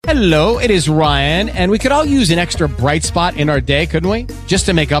Hello, it is Ryan, and we could all use an extra bright spot in our day, couldn't we? Just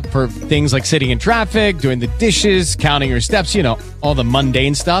to make up for things like sitting in traffic, doing the dishes, counting your steps, you know, all the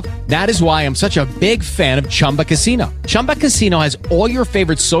mundane stuff. That is why I'm such a big fan of Chumba Casino. Chumba Casino has all your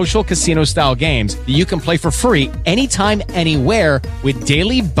favorite social casino-style games that you can play for free anytime, anywhere with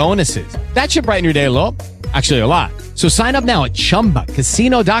daily bonuses. That should brighten your day a little. Actually, a lot. So sign up now at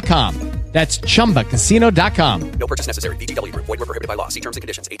ChumbaCasino.com. That's ChumbaCasino.com. No purchase necessary. VGW Group. Void where prohibited by law. See terms and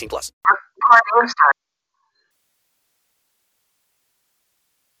conditions. 18+.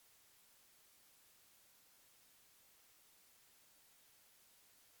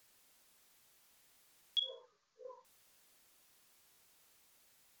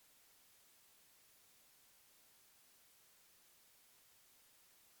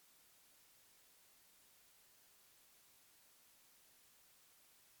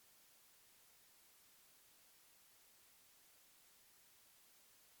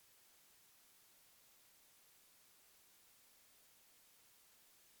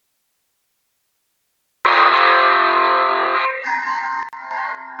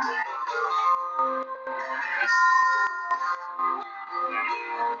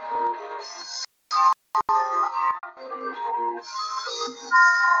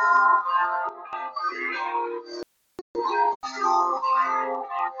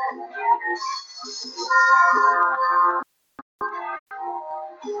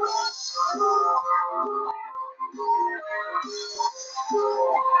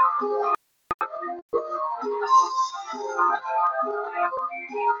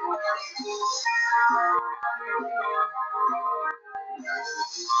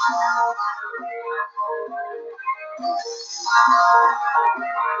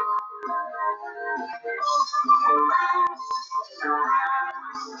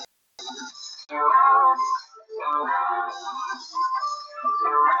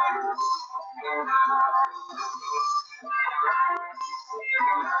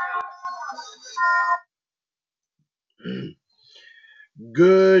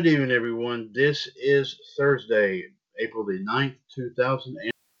 Good evening, everyone. This is Thursday, April the 9th,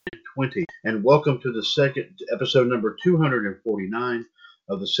 2020, and welcome to the second episode number 249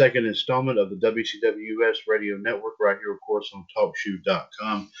 of the second installment of the WCWUS Radio Network, right here, of course, on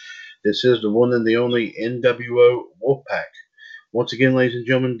TalkShoe.com. This is the one and the only NWO Wolfpac. Once again, ladies and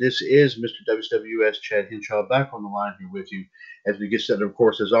gentlemen, this is Mr. WCWUS Chad Henshaw back on the line here with you as we get set, of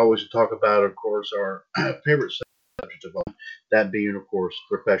course, as always, to talk about, of course, our favorite subject of all, that being, of course,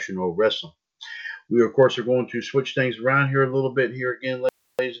 professional wrestling. We, of course, are going to switch things around here a little bit here again,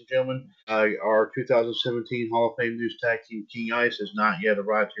 ladies and gentlemen. Our 2017 Hall of Fame News Tag Team King Ice has not yet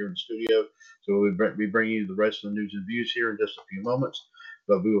arrived here in the studio, so we'll be bringing you the rest of the news and views here in just a few moments.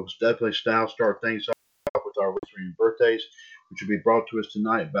 But we will definitely now start things off with our Wrestling birthdays, which will be brought to us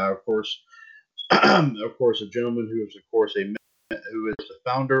tonight by, of course, a gentleman who is, of course, who is the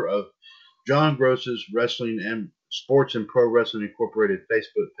founder of John Gross's Wrestling and Sports and Pro Wrestling Incorporated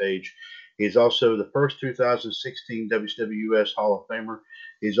Facebook page. He's also the first 2016 WCWUS Hall of Famer.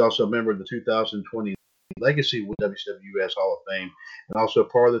 He's also a member of the 2020 Legacy WCWUS Hall of Fame, and also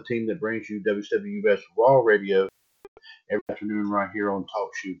part of the team that brings you WCWUS Raw Radio every afternoon right here on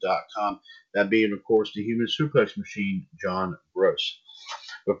TalkShoe.com. That being, of course, the Human Suplex Machine, John Gross.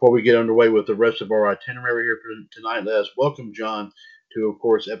 Before we get underway with the rest of our itinerary here for tonight, let us welcome John to, of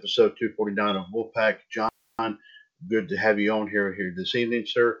course, episode 249 of Wolfpac. John, good to have you on here this evening,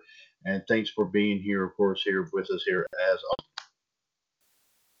 sir. And thanks for being here, of course, here with us here as always.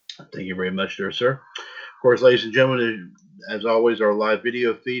 Thank you very much there, sir. Of course, ladies and gentlemen, as always, our live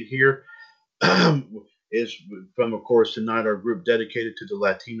video feed here is from, of course, tonight our group dedicated to the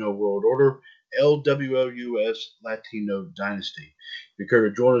Latino World Order, LWOUS Latino Dynasty. If you care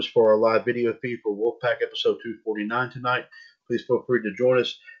to join us for our live video feed for Wolfpac episode 249 tonight, please feel free to join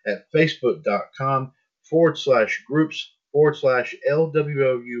us at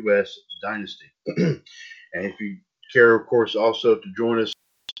facebook.com/groups/LWOUS Dynasty. And if you care, of course, also to join us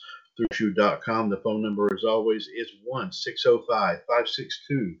through TalkShoe.com, the phone number, as always, is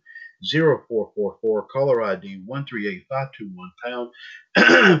 1-605-562-0444. Caller ID 138521#.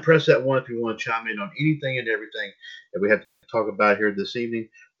 Press that 1 if you want to chime in on anything and everything that we have to talk about here this evening,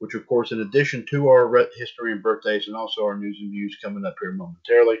 which, of course, in addition to our history and birthdays and also our news and views coming up here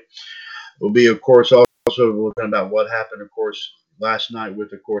momentarily, will be, of course, also looking about what happened, of course, last night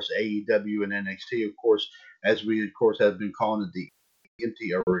with, of course, AEW and NXT, of course, as we, of course, have been calling it the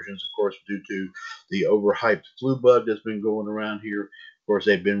empty versions, of course, due to the overhyped flu bug that's been going around here. Of course,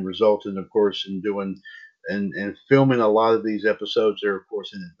 they've been resulting, of course, in doing and filming a lot of these episodes there, of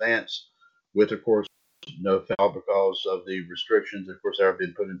course, in advance with, of course, no foul because of the restrictions, of course, that have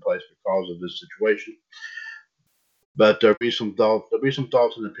been put in place because of this situation. But there'll be some thoughts. There'll be some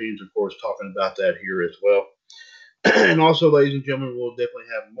thoughts and opinions, of course, talking about that here as well. And also, ladies and gentlemen, we'll definitely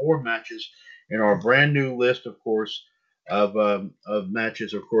have more matches in our brand new list, of course, of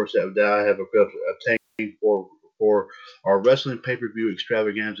matches, of course, that I have obtained for our wrestling pay-per-view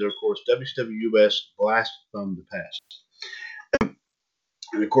extravaganza, of course, WWUS Blast from the Past.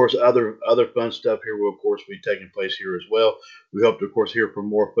 And of course, other fun stuff here will, of course, be taking place here as well. We hope to, of course, hear from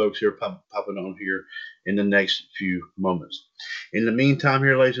more folks here popping on here in the next few moments. In the meantime,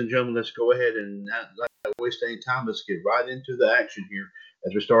 here, ladies and gentlemen, let's go ahead and not waste any time. Let's get right into the action here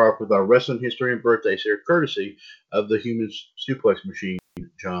as we start off with our wrestling history and birthdays here, courtesy of the Human Suplex Machine,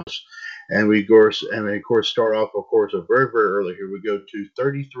 Johns. And we, of course, start off, of course, very, very early here. We go to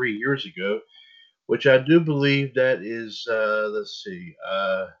 33 years ago, which I do believe that is, let's see,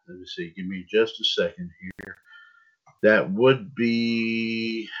 give me just a second here. That would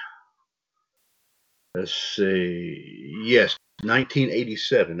be, let's see, yes,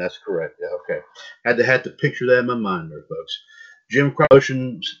 1987, that's correct. Yeah, okay. Had to picture that in my mind there, folks. Jim Crow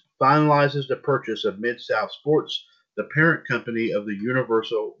Promotions finalizes the purchase of Mid-South Sports, the parent company of the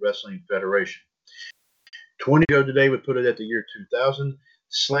Universal Wrestling Federation. 20 years ago today, we put it at the year 2000.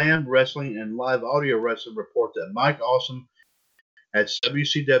 Slam Wrestling and Live Audio Wrestling report that Mike Awesome at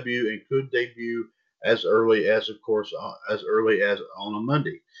WCW and could debut as early as on a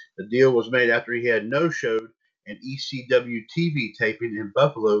Monday. The deal was made after he had no-showed an ECW TV taping in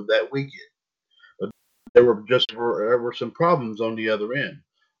Buffalo that weekend. But there were some problems on the other end.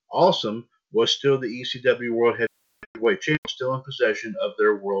 Awesome was still the ECW World Heavyweight Champion, still in possession of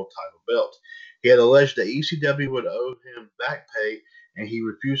their world title belt. He had alleged that ECW would owe him back pay, and he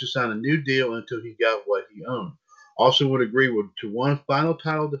refused to sign a new deal until he got what he owned. Also would agree to one final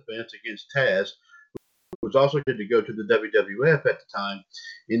title defense against Taz, who was also good to go to the WWF at the time.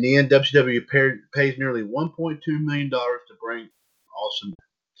 In the end, WCW pays nearly $1.2 million to bring Awesome back.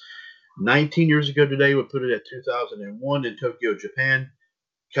 19 years ago today, we put it at 2001 in Tokyo, Japan.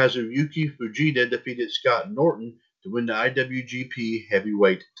 Kazuyuki Fujita defeated Scott Norton to win the IWGP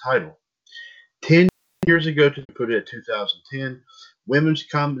Heavyweight title. 10 years ago, to put it at 2010, women's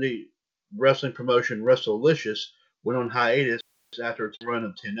comedy wrestling promotion WrestleLicious went on hiatus after its run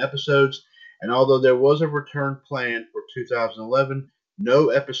of 10 episodes, and although there was a return planned for 2011, no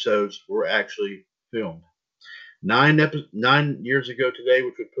episodes were actually filmed. 9 years ago today,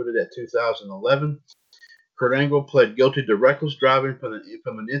 which would put it at 2011, Kurt Angle pled guilty to reckless driving from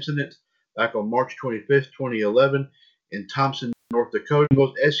an incident back on March 25th, 2011 in Thompson, North Dakota.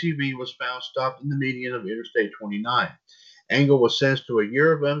 Angle's SUV was found stopped in the median of Interstate 29. Angle was sentenced to a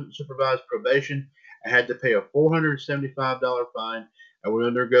year of unsupervised probation and had to pay a $475 fine and would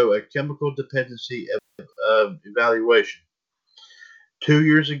undergo a chemical dependency evaluation. 2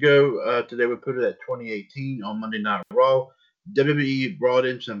 years ago, today we put it at 2018 on Monday Night Raw. WWE brought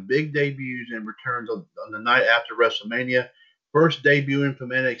in some big debuts and returns on the night after WrestleMania. First debuting from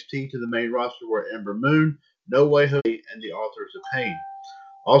NXT to the main roster were Ember Moon, No Way Jose, and the Authors of Pain.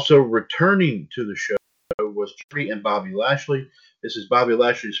 Also returning to the show was Tree and Bobby Lashley. This is Bobby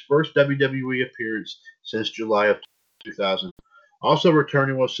Lashley's first WWE appearance since July of 2000. Also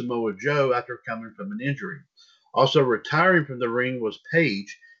returning was Samoa Joe after coming from an injury. Also retiring from the ring was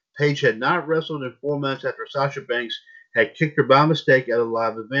Paige. Paige had not wrestled in 4 months after Sasha Banks had kicked her by mistake at a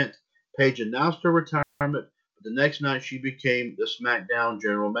live event. Paige announced her retirement, but the next night she became the SmackDown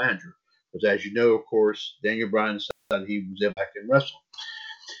general manager. Because as you know, of course, Daniel Bryan decided he was back in wrestling.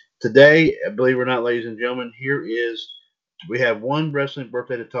 Today, believe it or not, ladies and gentlemen, we have one wrestling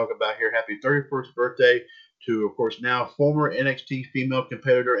birthday to talk about here. Happy 31st birthday to, of course, now former NXT female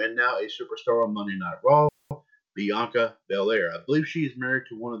competitor and now a superstar on Monday Night Raw, Bianca Belair. I believe she is married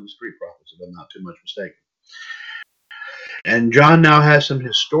to one of the Street Profits, if I'm not too much mistaken. And John now has some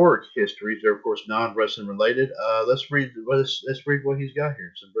historic histories. They're, of course, non-wrestling related. Let's read what he's got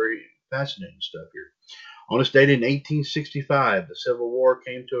here. Some very fascinating stuff here. On this date in 1865, the Civil War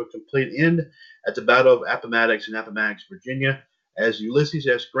came to a complete end at the Battle of Appomattox in Appomattox, Virginia, as Ulysses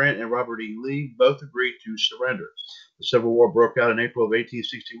S. Grant and Robert E. Lee both agreed to surrender. The Civil War broke out in April of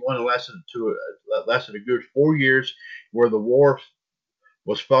 1861 and lasted a good 4 years, where the war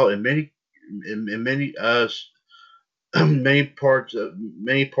was fought in many parts of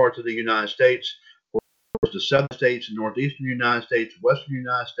the United States, of course, the southern states, northeastern United States, western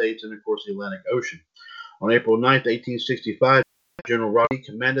United States, and of course the Atlantic Ocean. On April 9, 1865, General Rodney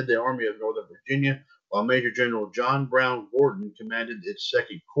commanded the Army of Northern Virginia, while Major General John Brown Gordon commanded its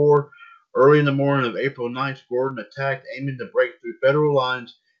 2nd Corps. Early in the morning of April 9th, Gordon attacked, aiming to break through federal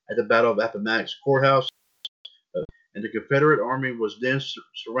lines at the Battle of Appomattox Courthouse. and the Confederate Army was then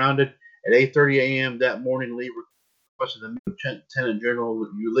surrounded. At 8:30 a.m. that morning, Lee requested the Lieutenant General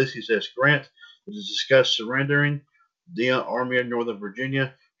Ulysses S. Grant to discuss surrendering the Army of Northern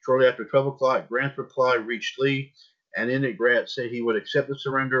Virginia. Shortly after 12 o'clock, Grant's reply reached Lee, and in it, Grant said he would accept the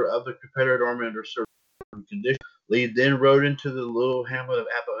surrender of the Confederate Army under certain conditions. Lee then rode into the little hamlet of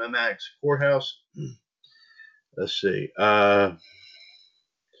Appomattox Courthouse. Let's see,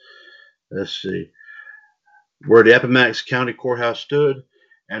 where the Appomattox County Courthouse stood,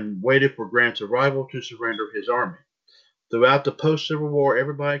 and waited for Grant's arrival to surrender his army. Throughout the post-Civil War,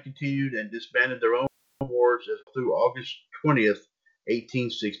 everybody continued and disbanded their own wars through August 20th,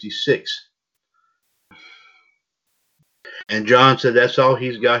 1866. And John said that's all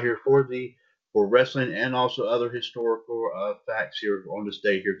he's got here for wrestling and also other historical facts here on this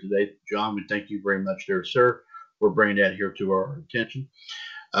day here today. John, we thank you very much there, sir, for bringing that here to our attention.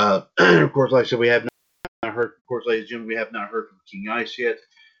 Of course, like I said, we have not heard, of course, ladies and gentlemen, we have not heard from King Ice yet.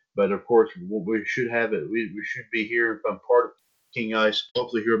 But of course, we should have it. We should be here from part of King Ice.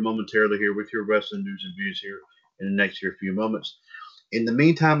 Hopefully, here momentarily here with your wrestling news and views here in the next few moments. In the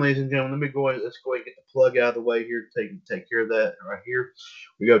meantime, ladies and gentlemen, let's go ahead and get the plug out of the way here. Take care of that right here.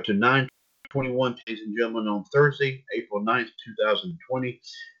 We go to 9/21, ladies and gentlemen, on Thursday, April 9th, 2020,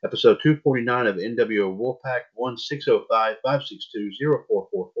 episode 249 of NWO Wolfpac,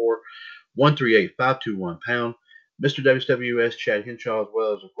 1-605-562-0444, 138-521#. Mr. WWS, Chad Henshaw, as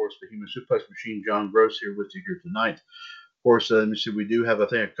well as, of course, the Human Suplex Machine, John Gross, here with you here tonight. Of course, let me see, we do have, I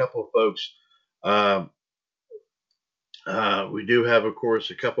think, a couple of folks. We do have, of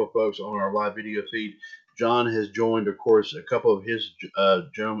course, a couple of folks on our live video feed. John has joined, of course, a couple of his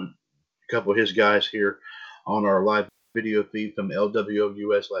guys here on our live video feed from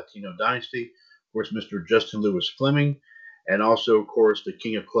LWOUS Latino Dynasty. Of course, Mr. Justin Lewis Fleming, and also, of course, the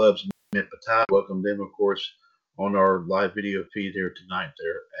King of Clubs, Mitt Patel. Welcome them, of course, on our live video feed here tonight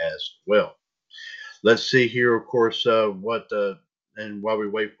there as well. Let's see here, of course, and while we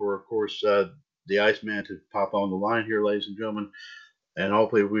wait for, of course, the Iceman to pop on the line here, ladies and gentlemen, and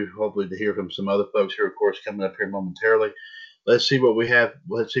hopefully to hear from some other folks here, of course, coming up here momentarily. Let's see what we have.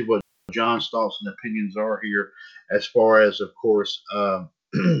 Let's see what John's thoughts and opinions are here as far as, of course,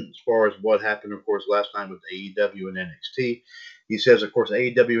 as far as what happened, of course, last night with AEW and NXT. He says, of course,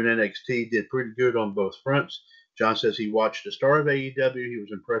 AEW and NXT did pretty good on both fronts. John says he watched the start of AEW. He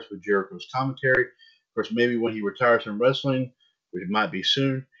was impressed with Jericho's commentary. Of course, maybe when he retires from wrestling, which might be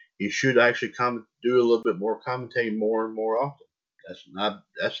soon, he should actually do a little bit more commentating more and more often.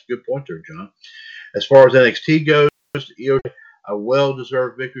 That's a good point there, John. As far as NXT goes, Io, a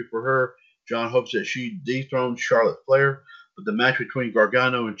well-deserved victory for her. John hopes that she dethrones Charlotte Flair. But the match between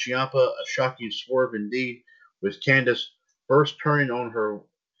Gargano and Ciampa, a shocking swerve indeed, with Candice first turning on her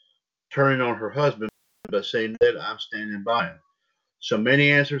husband, but saying that I'm standing by him. So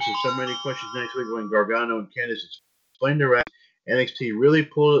many answers and so many questions next week when Gargano and Candice explain their act. NXT really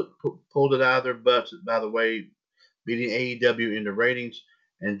pulled it out of their butts, by the way, beating AEW in the ratings.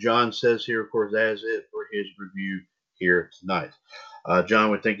 And John says here, of course, that is it for his review here tonight. John,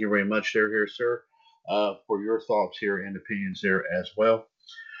 we thank you very much here, sir, for your thoughts here and opinions there as well.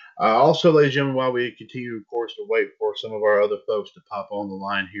 Also, ladies and gentlemen, while we continue, of course, to wait for some of our other folks to pop on the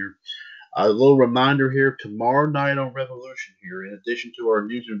line here, a little reminder here, tomorrow night on Revolution here, in addition to our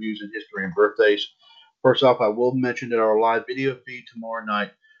news and views and history and birthdays, first off, I will mention that our live video feed tomorrow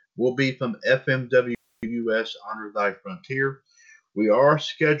night will be from FMWUS Honor Thy Frontier. We are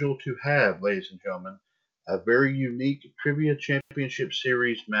scheduled to have, ladies and gentlemen, a very unique Trivia Championship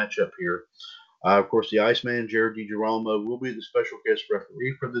Series matchup here. Of course, the Iceman, Jared DiGirolamo, will be the special guest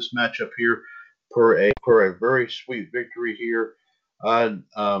referee for this matchup here per a very sweet victory here,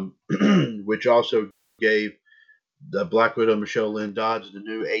 which also gave the Black Widow Michelle Lynn Dodds the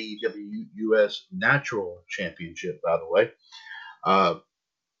new AEW US Natural Championship, by the way.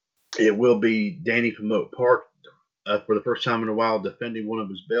 It will be Danny from Oak Park for the first time in a while defending one of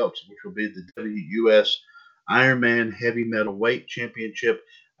his belts, which will be the WUS Ironman Heavy Metal Weight Championship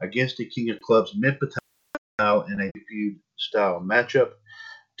against the King of Clubs, Mitt Patel, in a feud-style matchup.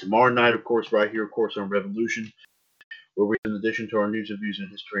 Tomorrow night, of course, right here, of course, on Revolution, where we, in addition to our news and views and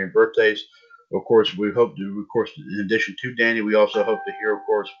history and birthdays, of course, we hope to, of course, in addition to Danny, we also hope to hear, of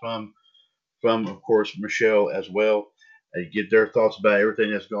course, from of course, Michelle as well. Get their thoughts about everything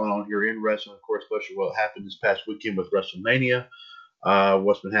that's going on here in wrestling, of course, especially what happened this past weekend with WrestleMania,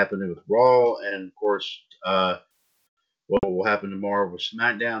 what's been happening with Raw, and, of course, what will happen tomorrow with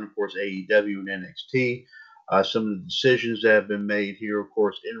SmackDown, of course, AEW and NXT. Some of the decisions that have been made here, of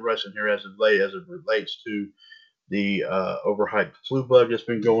course, in wrestling here as it relates to the overhyped flu bug that's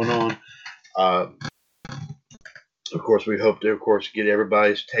been going on. Of course, we hope to, of course, get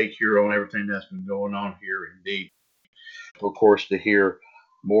everybody's take here on everything that's been going on here. Indeed, of course, to hear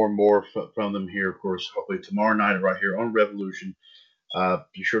more and more from them here. Of course, hopefully tomorrow night right here on Revolution.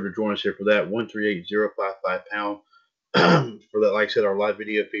 Be sure to join us here for that 138-055 pound for that. Like I said, our live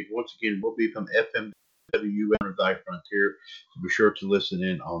video feed once again will be from FMWU under Thy Frontier. So be sure to listen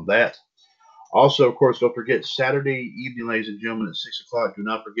in on that. Also, of course, don't forget Saturday evening, ladies and gentlemen, at 6 o'clock. Do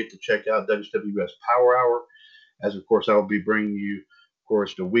not forget to check out WWS Power Hour, as of course I will be bringing you, of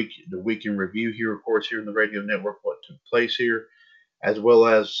course, the weekend review here, of course, here in the radio network, what took place here, as well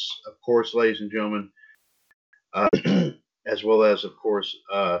as, of course, ladies and gentlemen, uh, as well as, of course,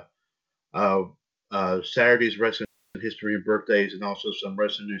 Saturday's wrestling history and birthdays, and also some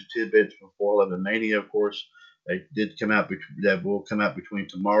wrestling news tidbits from 411 Mania, of course. That will come out between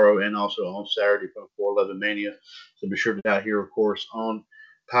tomorrow and also on Saturday from 411 Mania. So be sure to be out here, of course, on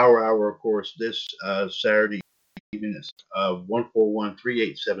Power Hour, of course, this Saturday evening. It's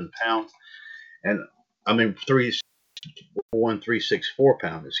 141,387 pounds, and I mean 141,364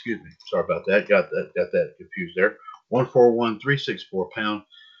 pounds. Excuse me. Sorry about that. Got that confused there. 141,364 pounds.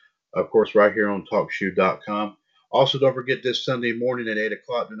 Of course, right here on TalkShoe.com. Also, don't forget this Sunday morning at 8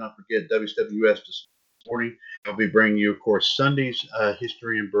 o'clock. Do not forget WWS this morning. I'll be bringing you, of course, Sunday's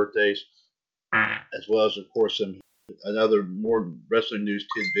history and birthdays, as well as, of course, another more wrestling news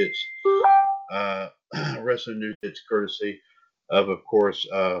tidbits. Wrestling news tidbits courtesy of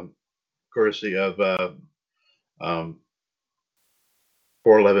um,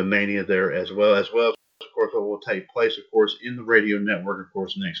 411 Mania there, as well as, of course, what will take place, of course, in the radio network, of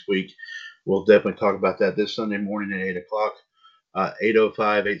course, next week. We'll definitely talk about that this Sunday morning at 8 o'clock.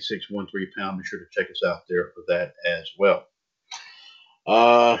 805-8613 pound. Be sure to check us out there for that as well.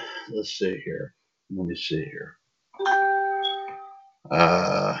 Let's see here. Let me see here.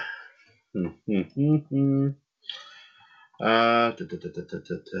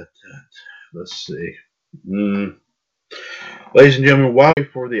 Let's see. Ladies and gentlemen, while we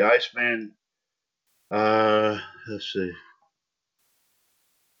wait for the Iceman, let's see.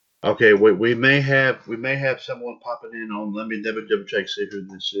 Okay, we may have someone popping in on. Let me double check, see who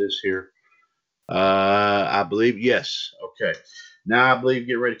this is here. I believe yes. Okay, now I believe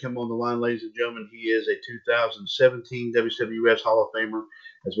get ready to come on the line, ladies and gentlemen. He is a 2017 WWS Hall of Famer,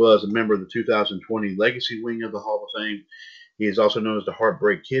 as well as a member of the 2020 Legacy Wing of the Hall of Fame. He is also known as the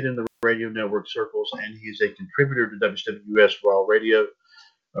Heartbreak Kid in the radio network circles, and he is a contributor to WWS Raw Radio.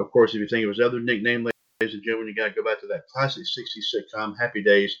 Of course, if you think of his other nickname, ladies and gentlemen, you got to go back to that classic 60s sitcom, Happy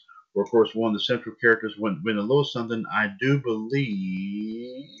Days, where, of course, one of the central characters went a little something, I do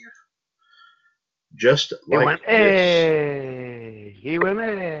believe, just like went, this. hey! He went,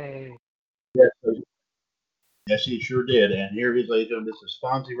 hey! Yes, he sure did. And here he is, ladies and gentlemen. This is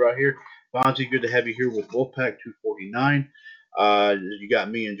Fonzie right here. Fonzie, good to have you here with Wolfpac 249. You got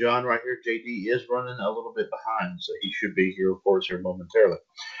me and John right here. JD is running a little bit behind, so he should be here, of course, here momentarily.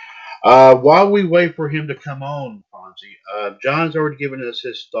 While we wait for him to come on, Fonzie, John's already given us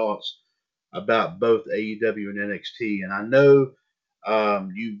his thoughts about both AEW and NXT, and I know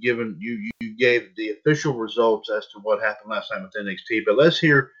you gave the official results as to what happened last night with NXT, but let's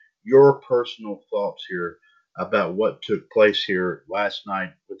hear your personal thoughts here about what took place here last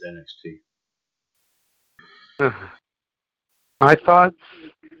night with NXT. My thoughts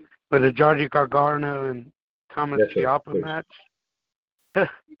with the Johnny Gargano and Thomas Ciampa match.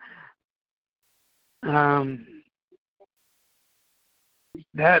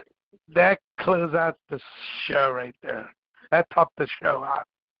 That closed out the show right there. That topped the show out.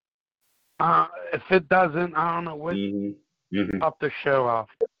 If it doesn't, I don't know what topped the show off.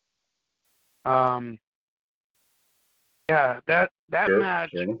 That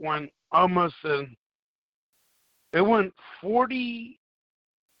match went almost it went 40.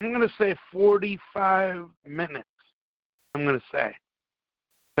 I'm gonna say 45 minutes. I'm gonna say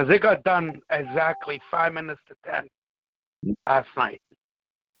because it got done exactly 5 minutes to 10 last night,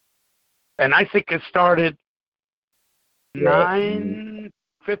 and I think it started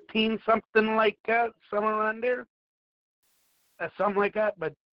 9:15, something like that, somewhere around there, something like that.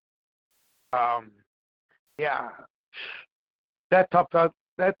 But that topped out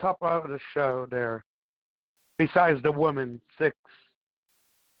the show there. Besides the women 6,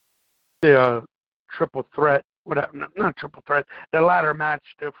 the triple threat, whatever, not triple threat, the ladder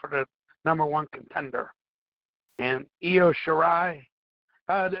match for the #1 contender, and Io Shirai.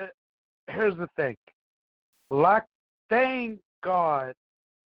 Here's the thing, thank God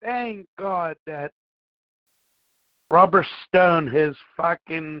that Robert Stone, his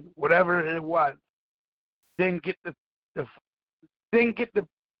fucking whatever it was, didn't get the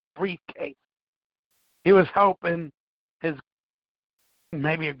briefcase. He was helping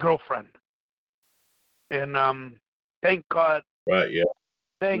maybe a girlfriend. And thank God, Right. Yeah.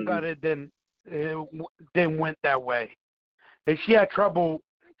 thank God it didn't went that way. And she had trouble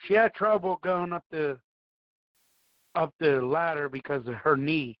going up the ladder because of her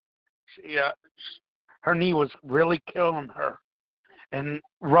knee. Her knee was really killing her. And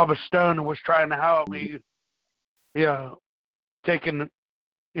Robert Stone was trying to help me, taking,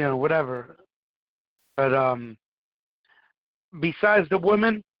 whatever. But besides the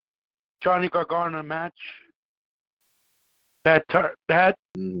women, Johnny Gargano match, that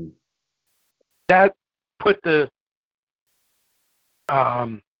put the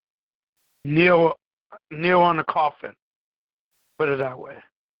nail on the coffin. Put it that way.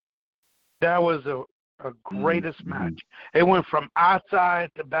 That was a greatest match. It went from outside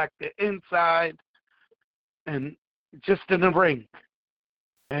to back to inside, and just in the ring.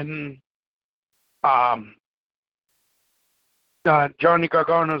 And Johnny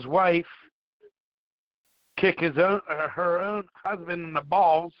Gargano's wife kicked her own husband in the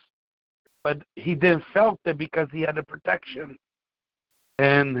balls, but he didn't felt it because he had the protection.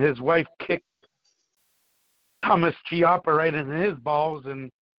 And his wife kicked Thomas Ciampa right in his balls, and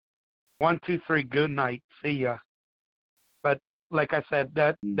 1, 2, 3, good night, see ya. But like I said,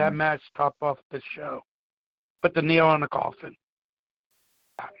 that match topped off the show. Put the nail on the coffin.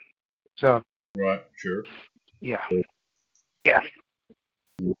 So. Right. Sure. Yeah. Yeah.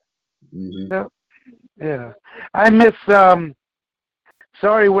 Mm-hmm. So, yeah. I miss.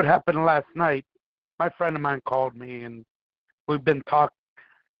 Sorry, what happened last night. My friend of mine called me, and we've been talking.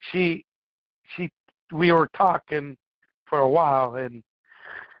 We were talking for a while, and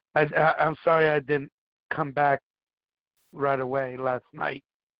I'm sorry I didn't come back right away last night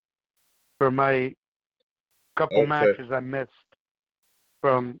for my couple matches I missed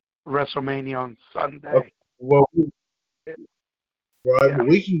from WrestleMania on Sunday. Okay. Well, right, but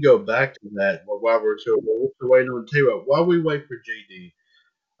we can go back to that while we're waiting on the table. While we wait for JD,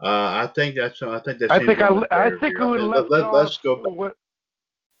 I think that seems I think we left off. Let's go back.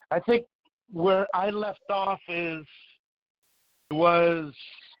 I think where I left off was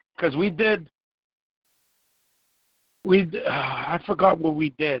because we did. I forgot what we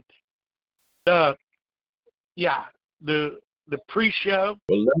did. The pre-show.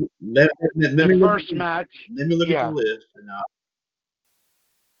 Well, let the first match. Let me look at the list, and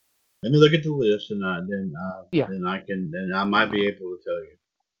let me look at the list, and then I might be able to tell you.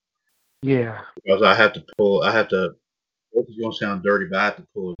 Yeah. Because I have to. This is gonna sound dirty, but I have to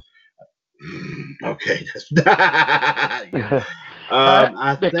pull it. Okay. The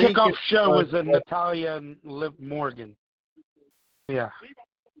kickoff show was in Natalia and Liv Morgan. Yeah.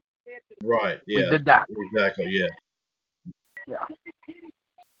 Right. Yeah. We did that. Exactly. Yeah. Yeah.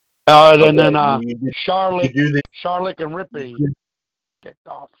 And then Charlotte and Ripley kicked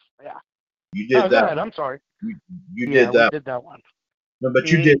off. Yeah. You did that. Go ahead. I'm sorry. You did that. We did that one. No, but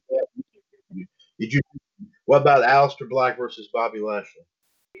you did that. Did you? What about Aleister Black versus Bobby Lashley?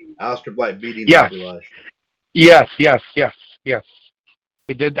 Aleister Black beating Bobby Lashley. Yes.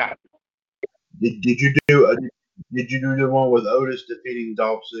 We did that. Did you do the one with Otis defeating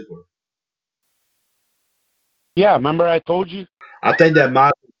Dolph Ziggler? Yeah, remember I told you? I think that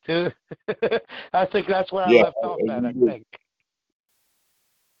might. I think that's where I left off at, I think.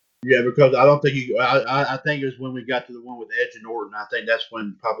 Yeah, because I don't think you. I think it was when we got to the one with Edge and Orton. I think that's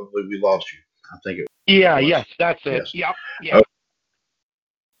when probably we lost you. I think it. Yes, that's it. Yes. Yep.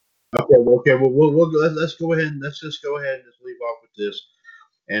 Okay. Well, let's go ahead. Let's just go ahead and just leave off with this,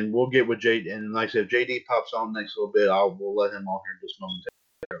 and we'll get with JD. And like I said, if JD pops on next little bit, we'll let him on here just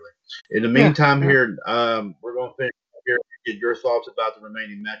momentarily. In the meantime, here we're going to finish here and get your thoughts about the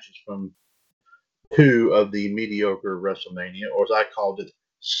remaining matches from 2 of the mediocre WrestleMania, or as I called it,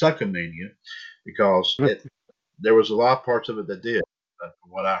 Suckamania, because there was a lot of parts of it that did, from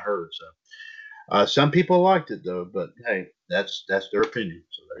what I heard. So some people liked it though, but hey, that's their opinion.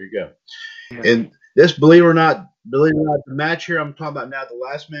 So there you go. Yeah. And this, believe it or not, the match here I'm talking about now, the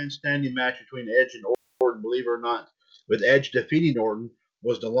last man standing match between Edge and Orton, believe it or not, with Edge defeating Orton,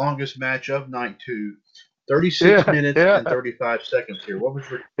 was the longest match of night 2, 36 minutes and 35 seconds. Here, what was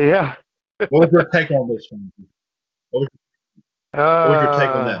your what was your take on this one? What was your take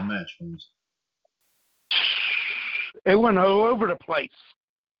on that match, friends? It went all over the place.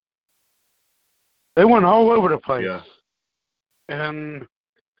 Yeah. And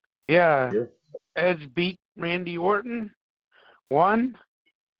Edge beat Randy Orton 1,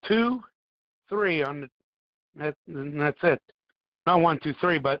 2, 3 on and that's it. Not 1, 2,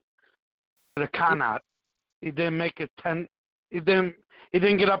 3, but the count out. He didn't make it 10. He didn't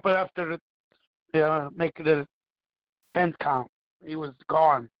get up after the make it a 10th count. He was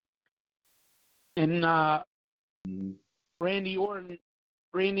gone. And Mhm. Randy Orton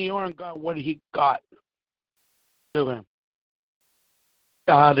got what he got to him.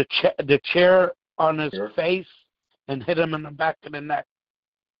 The chair on his Sure. face and hit him in the back of the neck.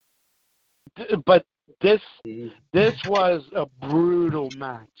 But this was a brutal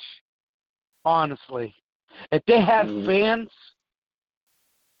match, honestly. If they had fans,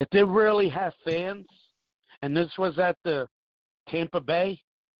 if they really had fans, and this was at the Tampa Bay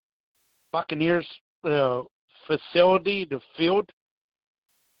Buccaneers facility, the field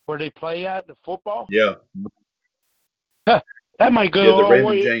where they play at, the football, Yeah. that might Yeah, go the all Raymond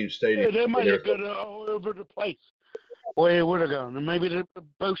way. James Stadium. That might have gone all over the place. Where it would have gone, and maybe the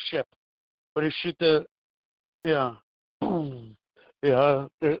boat ship would have shoot the boom, the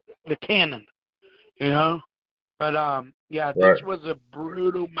cannon, But Right. this was a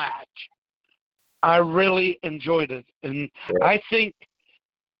brutal match. I really enjoyed it, and I think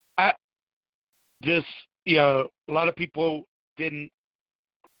a lot of people didn't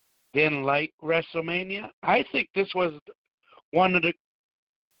like WrestleMania. I think this was one of the,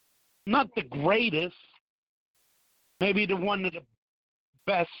 not the greatest, maybe one of the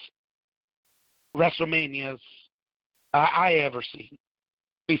best WrestleManias I ever seen,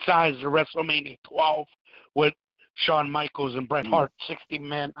 besides the WrestleMania 12 with Shawn Michaels and Bret Hart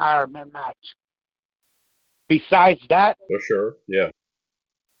 60-man Iron Man match. Besides that, For sure. Yeah.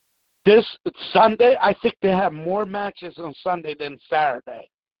 this Sunday, I think they have more matches on Sunday than Saturday.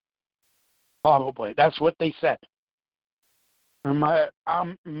 Probably. That's what they said. I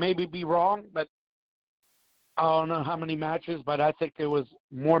maybe be wrong, but I don't know how many matches, but I think there was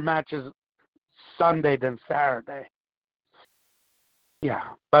more matches Sunday than Saturday. Yeah.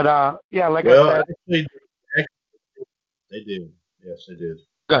 But, like I said. Actually, they did. Yes, they did.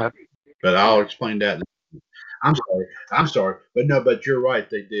 Go ahead. But I'll explain that. I'm sorry. But you're right,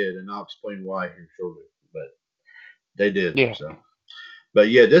 they did, and I'll explain why here shortly. But they did. Yeah. So. But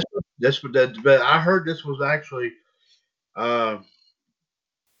yeah, but I heard this was actually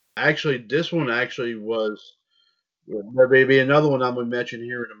this one actually was, there may be another one I'm going to mention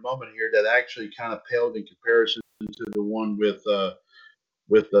here in a moment here that actually kind of paled in comparison to the one with the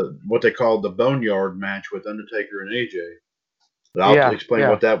what they call the Boneyard match with Undertaker and AJ. But I'll explain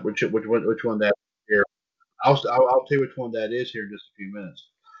which one that here. I'll tell you which one that is here in just a few minutes.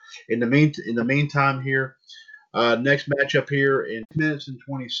 In the meantime here, next matchup here in 10 minutes and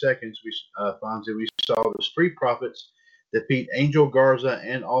 20 seconds, we saw the Street Profits defeat Angel Garza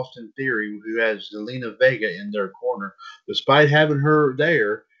and Austin Theory, who has Zelina Vega in their corner. Despite having her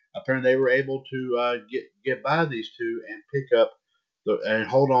there, apparently they were able to get by these two and pick up and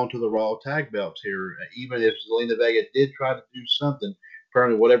hold on to the Raw tag belts here. Even if Zelina Vega did try to do something,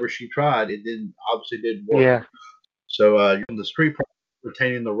 apparently whatever she tried, it didn't work. Yeah. So the Street Profits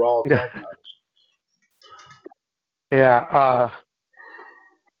retaining the Raw tag titles. Yeah,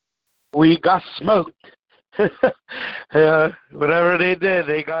 we got smoked. Whatever they did,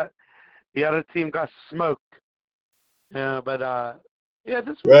 the other team got smoked. But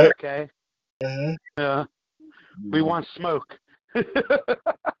this was okay. Uh-huh. We want smoke.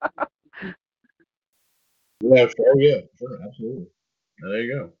 Yeah, sure, absolutely. There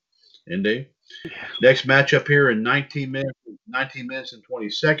you go. Indeed. Next matchup here in 19 minutes and 20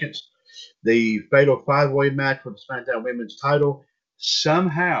 seconds. The fatal five-way match for the SmackDown Women's title.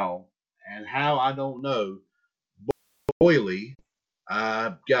 Somehow, and how I don't know, Boyley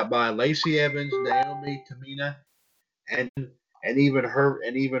got by Lacey Evans, Naomi, Tamina, and even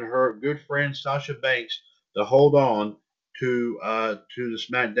her good friend Sasha Banks to hold on to the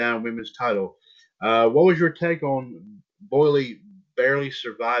SmackDown Women's title. What was your take on Boyley barely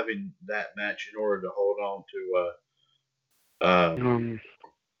surviving that match in order to hold on to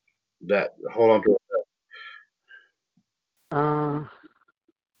that? Hold on to it.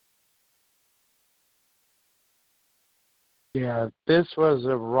 Yeah, this was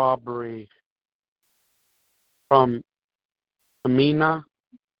a robbery from Tamina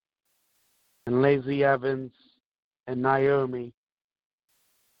and Lacey Evans and Naomi,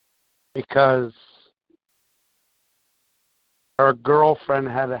 because her girlfriend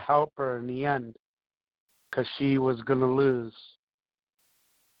had to help her in the end because she was going to lose,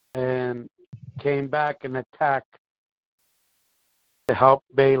 and came back and attacked to help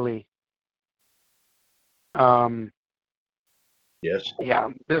Bayley. Yes. Yeah,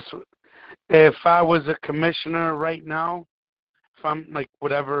 if I was a commissioner right now, if I'm like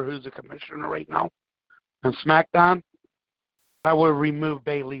who's a commissioner right now on SmackDown, I would remove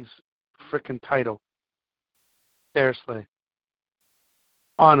Bayley's freaking title. Seriously.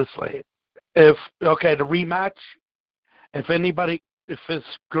 Honestly. The rematch, if his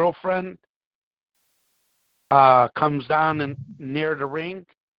girlfriend comes down and near the ring,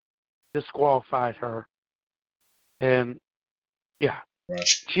 disqualified her. And yeah, Right.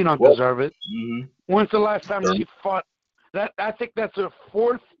 she don't deserve it. Mm-hmm. When's the last time she fought? I think that's the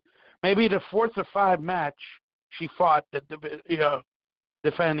fourth or fifth match she fought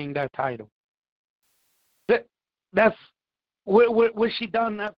defending that title. That's what's she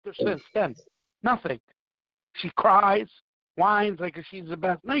done since then? Nothing. She cries, whines like she's the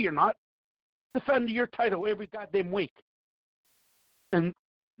best. No, you're not. Defend your title every goddamn week, and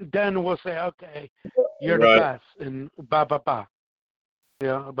then we'll say, okay, you're the best, and blah blah blah.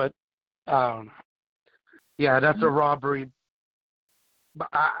 Yeah, but I don't know. Yeah, that's a robbery. But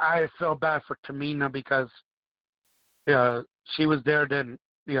I feel bad for Tamina because she was there then.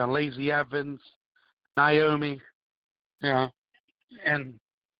 Lacey Evans, Naomi, and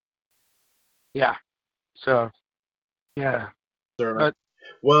so but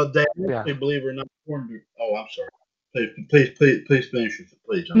Well, they actually, believe it or not, according to, I'm sorry. Please finish it,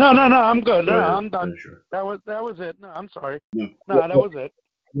 please. No, I'm good. No, ahead, I'm done. sure. That was it. No, I'm sorry. No, that was it.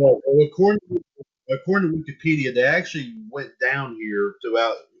 Well, according to Wikipedia, they actually went down here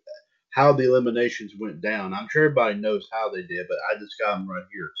throughout how the eliminations went down. I'm sure everybody knows how they did, but I just got them right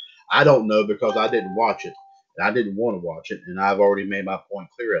here. I don't know because I didn't watch it. And I didn't want to watch it, and I've already made my point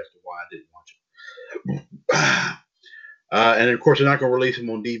clear as to why I didn't watch it. And of course, they're not going to release them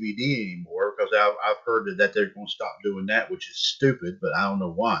on DVD anymore because I've heard that they're going to stop doing that, which is stupid, but I don't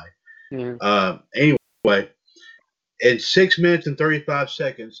know why. Yeah. Anyway, in 6 minutes and 35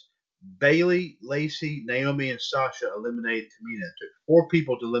 seconds, Bayley, Lacey, Naomi, and Sasha eliminated Tamina. It took 4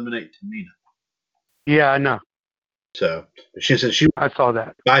 people to eliminate Tamina. Yeah, I know. So she said I saw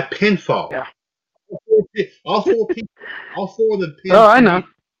that by pinfall. Yeah. All 4 people. All 4 of them pinned. Oh, I know.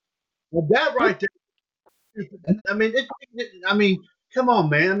 Well, that right there. I mean, come on,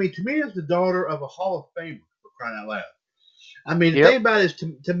 man. I mean, Tamina's the daughter of a Hall of Famer, for crying out loud. I mean, the thing about it is,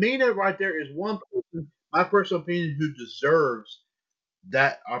 Tamina right there is one person, my personal opinion, who deserves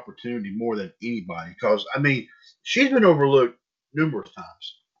that opportunity more than anybody. Because I mean, she's been overlooked numerous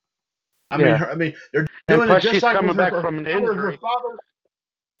times. I mean, they're doing it just she's like coming with back from an injury. Her father.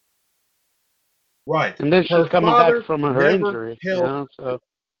 Right, and then she's coming back from her injury. So.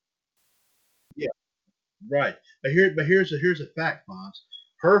 Yeah, right. But here's a fact, Fonz.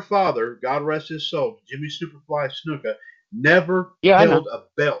 Her father, God rest his soul, Jimmy Superfly Snuka, never held a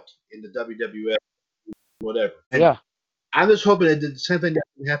belt in the WWF, whatever. And I'm just hoping that the same thing that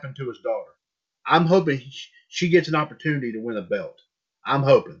happened to his daughter. I'm hoping she gets an opportunity to win a belt. I'm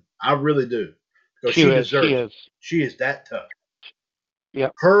hoping. I really do. Because she deserves it. She is that tough.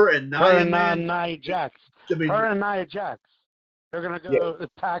 Yep. Her and Nia Jax. Her and Nia Jax. They're going to go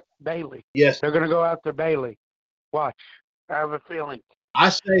attack Bayley. Yes. They're going to go after Bayley. Watch. I have a feeling. I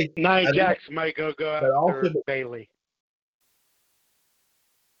say Nia Jax might go after Bayley.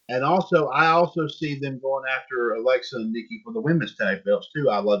 And also, I also see them going after Alexa and Nikki for the women's tag belts too.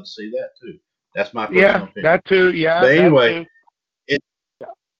 I'd love to see that too. That's my personal opinion. That too. Yeah. But anyway, in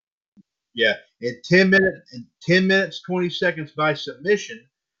 10 minutes 20 seconds by submission,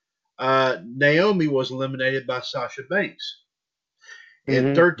 Naomi was eliminated by Sasha Banks.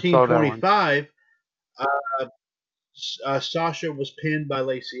 In 13:25, Sasha was pinned by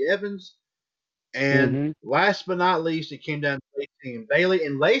Lacey Evans. And last but not least, it came down to Lacey and Bayley.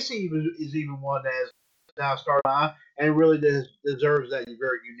 And Lacey is even one that has now started on and really deserves that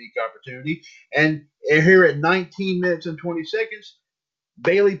very unique opportunity. And here at 19 minutes and 20 seconds,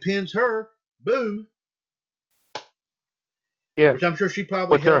 Bayley pins her. Boom. Yeah. Which I'm sure she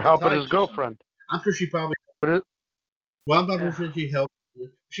probably with her helping his girlfriend. I'm sure she probably. Well, I'm not sure she held.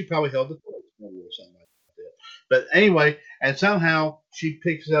 She probably held the title or something like that. But anyway, and somehow she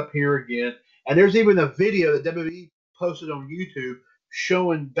picks it up here again. And there's even a video that WWE posted on YouTube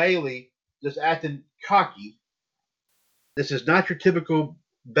showing Bayley just acting cocky. This is not your typical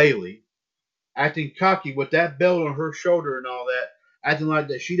Bayley. Acting cocky with that belt on her shoulder and all that. Acting like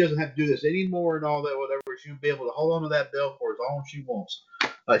that she doesn't have to do this anymore and all that, whatever. She'll be able to hold on to that belt for as long as she wants.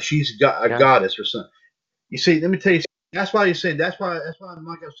 She's got a goddess or something. You see, let me tell you, that's why you're saying, that's why I'm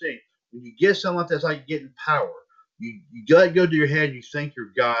like I'm saying, when you get something like that, it's like getting power. You let it go to your head, you think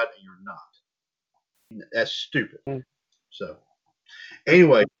you're God and you're not. That's stupid. So,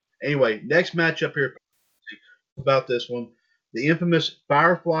 anyway, next matchup here about this one, the infamous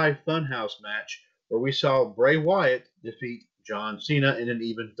Firefly Funhouse match, where we saw Bray Wyatt defeat John Cena in an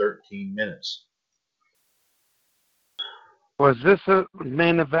even 13 minutes. Was this a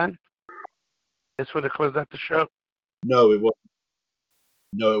main event? This would have closed out the show? No, it wasn't.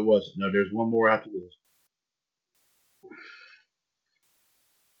 No, there's one more after this.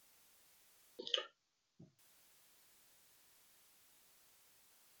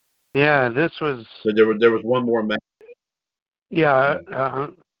 Yeah, this was. So there was one more match. Yeah,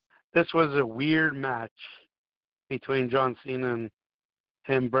 this was a weird match between John Cena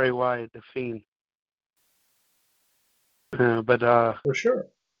and Bray Wyatt, the Fiend. But For sure.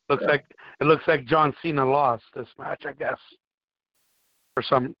 it looks like John Cena lost this match, I guess, for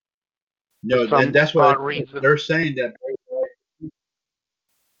some That's odd what reason. they're saying, that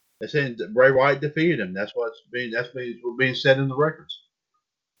they're saying that Bray Wyatt defeated him. That's what's being said in the records.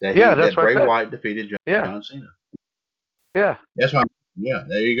 That That's what Bray I said. Wyatt defeated John Cena. Yeah. That's why. Yeah,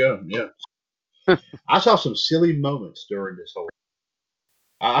 there you go. Yeah. I saw some silly moments during this whole.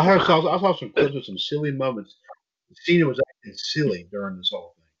 I saw some clips of some silly moments. Cena was acting silly during this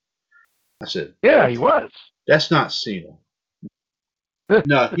whole thing. I said, Yeah, he was. "That's not Cena."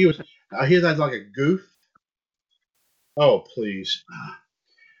 No, he was. He was like a goof. Oh please.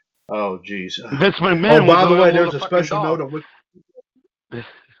 Oh jeez. Vince McMahon. Oh, by the way, there there's a special note on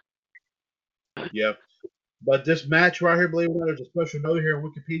Yeah. But this match right here, believe it or not, there's a special note here on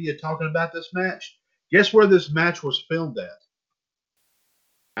Wikipedia talking about this match. Guess where this match was filmed at?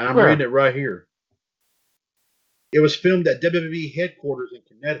 And I'm reading it right here. It was filmed at WWE headquarters in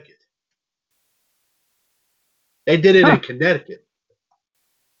Connecticut. They did it in Connecticut.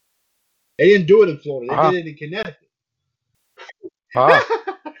 They didn't do it in Florida. They did it in Connecticut.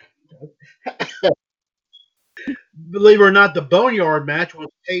 Believe it or not, the Boneyard match was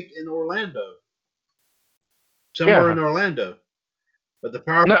taped in Orlando. Somewhere in Orlando. But the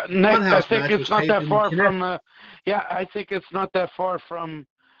Power Funhouse match was taped in Connecticut. I think it's not that far from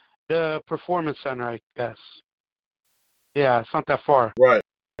the Performance Center, I guess. Yeah, it's not that far. Right.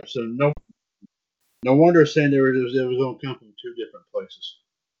 So no wonder it's saying it was going to come from two different places.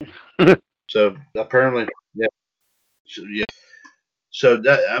 So apparently, yeah. So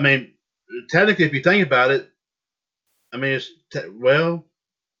that, I mean, technically, if you think about it, I mean, it's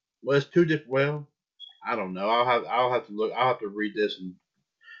it's two different. Well, I don't know. I'll have to look. I'll have to read this and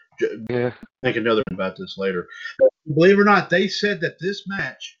think another about this later. But believe it or not, they said that this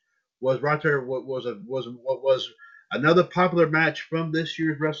match was right there. What was another popular match from this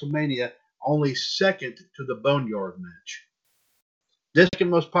year's WrestleMania, only second to the Boneyard match. This second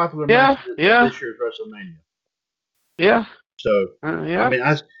most popular match of this year's WrestleMania. Yeah. So I mean,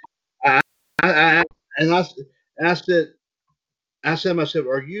 I said to myself,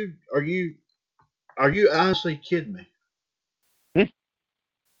 are you honestly kidding me?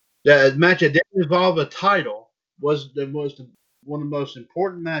 The match that didn't involve a title was one of the most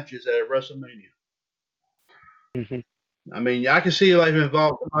important matches at WrestleMania. I mean, I can see like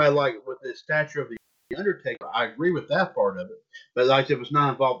involved somebody like with the stature of the Undertaker. I agree with that part of it, but like it was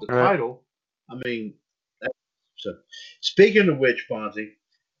not involved the title. I mean, so speaking of which, Fonzie,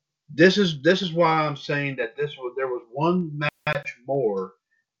 this is why I'm saying that there was one match more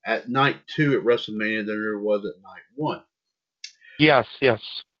at night 2 at WrestleMania than there was at night 1. Yes.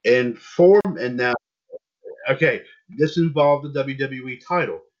 And now, okay, this involved the WWE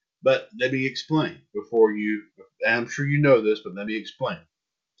title, but let me explain before you. I'm sure you know this, but let me explain.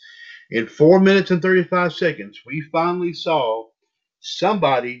 In 4 minutes and 35 seconds, we finally saw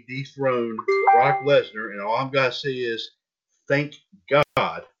somebody dethrone Brock Lesnar, and all I'm gonna say is, thank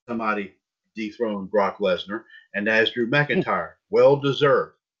God somebody dethroned Brock Lesnar, and that is Drew McIntyre. Well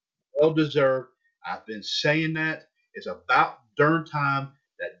deserved. I've been saying that. It's about darn time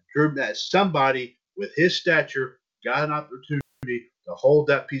that somebody with his stature got an opportunity to hold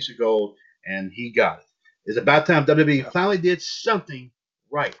that piece of gold, and he got it. It's about time WWE finally did something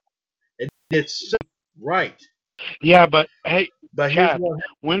right. It did something right. Yeah, but hey, Chad,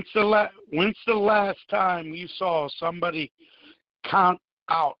 when's the last time you saw somebody count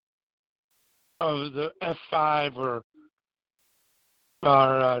out of the F5 or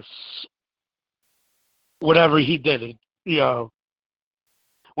whatever he did?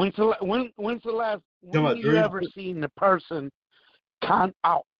 When's the last? When you ever seen the person count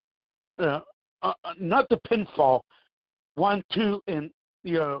out? Not the pinfall, 1, 2, and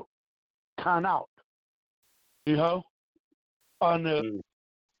count out. On the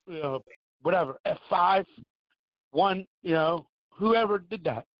whatever F5, 1. Whoever did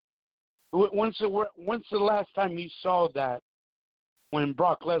that. When's the last time you saw that? When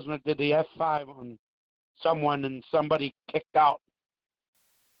Brock Lesnar did the F5 on someone and somebody kicked out.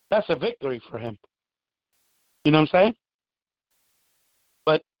 That's a victory for him. You know what I'm saying?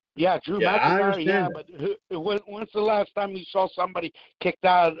 But yeah, Drew McIntyre. Yeah, but when's the last time you saw somebody kicked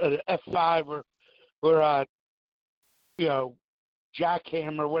out of the F5 or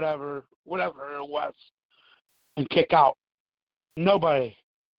jackhammer or whatever it was, and kick out? Nobody.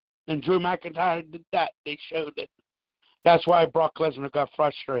 And Drew McIntyre did that. They showed it. That's why Brock Lesnar got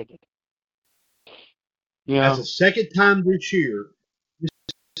frustrated. That's the second time this year.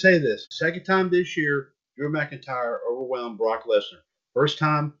 Say this: second time this year, Drew McIntyre overwhelmed Brock Lesnar. First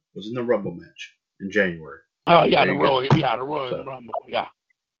time was in the Rumble match in January. Oh yeah, the Royal Rumble. Yeah.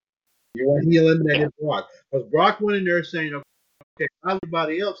 He eliminated Brock because Brock went in there saying, "Okay,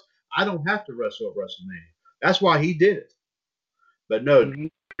 everybody else, I don't have to wrestle at WrestleMania." That's why he did it. But no,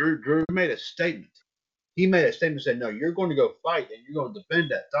 Drew made a statement. He made a statement saying, "No, you're going to go fight and you're going to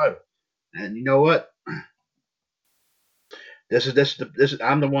defend that title." And you know what? This is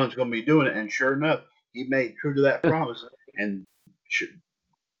I'm the one who's going to be doing it. And sure enough, he made true to that promise. And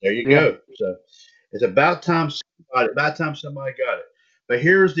there you go. So it's about time somebody got it. But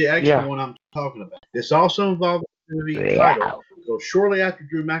here's the extra one I'm talking about. This also involved the WWE title. So shortly after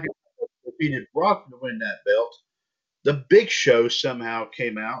Drew McIntyre defeated Brock to win that belt, the Big Show somehow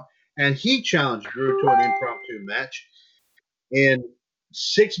came out and he challenged Drew to an impromptu match. In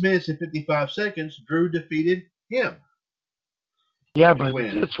 6 minutes and 55 seconds, Drew defeated him. Yeah, but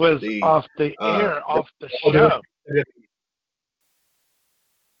this was off the air, off the show.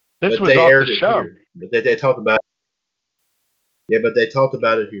 This was off the show. But they talked about it. Yeah, but they talked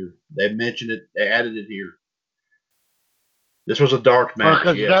about it here. They mentioned it. They added it here. This was a dark match,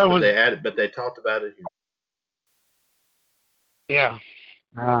 yes, but they talked about it here.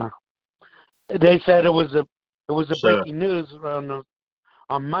 Yeah. They said it was a breaking news on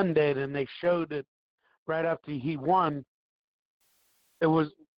Monday, and they showed it right after he won. It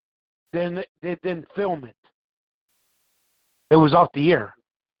was then they didn't film it. It was off the air,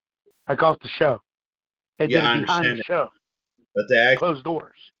 like off the show. They did it behind the show. But they actually closed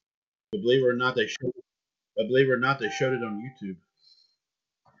doors. Believe it or not, they showed it on YouTube.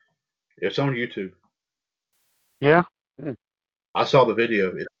 It's on YouTube. Yeah. I saw the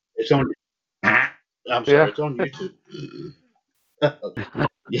video. It's on. I'm sorry. It's on YouTube.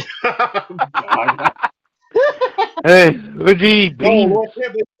 Yeah. Hey, would you eat beans?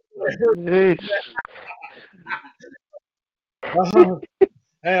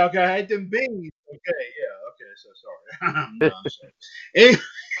 Hey, okay, I ate them beans. Okay, yeah, okay, so sorry. No, I'm sorry.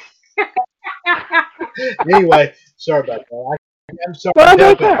 Anyway, sorry about that. I'm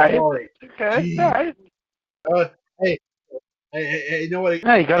sorry. Sorry. Okay. Hey, you know what?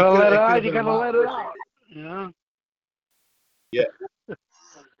 Hey, you gotta let it out. You gotta let it out. Yeah.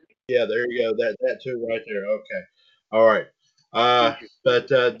 Yeah, there you go. That too, right there. Okay. All right. But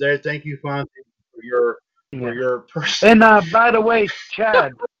there. Thank you, Fonzie, for your person. And by the way,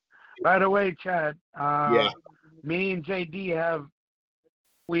 Chad. Me and JD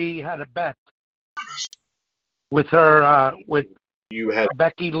we had a bet with her with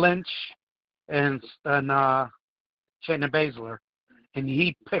Becky Lynch and Shayna Baszler, and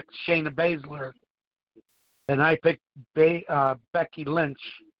he picked Shayna Baszler, and I picked Becky Lynch,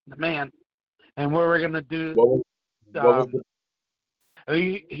 the man, and we were gonna do.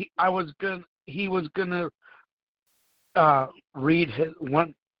 He was gonna read his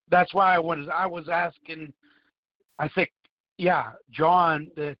one. That's why I was asking. I think,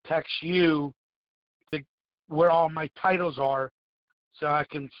 John to text you where all my titles are, so I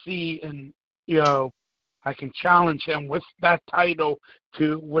can see and I can challenge him with that title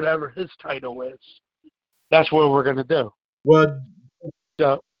to whatever his title is. That's what we're gonna do. Well,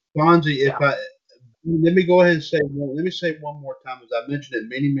 so, Fonzie, let me go ahead and say one more time, as I've mentioned it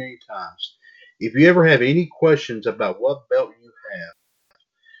many, many times. If you ever have any questions about what belt you have,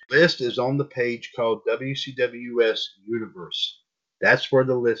 the list is on the page called WCWS Universe. That's where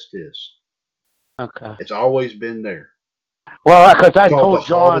the list is. Okay. It's always been there. Well, because I told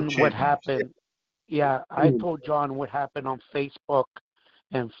John what happened. Yeah, I told John what happened on Facebook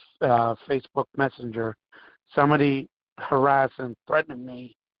and Facebook Messenger. Somebody harassed and threatened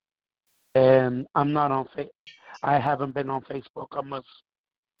me, and I'm not on I haven't been on Facebook almost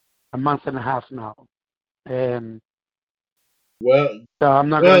a month and a half now, and so I'm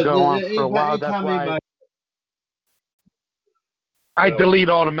not going to go on for a while. That's why I delete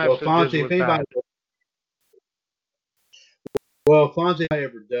all the messages. Well, Fonzie, if anybody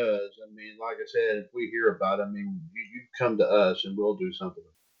ever does, I mean, like I said, if we hear about it, I mean, you come to us and we'll do something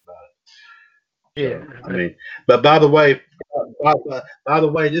about it. So, I mean, but by the way,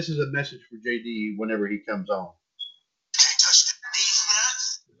 this is a message for JD whenever he comes on.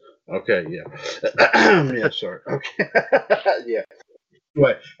 Okay, yeah. Yeah, sorry. Okay. Yeah.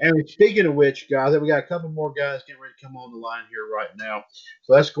 Anyway, and speaking of which, guys, we got a couple more guys getting ready to come on the line here right now.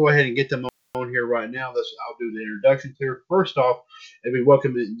 So let's go ahead and get them on here right now. I'll do the introductions here. First off, and we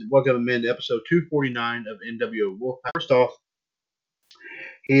welcome them into episode 249 of NWO Wolfpac. First off,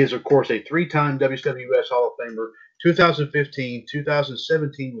 He is, of course, a three-time WWS Hall of Famer, 2015,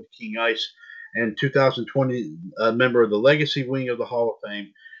 2017 with King Ice, and 2020 member of the Legacy Wing of the Hall of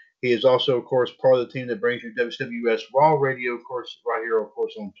Fame. He is also, of course, part of the team that brings you WWS Raw Radio, of course, right here, of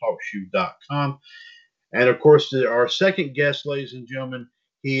course, on TalkShoe.com. And, of course, our second guest, ladies and gentlemen,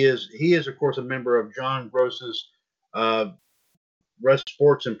 he is, of course, a member of John Gross's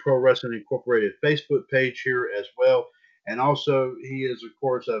Sports and Pro Wrestling Incorporated Facebook page here as well. And also, he is, of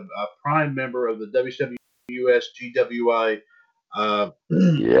course, a prime member of the WWS GWI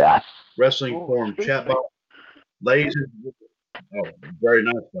Yes. Wrestling Forum chat box. Ladies and very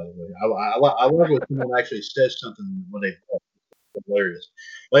nice, by the way. I love when someone actually says something when they talk. It's hilarious.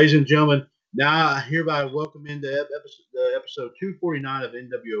 Ladies and gentlemen, now I hereby welcome into episode 249 of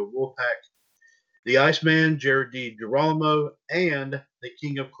NWO Wolfpac, the Iceman, Jared D. Girolamo, and the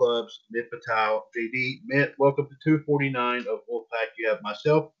King of Clubs, Mitt Patel. JD, Mitt, welcome to 249 of Wolfpac. You have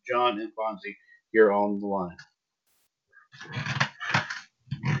myself, John, and Fonzie here on the line.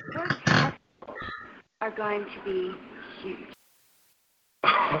 Your tests are going to be huge.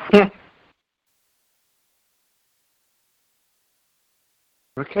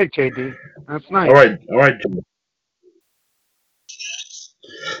 Okay, JD. That's nice. All right.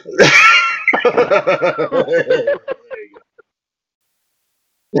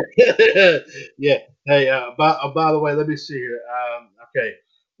 Yeah. Hey. By the way, let me see here. Okay.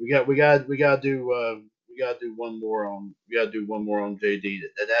 We got to do one more on JD.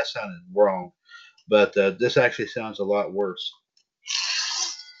 That sounded wrong, but this actually sounds a lot worse.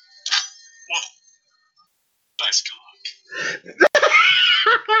 Nice cock.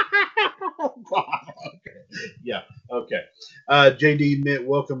 Okay. Yeah. Okay. JD, Mitt,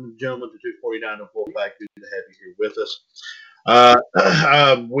 welcome, gentlemen, to 249 of Wolfpac. Good to have you here with us.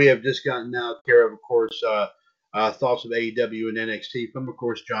 We have just gotten out care of course, thoughts of AEW and NXT from, of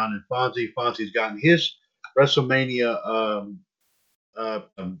course, John and Fonzie. Fonzie's gotten his WrestleMania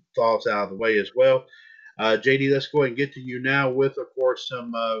thoughts out of the way as well. JD, let's go ahead and get to you now with, of course,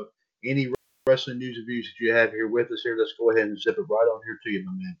 some any wrestling news and views that you have here with us here. Let's go ahead and zip it right on here to you,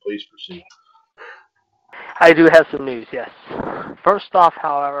 my man. Please proceed. I do have some news, yes. First off,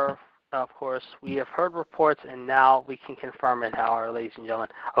 however, of course, we have heard reports, and now we can confirm it, however, ladies and gentlemen.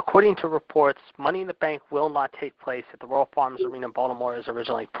 According to reports, Money in the Bank will not take place at the Royal Farms Arena in Baltimore as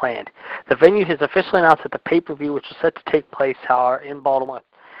originally planned. The venue has officially announced that the pay-per-view, which was set to take place, however, in Baltimore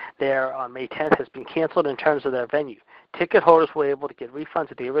there on May 10th, has been canceled in terms of their venue. Ticket holders were able to get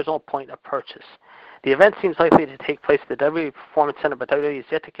refunds at the original point of purchase. The event seems likely to take place at the WWE Performance Center, but WWE is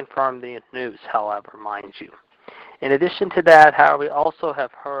yet to confirm the news, however, mind you. In addition to that, however, we also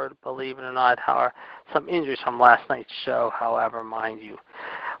have heard, believe it or not, however, some injuries from last night's show, however, mind you.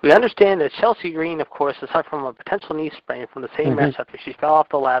 We understand that Chelsea Green, of course, has suffered from a potential knee sprain from the same match after she fell off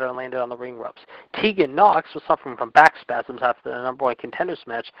the ladder and landed on the ring ropes. Tegan Knox was suffering from back spasms after the number one contenders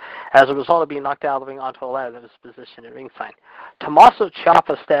match as a result of being knocked out of the ring onto a ladder that was positioned at ringside. Tommaso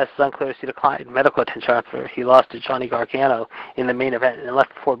Ciampa's status is unclear as he declined medical attention after he lost to Johnny Gargano in the main event and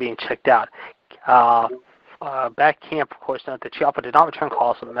left before being checked out. Back camp, of course, noted that Ciampa did not return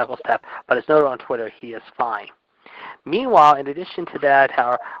calls from the medical staff, but as noted on Twitter, he is fine. Meanwhile, in addition to that,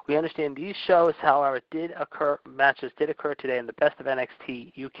 however, we understand these shows, however, matches did occur today in the Best of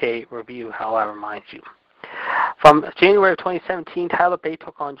NXT UK review, however, mind you. From January of 2017, Tyler Bate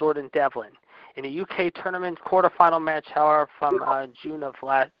took on Jordan Devlin. In a UK tournament quarterfinal match, however, from June of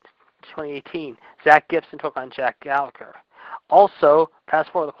 2018, Zach Gibson took on Jack Gallagher. Also, fast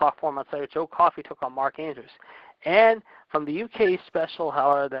forward the clock 4 months later, Joe Coffey took on Mark Andrews. And from the UK special,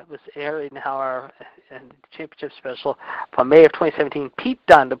 however, that was aired, however, and the championship special from May of 2017, Pete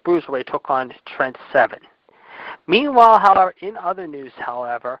Dunne, the Bruiserweight, took on Trent Seven. Meanwhile, however, in other news,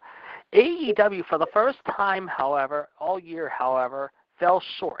 however, AEW for the first time, however, all year, however, fell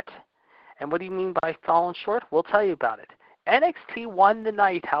short. And what do you mean by falling short? We'll tell you about it. NXT won the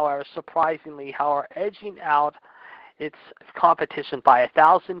night, however, surprisingly, however, edging out its competition by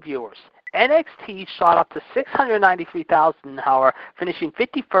 1,000 viewers. NXT shot up to 693,000, however, finishing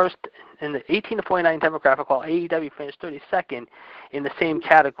 51st in the 18 to 49 demographic, while AEW finished 32nd in the same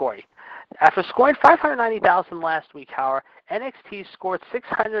category. After scoring 590,000 last week, however, NXT scored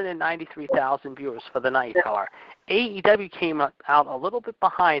 693,000 viewers for the night, however. AEW came out a little bit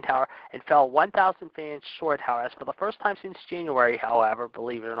behind, however, and fell 1,000 fans short, however. As for the first time since January, however,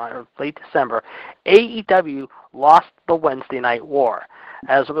 believe it or not, or late December, AEW lost the Wednesday Night War.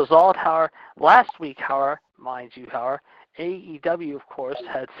 As a result, however, last week, however, mind you, however, AEW, of course,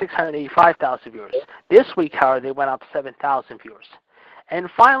 had 685,000 viewers. This week, however, they went up 7,000 viewers. And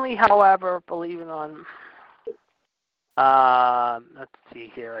finally, however, believe it or not, Let's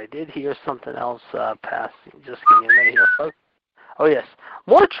see here. I did hear something else passing. Just give me a minute here, folks. Oh, yes.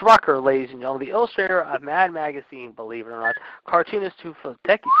 Mort Drucker, ladies and gentlemen, the illustrator of Mad Magazine, believe it or not, cartoonist who for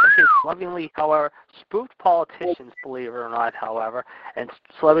decades lovingly, however, spoofed politicians, believe it or not, however, and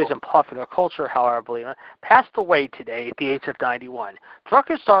celebrities in popular culture, however, believe it or not, passed away today at the age of 91.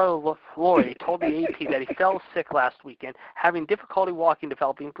 Drucker's daughter, Lori, told the AP that he fell sick last weekend, having difficulty walking,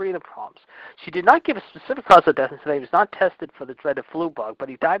 developing breathing problems. She did not give a specific cause of death and said he was not tested for the dreaded flu bug, but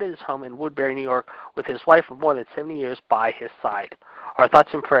he died at his home in Woodbury, New York, with his wife of more than 70 years by his side. Our thoughts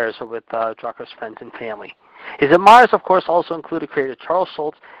and prayers are with Drucker's friends and family. His admirers, of course, also included creator Charles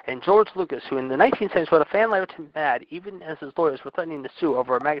Schulz and George Lucas, who in the 19th century wrote a fan letter to Mad, even as his lawyers were threatening to sue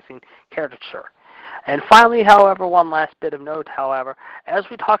over a magazine caricature. And finally, however, one last bit of note, however, as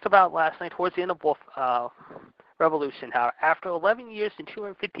we talked about last night towards the end of Wolf Revolution, however, after 11 years and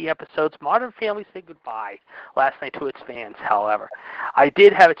 250 episodes, Modern Family said goodbye last night to its fans, however. I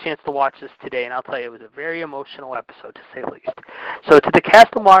did have a chance to watch this today, and I'll tell you, it was a very emotional episode, to say the least. So to the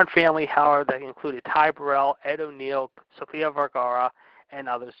cast of Modern Family, however, that included Ty Burrell, Ed O'Neill, Sofia Vergara, and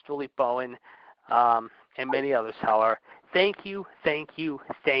others, Julie Bowen, and many others, however, thank you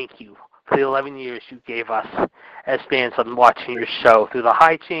for the 11 years you gave us as fans on watching your show, through the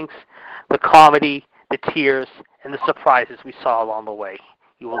hijinks, the comedy, the tears, and the surprises we saw along the way.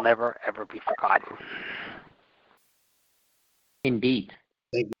 You will never, ever be forgotten. Indeed.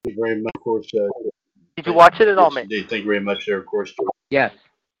 Thank you very much, of course. Did you watch it at all, yes, mate? indeed. Thank you very much, there, of course. Yes.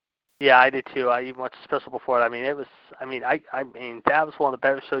 Yeah, I did too. I even watched the special before it. I mean, that was one of the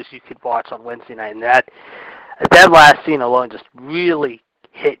better shows you could watch on Wednesday night, and that last scene alone just really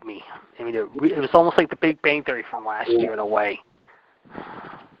hit me. I mean, it was almost like the Big Bang Theory from last year in a way.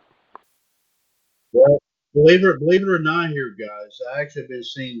 Well, believe it or not, here, guys, I actually have been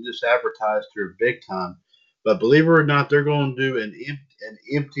seeing this advertised here big time. But believe it or not, they're going to do an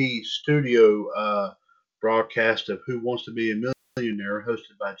empty studio broadcast of Who Wants to Be a Millionaire,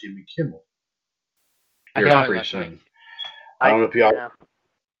 hosted by Jimmy Kimmel. I Here saw it pretty last soon. night. I don't know if y'all. Yeah.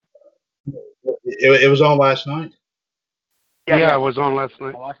 It was on last night. Yeah, it was on last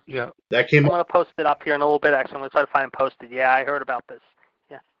night. Yeah. That came. I'm going to post it up here in a little bit, actually. I'm going to try to find and post it. Yeah, I heard about this.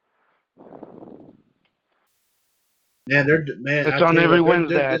 Yeah. Man, It's on every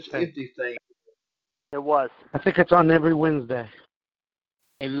Wednesday, This empty thing. It was. I think it's on every Wednesday.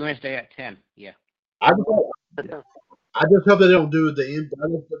 Every Wednesday at 10. Yeah. I just hope they don't do it. I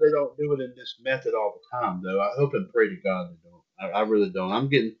hope that they don't do it in this method all the time, though. I hope and pray to God they don't. I really don't. I'm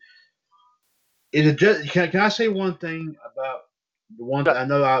getting. Is it just? Can I say one thing about the one? I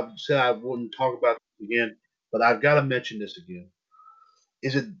know I said I wouldn't talk about this again, but I've got to mention this again.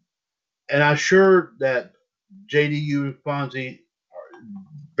 Is it? And I'm sure that JDU and Fonzie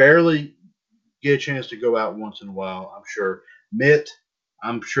barely get a chance to go out once in a while. I'm sure. Mitt,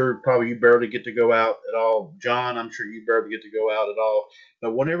 I'm sure probably you barely get to go out at all. John, I'm sure you barely get to go out at all.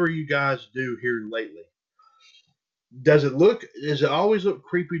 But whenever you guys do here lately, does it always look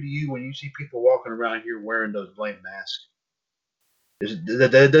creepy to you when you see people walking around here wearing those blame masks? Do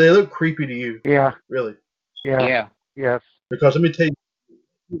they look creepy to you? Yeah. Really? Yeah. Yeah. Yes. Because let me tell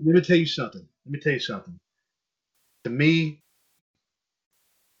you something. To me,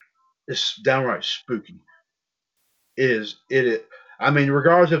 it's downright spooky. It is. I mean,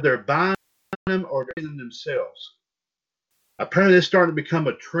 regardless if they're buying them or they're in them themselves. Apparently, it's starting to become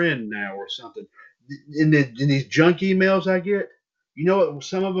a trend now or something. In these junk emails I get, you know what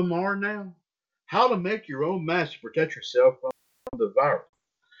some of them are now? How to make your own mask to protect yourself from the virus.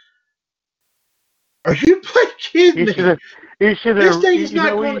 Are you kidding me? You should This have. thing You is not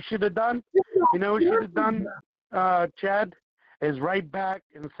know what going you should have done? You know what you should have done, Chad? Is right back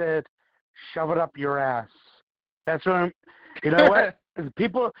and said, "Shove it up your ass." That's what I'm. You know what? The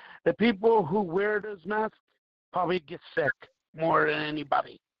people who wear those masks probably get sick more than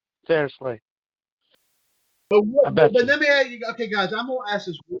anybody. Seriously. But bet you. let me ask you. Okay, guys, I'm gonna ask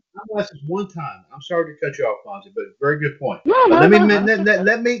this one time. I'm sorry to cut you off, Fonzie, but very good point. But let me mention.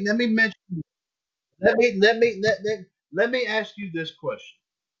 Let me ask you this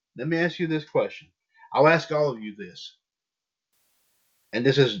question. I'll ask all of you this. And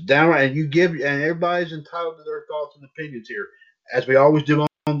this is downright, and everybody's entitled to their thoughts and opinions here, as we always do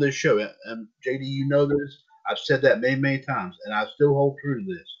on this show. And JD, you know this. I've said that many, many times, and I still hold true to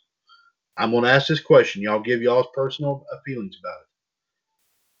this. I'm going to ask this question. Y'all give y'all's personal feelings about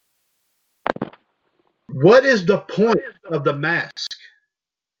it. What is the point of the mask?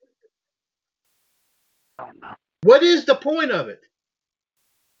 What is the point of it?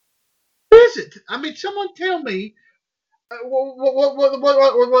 What is it? I mean, someone tell me.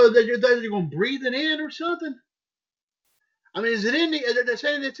 What they're going to breathe it in or something? I mean, is it in the? They're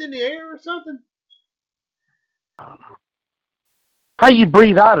saying it's in the air or something. I don't know. How you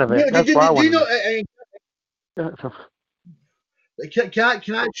breathe out of it? Do That's you what I want know? to know.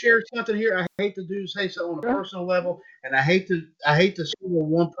 Can I share something here? I hate to say something on a personal level, and I hate to single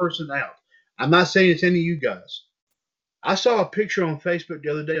one person out. I'm not saying it's any of you guys. I saw a picture on Facebook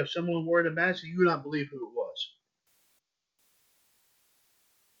the other day of someone wearing a mask, and you would not believe who it was.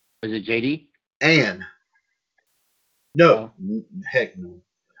 Was it JD? Ann. No, heck no.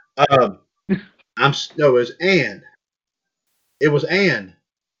 No, it was Ann. It was Ann.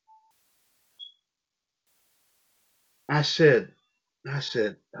 I said,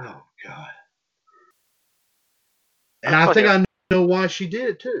 oh God. And I think I know why she did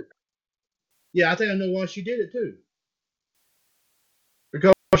it too. Yeah, I think I know why she did it too.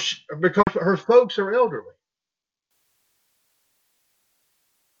 Because her folks are elderly.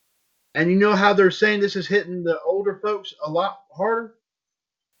 And you know how they're saying this is hitting the older folks a lot harder?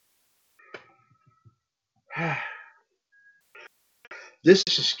 This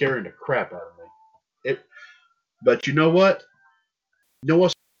is scaring the crap out of me. But you know what? You know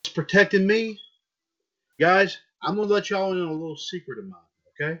what's protecting me? Guys, I'm going to let y'all in on a little secret of mine,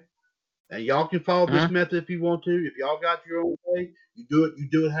 okay? And y'all can follow this method if you want to. If y'all got your own way, you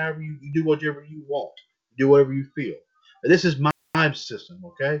do it however you do whatever you want. You do whatever you feel. And this is my system,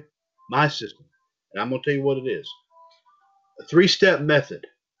 okay? My system. And I'm going to tell you what it is. A 3-step method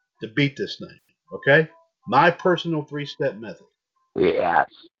to beat this thing, okay? My personal 3-step method. Yes.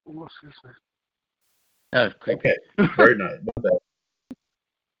 That was creepy. Okay, very nice.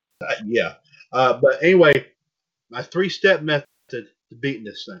 Yeah. But anyway, my 3-step method to beating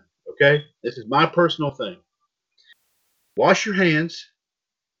this thing, okay? This is my personal thing. Wash your hands,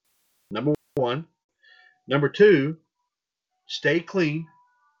 number 1. Number 2, stay clean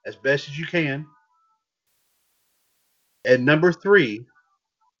as best as you can. And number 3,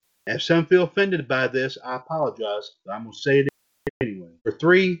 if some feel offended by this, I apologize, but I'm going to say it anyway. Number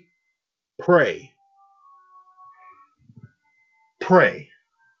 3, pray. Pray.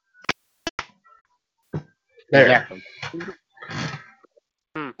 There. Exactly.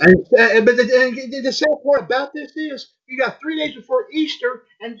 But the sad part about this is you got 3 days before Easter,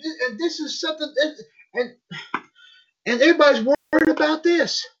 and this is something, and everybody's worried about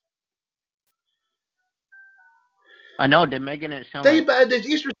this. I know they're making it sound Think like about this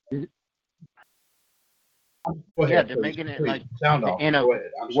Easter. they're making it like the end of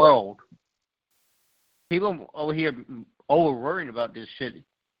the world. People over here over worried about this shit.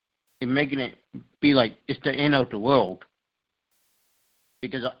 They're making it be like it's the end of the world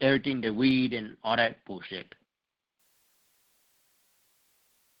because of everything, the weed and all that bullshit.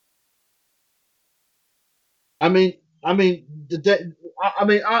 I mean, y'all.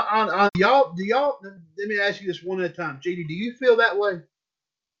 Let me ask you this one at a time. JD, do you feel that way?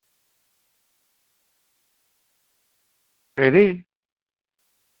 JD.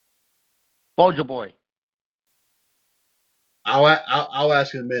 Soldier Boy. I'll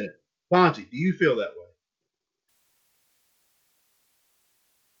ask in a minute. Fonzie, do you feel that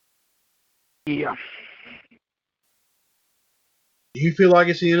way? Yeah. Do you feel like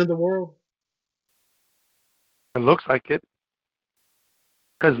it's the end of the world? It looks like it.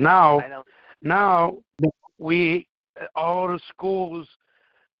 Because now all the schools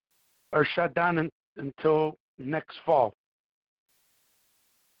are shut down until next fall.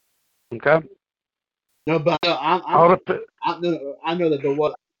 Okay. No, but I know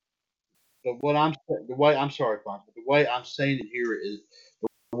that I'm sorry, Fonzie. The way I'm saying it here is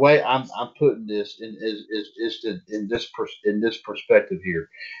the way I'm putting this in this perspective here.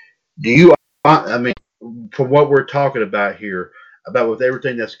 Do you? I mean, from what we're talking about here, about with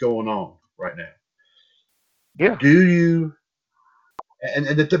everything that's going on right now. Yeah. Do you?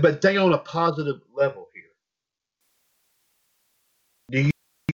 But think on a positive level here.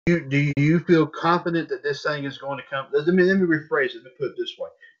 Do you feel confident that this thing is going to come? Let me rephrase it. Let me put it this way.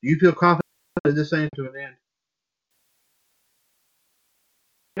 Do you feel confident that this thing is to an end?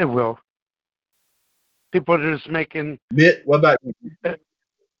 It will. People are just making. Mitt, what about you?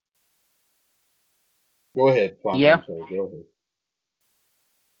 Go ahead, Fonzie. Yeah. I'm sorry. Go ahead.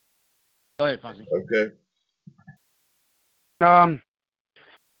 Go ahead, Fonzie. Okay.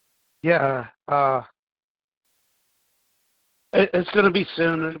 Yeah. It's going to be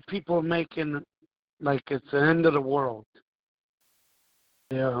soon. People are making like it's the end of the world.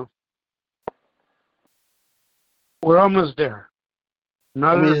 Yeah. We're almost there.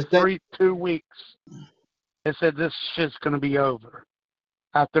 Another 2 weeks. They said this shit's going to be over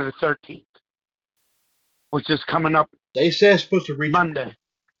after the 13th, which is coming up. They say it's supposed to reach Monday.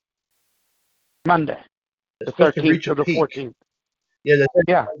 It's supposed to 13th reach to a the peak. 14th. Yeah,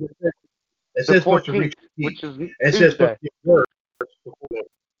 Yeah. It says supposed to reach a peak, which is it says supposed to get worse before that.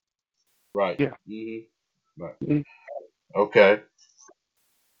 Right. Yeah. Mm-hmm. Right. Mm-hmm. Okay.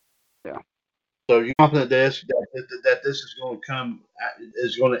 Yeah. So you're confident that this is going to come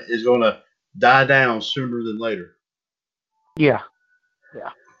is going to die down sooner than later. Yeah. Yeah.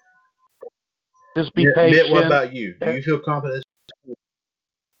 Just be patient. Mitt, what about you? Do you feel confident?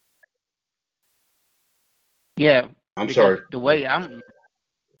 Yeah. I'm sorry. Because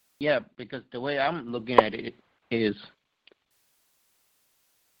the way I'm looking at it is,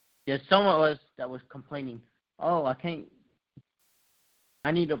 there's some of us that was complaining, oh,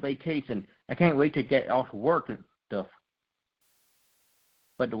 I need a vacation. I can't wait to get off work and stuff.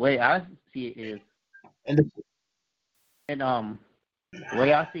 But the way I see it is, the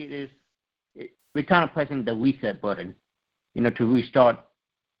way I see it is, we're kind of pressing the reset button, to restart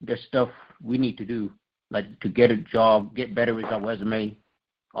the stuff we need to do, like to get a job, get better with our resume,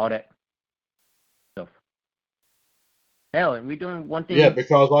 all that stuff. Hell, and we're doing one thing. Yeah,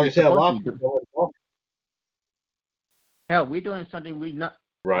 because like I said, a lot of people. Hell, we're doing something we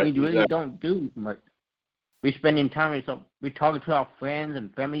really exactly. don't do much. We're spending time, we're talking to our friends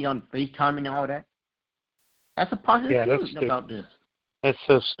and family on FaceTime and all that. That's a positive thing about this. It's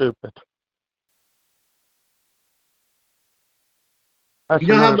so stupid. That's you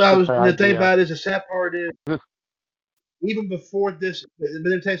know how the thing about it is, the sad part is, even before this,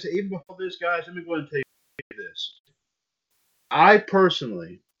 even before this, guys, let me go ahead and tell you this. I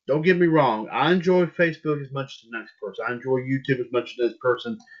personally, don't get me wrong, I enjoy Facebook as much as the next person. I enjoy YouTube as much as this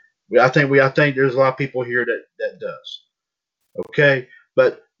person. I think there's a lot of people here that does. Okay,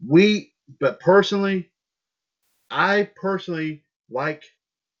 but personally, I personally like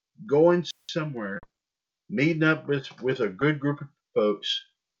going somewhere, meeting up with a good group of folks,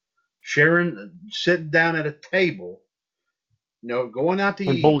 sitting down at a table, going out to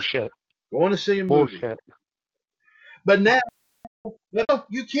eat, bullshit, going to see a movie. Bullshit. But now,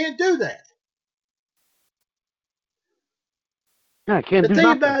 you can't do that. No, I can't the do thing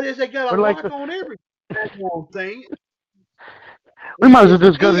nothing. about it is they got a lock on every thing. We might as well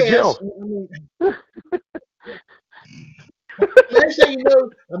just go to jail. Next thing you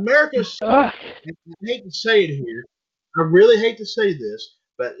know, America's. I hate to say it here. I really hate to say this,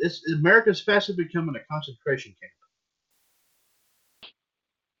 but America's fastly becoming a concentration camp.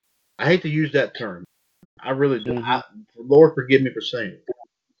 I hate to use that term. I really do. Lord forgive me for saying it.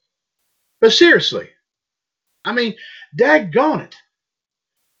 But seriously, I mean, daggone it.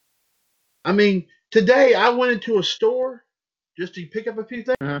 I mean, today I went into a store just to pick up a few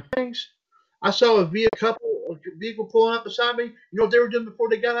things. I saw a vehicle pulling up beside me. You know what they were doing before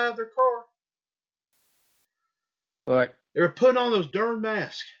they got out of their car? What? They were putting on those darn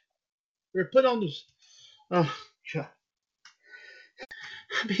masks. They were putting on those. Oh, God.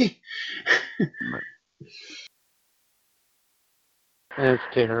 I mean, it's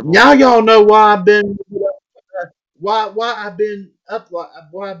terrible. Now y'all know why I've been why I've been up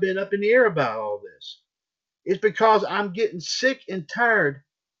in the air about all this. It's because I'm getting sick and tired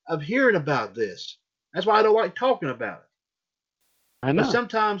of hearing about this. That's why I don't like talking about it. I know. But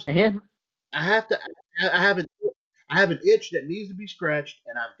sometimes I have an itch that needs to be scratched,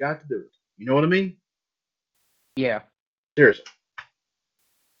 and I've got to do it. You know what I mean? Yeah. Seriously.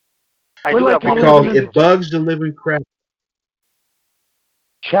 Because it bugs the living crap.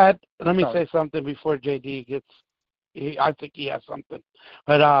 Chad, let me say something before JD gets. I think he has something,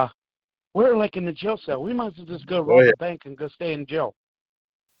 but we're like in the jail cell. We might as well just go rob the bank and go stay in jail.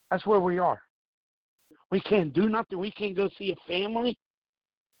 That's where we are. We can't do nothing. We can't go see a family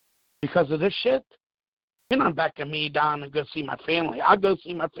because of this shit. You're not backing me down and go see my family. I'll go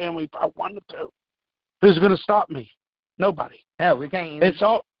see my family if I wanted to. Who's going to stop me? Nobody. Hell, we can't even. It's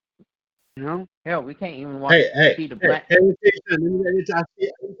all. Hell, we can't even watch see the black.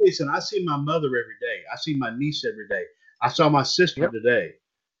 Listen, I see my mother every day. I see my niece every day. I saw my sister today.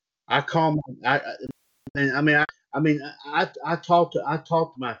 I call I talk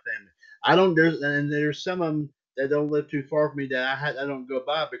to my family. There's some of them that don't live too far from me that I don't go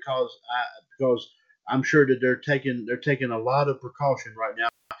by because I'm sure that they're taking a lot of precaution right now,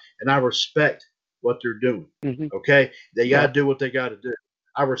 and I respect what they're doing. Okay, they got to do what they got to do.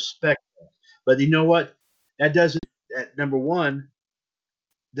 I respect that, but you know what? That doesn't. Number one,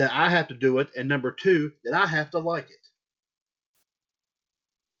 that I have to do it, and number two, that I have to like it.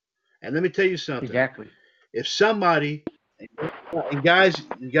 And let me tell you something. Exactly. If somebody, and guys,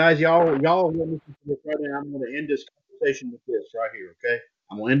 y'all listen to this right now. I'm going to end this conversation with this right here. Okay,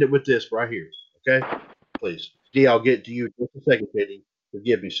 I'm going to end it with this right here. Okay, please. D, I'll get to you in just a second, Katie.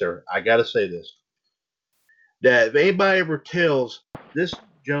 Forgive me, sir. I got to say this. that if anybody ever tells this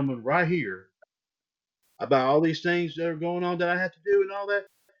gentleman right here about all these things that are going on that I have to do and all that,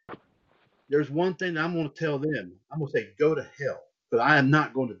 there's one thing that I'm going to tell them. I'm going to say, go to hell, because I am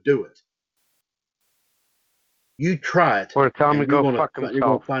not going to do it. You try it, Or tell him to go fuck you're himself.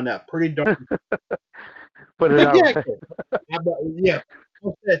 going to find out pretty darn. Put it Exactly. Yeah.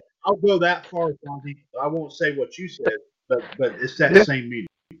 I'll go that far, Fonzie. I won't say what you said, but it's that same meaning.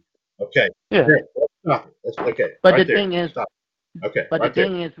 Okay. Yeah. Let's stop it. Okay. But right the thing there. is, Stop. Okay. but right the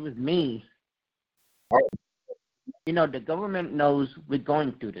thing there. is with me, Right. the government knows we're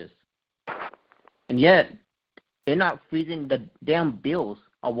going through this, and yet they're not freezing the damn bills,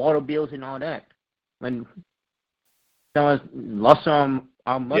 our water bills and all that. When someone lost our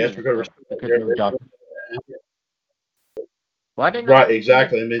money, Yes, because why they not right,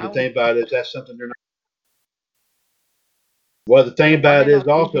 exactly. I mean, the thing about it is that's something they're not. Well, the thing about it is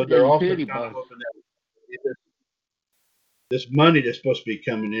also they're also kind of hoping that this money that's supposed to be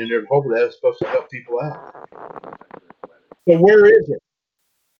coming in, they're hoping that it's supposed to help people out. So where is it?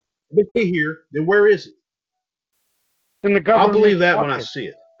 If it's here, then where is it? In the government. I'll believe that pocket. when I see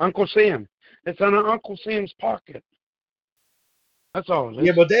it. Uncle Sam. It's in Uncle Sam's pocket. That's all it is.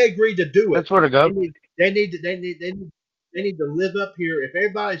 Yeah, but they agreed to do it. That's where to go. They need to live up here. If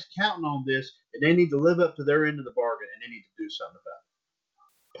everybody's counting on this, and they need to live up to their end of the bargain, and they need to do something about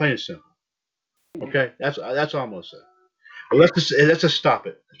it. Plain and simple. Okay, that's all I'm gonna say. But let's just stop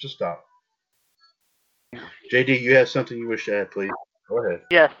it. Let's just stop. JD, you have something you wish to add, please. Go ahead.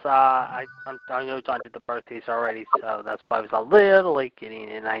 Yes, I know John did the birthdays already, so that's why I was a little late getting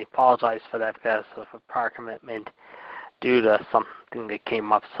in. I apologize for that because of a prior commitment due to something that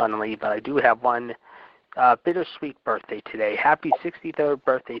came up suddenly. But I do have one bittersweet birthday today. Happy 63rd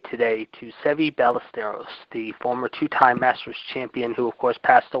birthday today to Sevi Ballesteros, the former two-time Masters champion who, of course,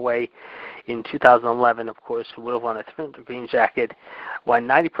 passed away in 2011, of course, who would have won a 300 green jacket, won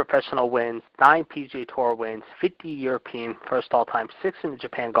 90 professional wins, 9 PGA Tour wins, 50 European first all-time, 6 in the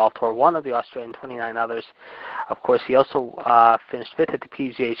Japan Golf Tour, 1 of the Australian, 29 others. Of course, he also finished 5th at the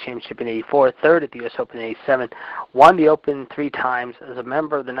PGA Championship in 84, 3rd at the U.S. Open in 87, won the Open 3 times as a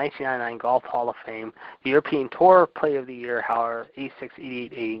member of the 1999 Golf Hall of Fame, the European Tour Player of the Year, however, 86,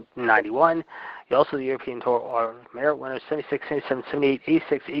 88, 88, 91. He also the European Tour or Merit winner 76, 77, 78,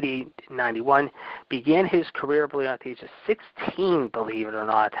 86, 88, 91. Began his career, believe it or not, at the age of 16, believe it or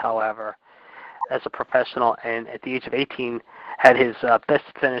not, however, as a professional, and at the age of 18 had his best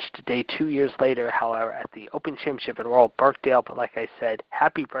finish to day 2 years later, however, at the Open Championship at Royal Birkdale. But like I said,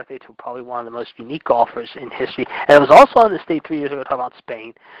 happy birthday to probably one of the most unique golfers in history. And it was also on this day 3 years ago, talking about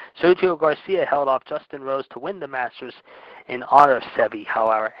Spain. Sergio Garcia held off Justin Rose to win the Masters in honor of Sevi,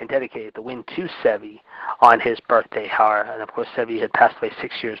 however, and dedicated the win to Sevi on his birthday, however. And of course, Sevi had passed away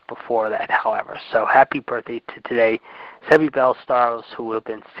 6 years before that, however. So happy birthday to today, Sevi Ballesteros, who will have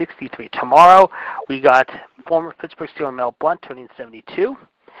been 63. Tomorrow, we got former Pittsburgh Steeler Mel Blount turning 72,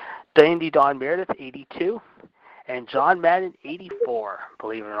 Dandy Don Meredith, 82, and John Madden, 84,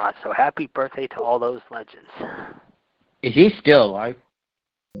 believe it or not. So happy birthday to all those legends. Is he still alive?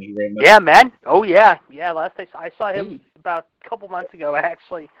 Yeah, man. Oh, yeah. Yeah, last I saw him about a couple months ago,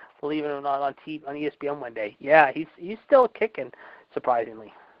 actually, believe it or not, on ESPN one day. Yeah, he's still kicking,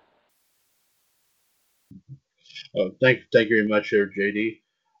 surprisingly. Thank you very much, there, JD,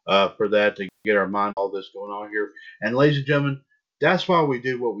 for that, to get our mind all this going on here. And ladies and gentlemen, that's why we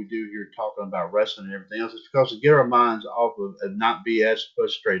do what we do here, talking about wrestling and everything else. It's because to get our minds off of and not be as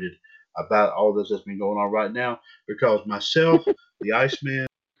frustrated about all this that's been going on right now. Because myself, the Iceman,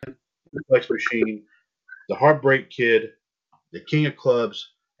 the Flex Machine, the Heartbreak Kid, the King of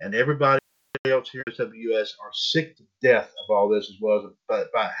Clubs, and everybody else here at LWOUS are sick to death of all this, as well as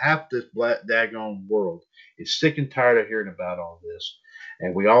about half this daggone world is sick and tired of hearing about all this.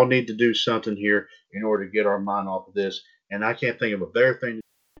 And we all need to do something here in order to get our mind off of this. And I can't think of a better thing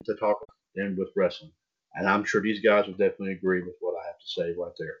to talk about than with wrestling. And I'm sure these guys will definitely agree with what I have to say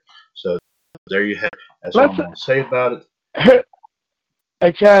right there. So there you have it. That's all I'm going to say about it.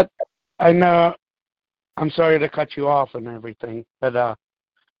 Hey, Chad, I know I'm sorry to cut you off and everything, but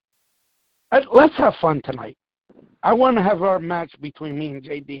let's have fun tonight. I want to have our match between me and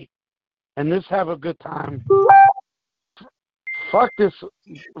JD, and let's have a good time. Fuck this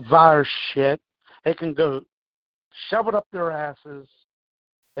virus shit. They can go shove it up their asses,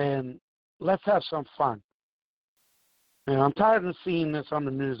 and let's have some fun. I'm tired of seeing this on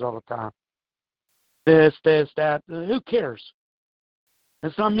the news all the time. This, that. Who cares?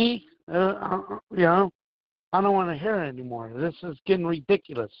 It's not me. I don't want to hear it anymore. This is getting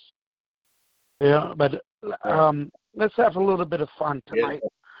ridiculous. But let's have a little bit of fun tonight.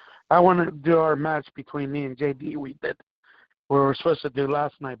 I want to do our match between me and JD. We were supposed to do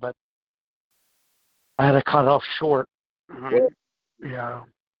last night, but I had to cut off short. Yeah.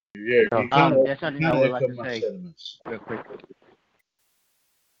 Yeah, that's something I would like to say real quick.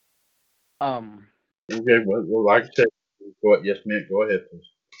 Okay, well, like I said, go ahead. Yes, ma'am. Go ahead, please.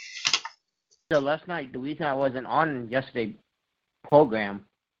 So last night, the reason I wasn't on yesterday's program,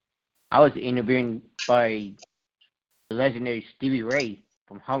 I was interviewed by the legendary Stevie Ray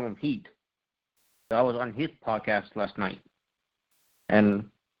from Harlem Heat. So I was on his podcast last night, and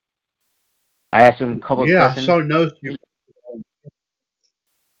I asked him a couple of questions. Yeah, I saw notes.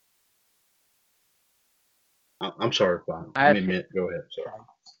 I'm sorry, Bob. Go ahead. Sorry.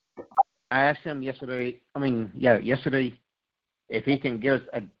 I asked him yesterday, if he can give us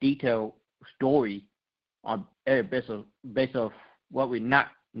a detailed story on based of what we not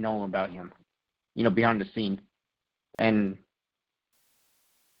know about him, behind the scene. And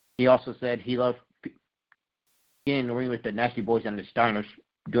he also said he loved getting in the ring with the Nasty Boys and the Steiners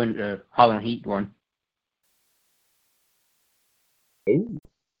during the Harlem Heat run. Ooh.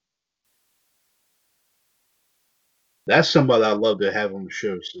 That's somebody I'd love to have on the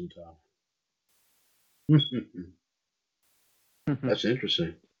show sometime. That's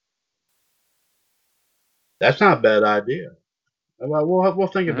interesting. That's not a bad idea. We'll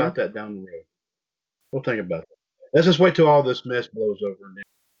think about that down the road. We'll think about that. Let's just wait till all this mess blows over, and then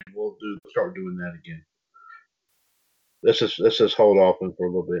we'll start doing that again. Let's just hold off for a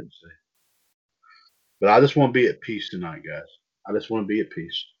little bit and see. But I just want to be at peace tonight, guys. I just want to be at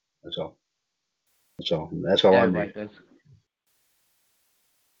peace. That's all. That's all I need.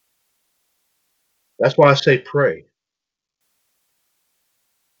 That's why I say pray.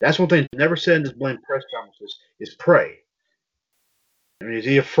 That's one thing never said in this blame press conferences is pray. I mean, is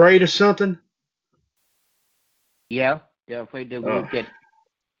he afraid of something? Yeah, they're afraid they will get.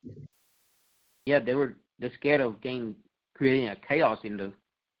 Yeah, they're scared of creating a chaos in the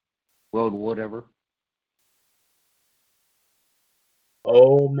world or whatever.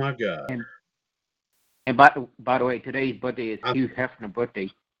 Oh my God! And by the way, today's birthday is Hugh Hefner's birthday.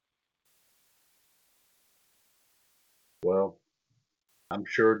 Well, I'm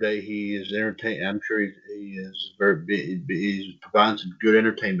sure that he is entertaining. I'm sure he is he's providing some good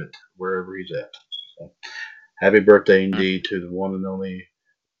entertainment wherever he's at. So, happy birthday indeed to the one and only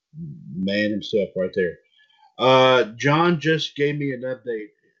man himself right there. John just gave me an update.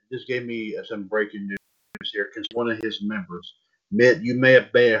 Just gave me some breaking news here because one of his members, Mitt, you may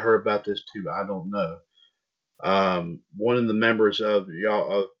have heard about this too. I don't know. One of the members of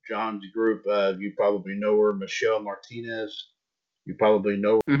John's group, you probably know her, Michelle Martinez. You probably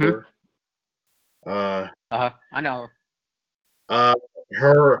know her. I know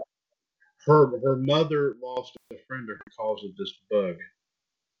her. Her mother lost a friend to her because of this bug.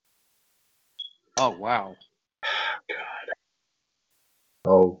 Oh wow! God.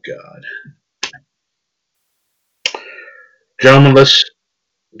 Oh God. Gentlemen,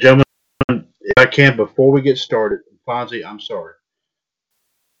 if I can, before we get started, Fonzie, I'm sorry,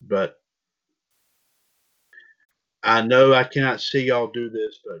 but I know I cannot see y'all do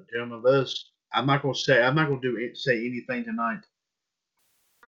this, but gentlemen, I'm not going to say anything tonight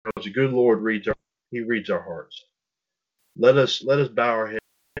because the good Lord reads our hearts. Let us bow our heads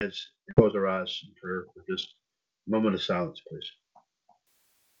and close our eyes in prayer for just a moment of silence, please.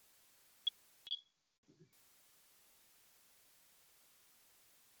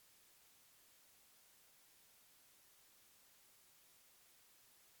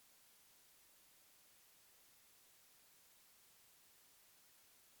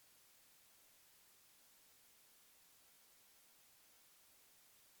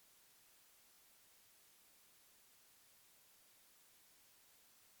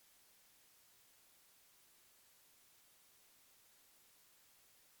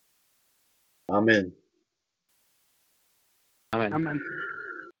 Amen. Amen.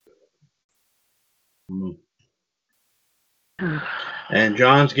 And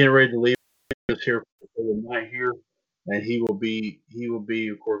John's getting ready to leave us here for the night here, and he will be,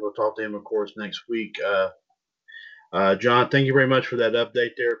 of course, we'll talk to him, of course, next week. John, thank you very much for that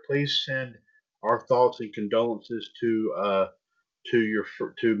update there. Please send our thoughts and condolences to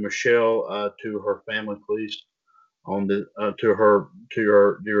Michelle, to her family, please, on the to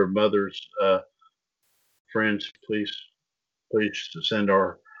your mother's friends, please send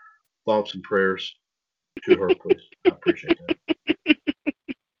our thoughts and prayers to her, please. I appreciate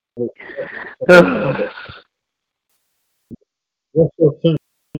that.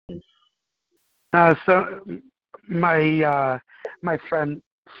 So my friend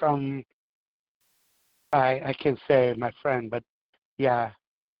from I can't say my friend, but yeah,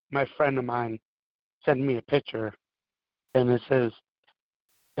 my friend of mine sent me a picture, and it says,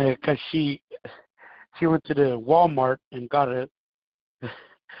 because she went to the Walmart and got a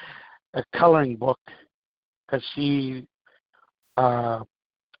coloring book, because she I'm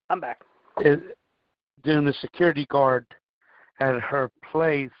back. is doing the security guard at her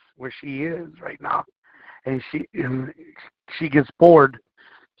place where she is right now, and she gets bored,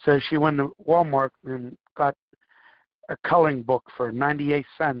 so she went to Walmart and got a coloring book for 98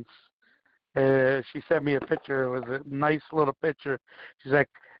 cents. She sent me a picture. It was a nice little picture. She's like,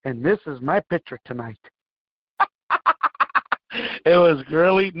 and this is my picture tonight. It was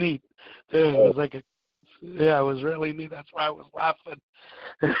really neat. It was like it was really neat. That's why I was laughing.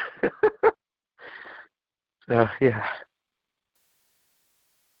 So, yeah.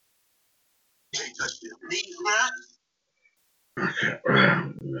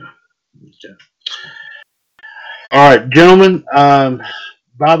 All right, gentlemen.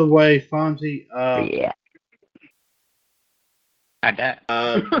 By the way, Fonzie. Yeah.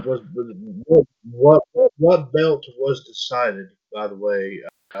 What belt was decided? By the way,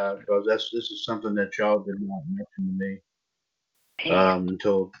 because this is something that y'all did not mention to me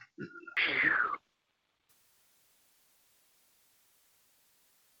until.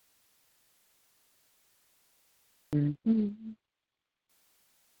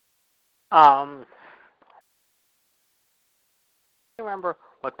 I don't remember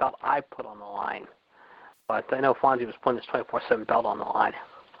what belt I put on the line, but I know Fonzie was putting his 24/7 belt on the line.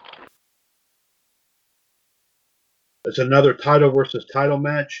 It's another title versus title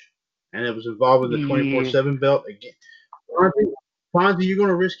match, and it was involving the 24/7 belt again. Fonzie, you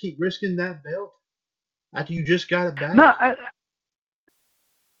going to keep risking that belt after you just got it back? No,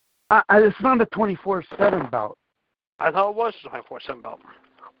 it's not a 24/7 belt. I thought it was a 24/7 belt.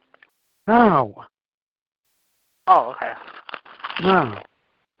 No. Oh, okay. No.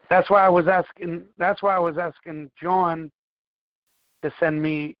 That's why I was asking John to send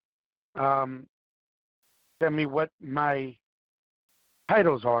me what my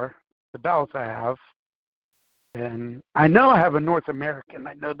titles are, the belts I have. And I know I have a North American.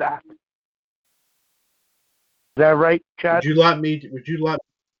 I know that. Is that right, Chad? Would you like me to look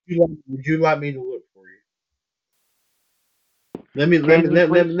for you?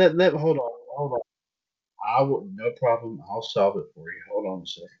 Hold on. I will, no problem. I'll solve it for you. Hold on a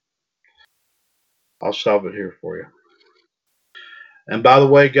second. I'll solve it here for you. And by the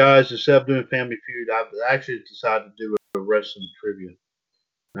way, guys, instead of doing Family Feud, I've actually decided to do a wrestling trivia.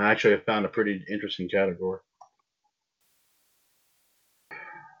 And I actually found a pretty interesting category.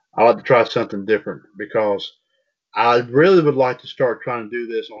 I like to try something different because I really would like to start trying to do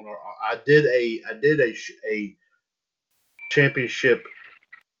this on our. I did a championship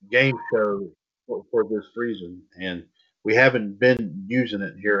game show for this reason, and we haven't been using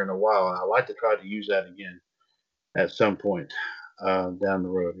it here in a while. And I like to try to use that again at some point down the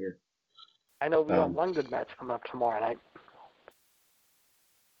road here. I know we got one good match coming up tomorrow night.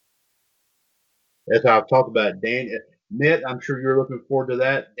 That's how I've talked about Danny. Mitt, I'm sure you're looking forward to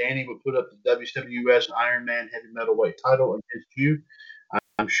that. Danny will put up the WWS Iron Man Heavy Metalweight title against you.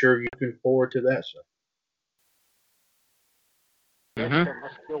 I'm sure you're looking forward to that, sir. Yes, sir.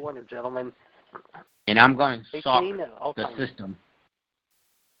 Must be a winner, gentlemen. And I'm going to suck the system.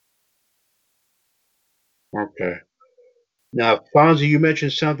 Okay. Now, Fonzie, you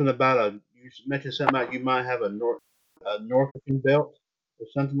mentioned something about you might have a North African belt or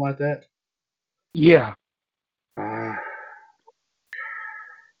something like that. Yeah.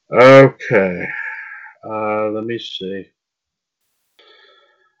 Okay. Let me see.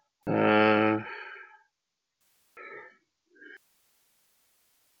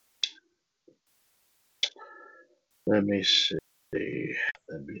 Let me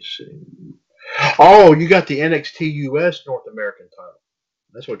see. Oh, you got the NXT US North American title.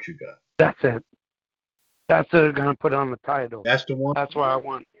 That's what you got. That's it. That's what I'm going to put on the title. That's the one? That's what I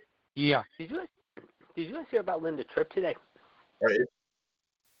want. Yeah. Did you guys hear about Linda Tripp today? Right.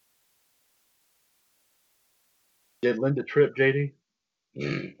 Did Linda Tripp, JD?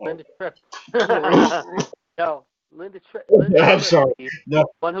 Linda Tripp. No, Linda Tripp. I'm sorry.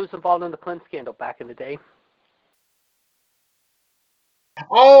 No. One who's involved in the Clinton scandal back in the day.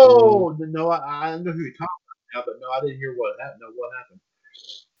 Oh, no, I know who you're talking about now, but no, I didn't hear what happened. No, what happened?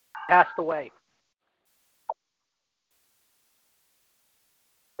 Passed away.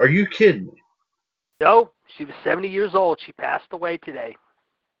 Are you kidding me? No, she was 70 years old. She passed away today.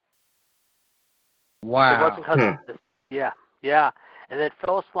 Wow. It wasn't yeah. And then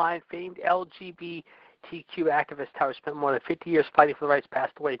Phyllis Lyon, famed LGBTQ activist who spent more than 50 years fighting for the rights,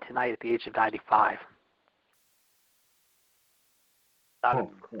 passed away tonight at the age of 95.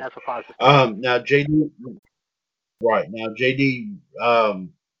 That's what causes. Now JD, right now JD,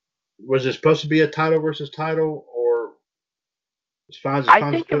 was it supposed to be a title versus title, or as fine as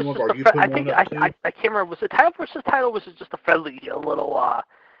I think it putting was one, just or you putting one up too? I can't remember. Was it title versus title? Or was it just a friendly little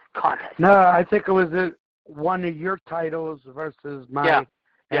contest? No, I think it was one of your titles versus my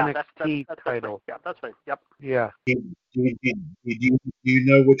NXT title. Yeah, that's right. Yep. Yeah. Do you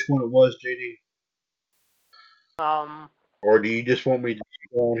know which one it was, JD? Or do you just want me to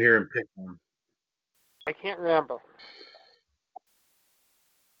go on here and pick one? I can't remember.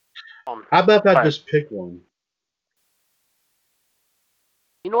 How about I just pick one?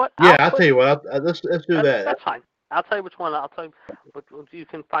 You know what? Yeah, I'll tell you what. Let's do that. That's fine. I'll tell you which one. I'll tell you if you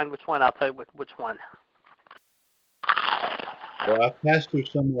can find which one. I'll tell you which one. Well, I've passed through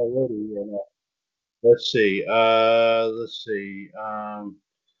some already. Let's see. Let's see.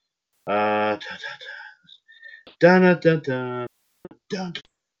 Dun dun dun dun dun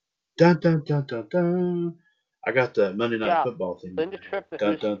dun dun dun dun dun. I got the Monday Night Football thing. Linda Tripp,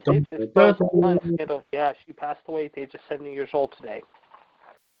 dun, dun, dun, dun, dun, dun. Yeah, she passed away at the age of 70 years old today.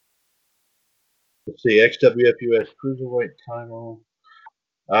 Let's see, XWFUS Cruiserweight title.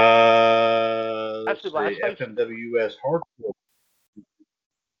 Let's see, FMWS Hardcore.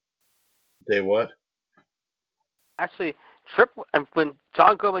 Say what? Actually, Tripp, when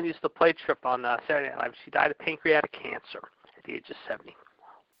John Goodman used to play Tripp on Saturday Night Live, she died of pancreatic cancer at the age of 70.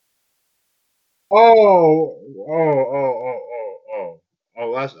 That's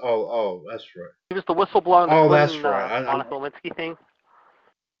right. He was the whistleblower in the that's right. Monica Lewinsky thing.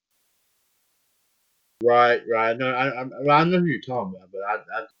 Right. No, I know who you're talking about, but I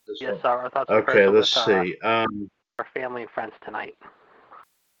just yes, sir. I thought so. Okay, let's see. Our family and friends tonight.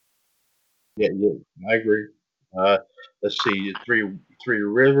 Yeah, I agree. Let's see, Three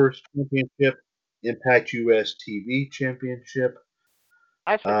Rivers Championship, Impact US TV Championship.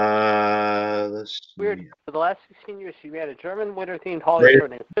 Actually, let's see. Weird. For the last 16 years, she ran a German winter-themed holiday show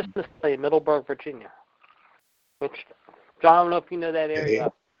named Christmas Play in Middleburg, Virginia. Which, John, I don't know if you know that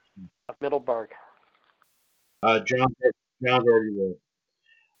area of Middleburg. John already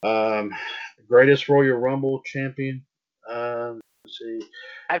wrote. Greatest Royal Rumble champion. Let's see.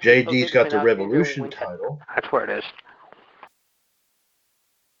 Actually, JD's got the Revolution title. That's where it is.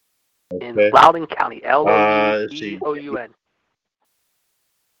 Okay. In Loudoun County, LWOUS.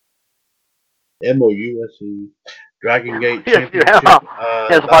 MOUSE. Dragon Gate Championship.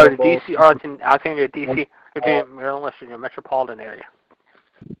 Yes, part of the DC, Arlington, Alexandria, DC, Virginia, Maryland, Virginia metropolitan area.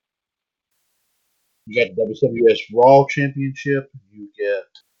 You got the WWS Raw Championship. You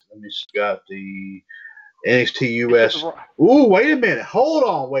got the NXT US. Ooh, wait a minute. Hold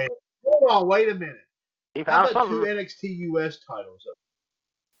on, wait a minute. How about two NXT US titles?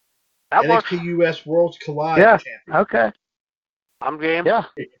 NXT US Worlds Collide Champion. Okay. I'm game. Yeah.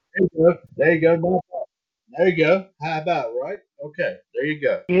 There you go. There you go. How about right? Okay. There you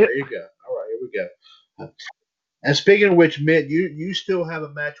go. Yep. There you go. All right. Here we go. And speaking of which, Mitt, you still have a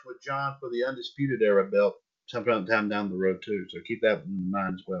match with John for the Undisputed Era belt sometime down the road too. So keep that in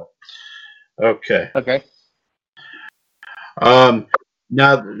mind as well. Okay. Okay.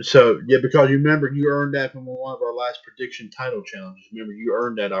 Now, so yeah, because you remember you earned that from one of our last prediction title challenges. Remember, you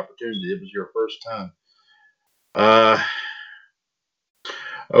earned that opportunity. It was your first time.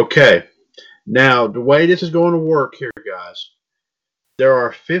 Okay. Now, the way this is going to work here, guys, there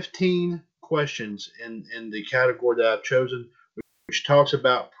are 15 questions in the category that I've chosen, which talks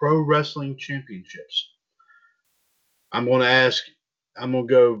about pro wrestling championships. I'm going to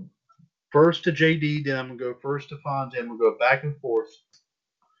go first to JD, then I'm going to go first to Fonzie, and we'll go back and forth.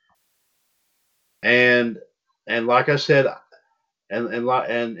 And like I said, and way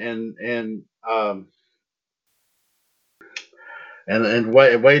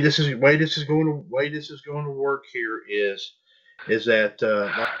this is going to work here is that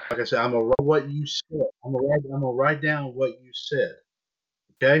like I said, I'm gonna write what you said. I'm gonna write down what you said.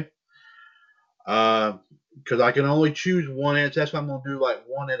 Okay. Because I can only choose one answer. That's why I'm gonna do like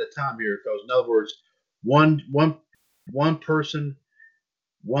one at a time here. Because in other words, one person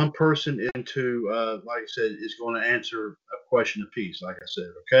into like I said is going to answer a question apiece. Like I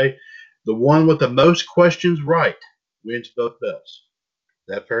said, okay. The one with the most questions right wins both belts.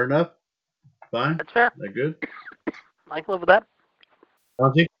 Is that fair enough? Fine. That's fair. That good? I can live with that.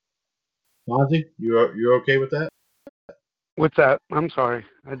 Fonzie, you're okay with that? What's that? I'm sorry,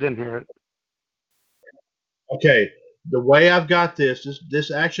 I didn't hear it. Okay, the way I've got this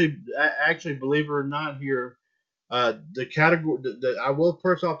actually, believe it or not, here, the category.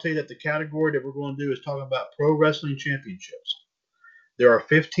 I'll tell you that the category that we're going to do is talking about pro wrestling championships. There are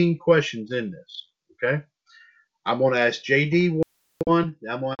 15 questions in this. Okay, I'm going to ask JD one,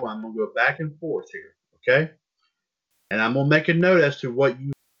 I'm going to go back and forth here, okay? And I'm going to make a note as to what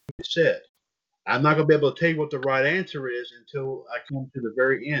you said. I'm not going to be able to tell you what the right answer is until I come to the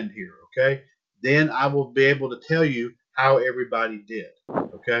very end here, okay? Then I will be able to tell you how everybody did,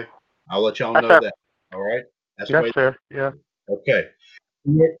 okay? I'll let y'all know that, all right? That's fair, yeah. Okay.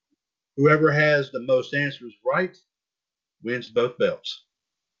 Whoever has the most answers right wins both belts,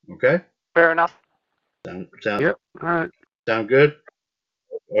 okay? Fair enough. Sound, yep, all right. Sound good?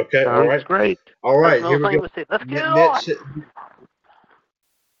 Okay, all right. Great. All right, here we go. Let's get it on.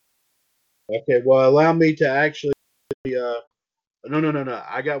 Okay, well, allow me to actually, no.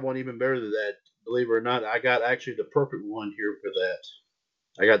 I got one even better than that. Believe it or not, I got actually the perfect one here for that.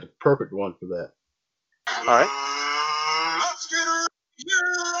 I got the perfect one for that. All right.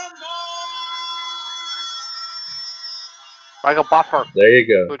 Like a buffer. There you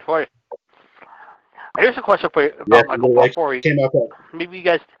go. Good for you. Here's a question for you about Michael Buffer. Maybe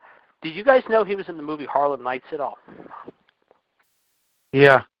did you guys know he was in the movie Harlem Nights at all?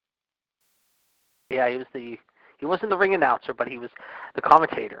 Yeah. Yeah, he wasn't the ring announcer, but he was the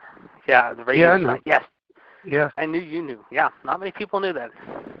commentator. Yeah, the radio side. Yes. Yeah. I knew you knew. Yeah, not many people knew that.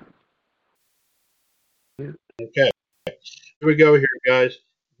 Okay. Here we go here, guys.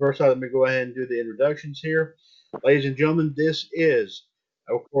 First, let me go ahead and do the introductions here. Ladies and gentlemen, this is,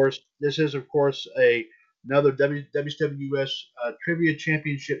 of course, another WWS Trivia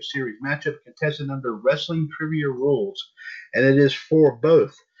Championship Series matchup contested under Wrestling Trivia rules, and it is for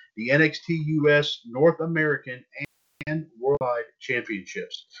both the NXT US North American and Worldwide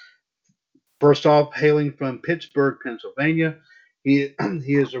Championships. First off, hailing from Pittsburgh, Pennsylvania, he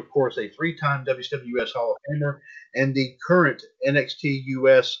is, of course, a three-time WWS Hall of Famer and the current NXT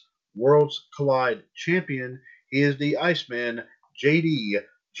US Worlds Collide champion. He is the Iceman, JD,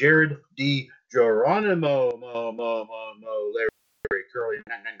 Jared D. Geronimo, Larry Curly.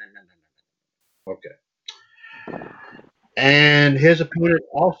 Okay. And his opponent,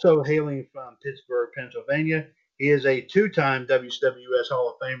 also hailing from Pittsburgh, Pennsylvania, he is a two-time WWS Hall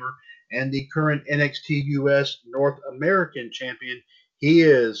of Famer and the current NXT US North American champion. He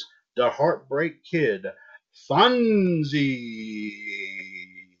is the Heartbreak Kid, Fonzie.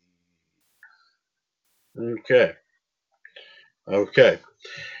 Okay.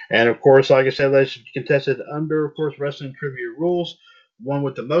 And of course, like I said, let's contested under, of course, Wrestling Trivia rules. One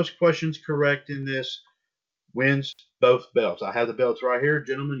with the most questions correct in this wins both belts. I have the belts right here,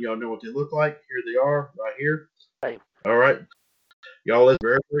 gentlemen. Y'all know what they look like. Here they are, right here. Hey. All right. Y'all listen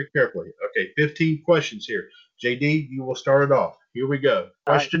very, very carefully. Okay, 15 questions here. JD, you will start it off. Here we go.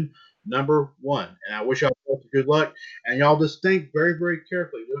 Question number 1. And I wish y'all both good luck. And y'all just think very, very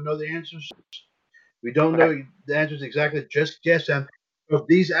carefully. You don't know the answers. We don't know the answers exactly. Just guess them. But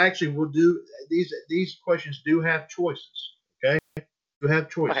these actually will do. These questions do have choices. Okay, do have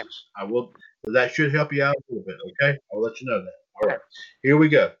choices. I will. That should help you out a little bit. Okay, I'll let you know that. All right. Here we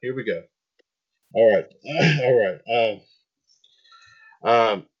go. All right. All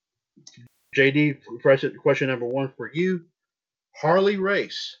right. JD, question number 1 for you. Harley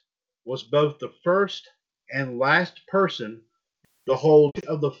Race was both the first and last person to hold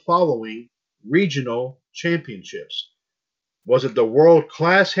of the following regional championships. Was it the World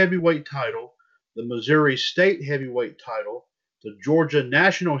Class Heavyweight title, the Missouri State Heavyweight title, the Georgia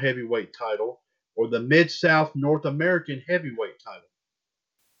National Heavyweight title, or the Mid-South North American Heavyweight title?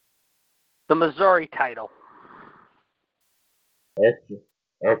 The Missouri title.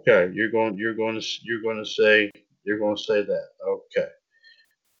 Okay. You're going to say that.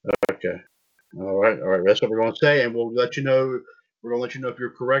 Okay. All right. That's what we're going to say, and we'll let you know. We're going to let you know if you're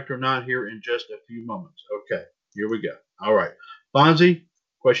correct or not here in just a few moments. Okay. Here we go. All right. Fonzie,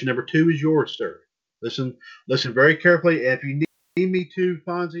 question number 2 is yours, sir. Listen very carefully. And if you need me to,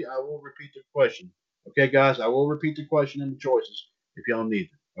 Fonzie, I will repeat the question. Okay, guys, I will repeat the question and the choices if y'all need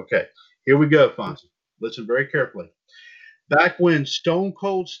them. Okay. Here we go, Fonzie. Listen very carefully. Back when Stone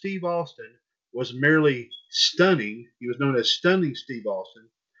Cold Steve Austin was merely stunning, he was known as Stunning Steve Austin.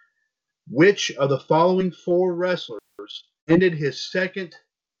 Which of the following 4 wrestlers ended his second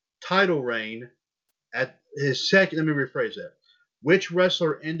title reign at his second? Let me rephrase that. Which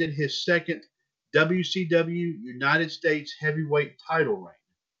wrestler ended his second WCW United States Heavyweight title reign?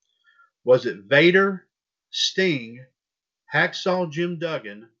 Was it Vader, Sting, Hacksaw Jim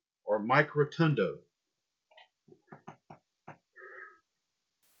Duggan, or Mike Rotundo?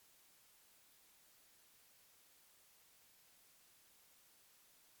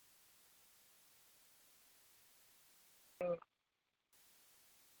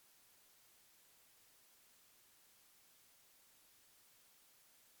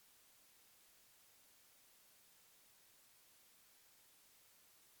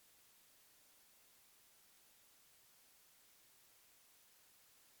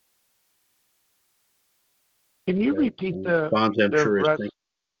 Can you repeat the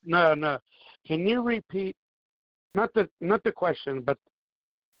No. Can you repeat not the question, but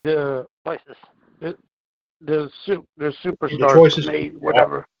the choices? The superstars the choices, made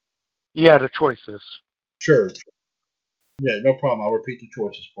whatever. Yeah, the choices. Sure. Yeah, no problem. I'll repeat the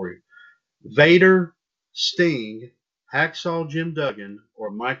choices for you. Vader, Sting, Hacksaw Jim Duggan,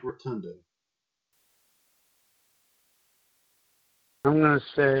 or Mike Rotundo. I'm going to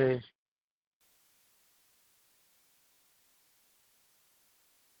say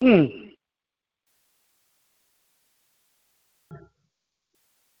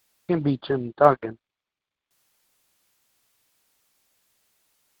can be Jim Duggan.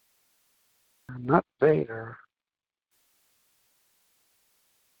 Not Vader.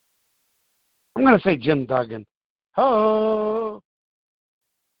 I'm going to say Jim Duggan. Oh.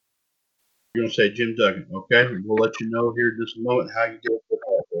 You're going to say Jim Duggan, okay? We'll let you know here in just a moment how you get with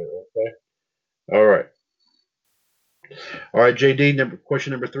that, okay? All right. All right, JD,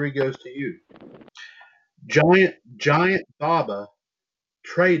 question number 3 goes to you. Giant Baba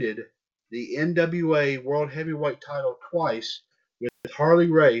traded the NWA World Heavyweight title twice with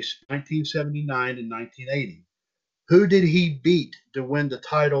Harley Race, 1979 and 1980. Who did he beat to win the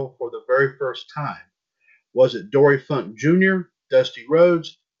title for the very first time? Was it Dory Funk Jr., Dusty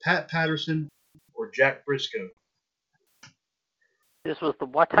Rhodes, Pat Patterson, or Jack Briscoe? This was the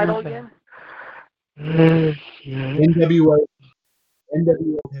what title again? NWA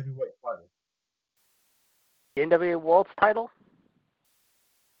Heavyweight title. The NWA World's title?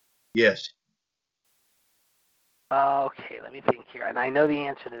 Yes. Okay, let me think here. And I know the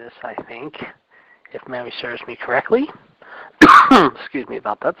answer to this, I think, if memory serves me correctly. Excuse me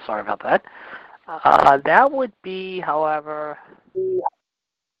about that. Sorry about that. That would be, however,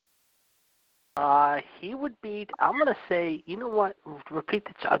 he would beat, I'm going to say, you know what? Repeat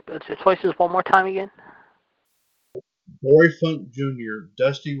the choices one more time again. Dory Funk Jr.,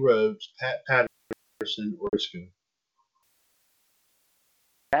 Dusty Rhodes, Pat Patterson, or Briscoe.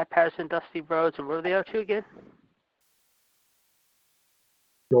 Pat Patterson, Dusty Rhodes, and what were the other two again?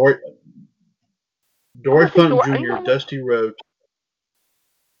 Dory Funk Jr., Dusty Rhodes.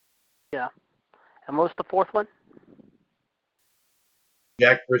 Yeah. And what was the fourth one?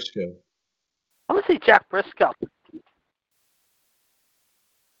 Jack Briscoe. I'm going to say Jack Briscoe. I'm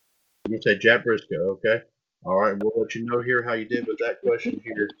going to say Jack Briscoe, okay? All right, we'll let you know here how you did with that question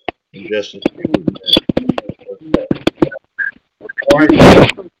here in just a few minutes. All right.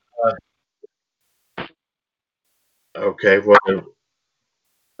 Okay, well,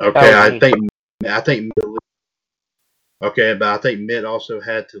 okay, I think okay, but I think Mitt also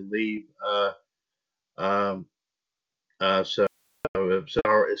had to leave.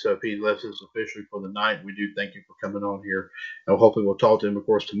 So if he left us officially for the night, we do thank you for coming on here, and hopefully we'll talk to him, of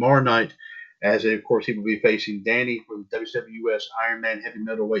course, tomorrow night, as of course he will be facing Danny for the WWS Ironman Heavy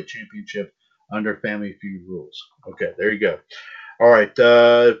Middleweight Championship under Family Feud rules. Okay, there you go. All right,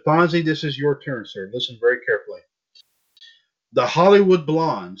 Fonzie, this is your turn, sir. Listen very carefully. The Hollywood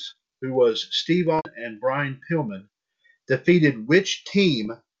Blondes, who was Steve Austin and Brian Pillman, defeated which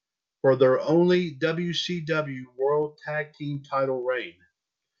team for their only WCW World Tag Team title reign?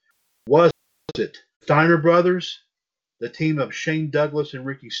 Was it Steiner Brothers, the team of Shane Douglas and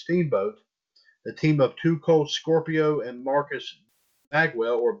Ricky Steamboat, the team of Too Cold Scorpio and Marcus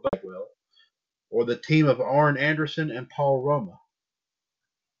Bagwell, or the team of Arn Anderson and Paul Roma?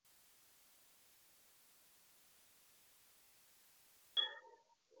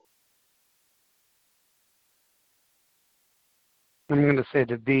 I'm going to say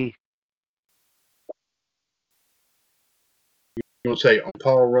the D. You're going to say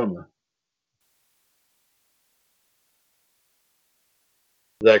Paul Roma.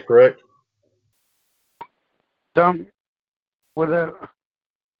 Is that correct? Whatever.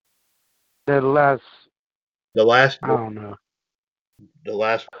 The last. I don't know. The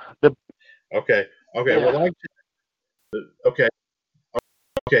last. Okay. Yeah. Well, okay.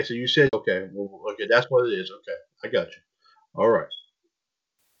 Okay. So you said okay. Well, okay. That's what it is. Okay. I got you. All right.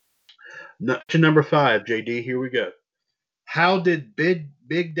 Question number 5, JD. Here we go. How did Big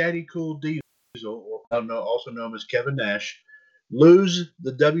Daddy Cool Diesel, or also known as Kevin Nash, lose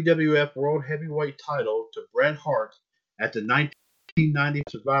the WWF World Heavyweight title to Bret Hart at the 1990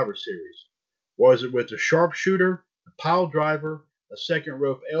 Survivor Series? Was it with a sharpshooter, a pile driver, a second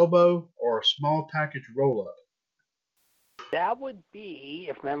rope elbow, or a small package roll-up? That would be,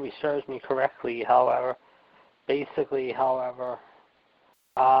 if memory serves me correctly, however, basically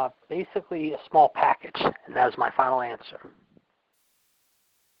a small package, and that is my final answer.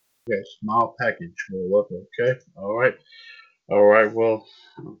 Okay, small package roll-up. Okay, all right. Well,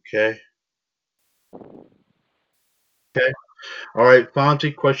 okay. Okay. All right,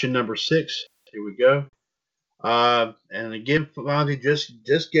 Fonzie, question number 6. Here we go. And again, Fonzie,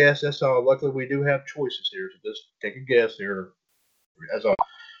 just guess. That's all. Luckily, we do have choices here, so just take a guess here. That's all.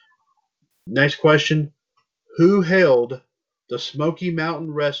 Next question. Who held the Smoky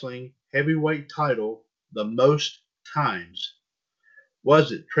Mountain Wrestling heavyweight title the most times?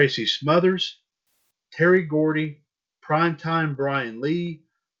 Was it Tracy Smothers, Terry Gordy, Primetime Brian Lee,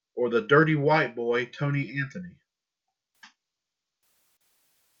 or the Dirty White Boy Tony Anthony?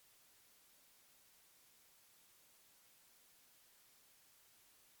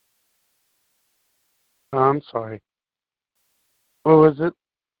 I'm sorry. What was it?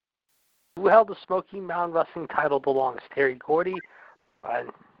 Who held the Smoky Mountain Wrestling title the longest? Terry Gordy, and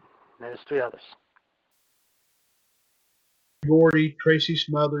there's 3 others. Gordy, Tracy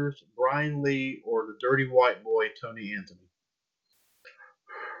Smothers, Brian Lee, or the Dirty White Boy Tony Anthony?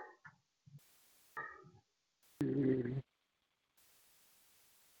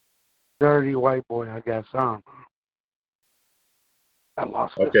 Dirty White Boy, I guess. I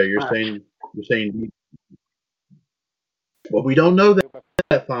lost. Okay, you're saying. Well, we don't know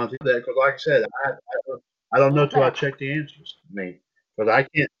that, Fonzie, because like I said, I don't know till I check the answers. I mean, because I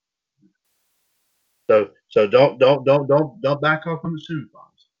can't. So don't back off from it soon,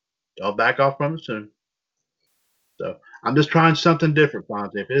 Fonzie. Don't back off from it soon. So I'm just trying something different,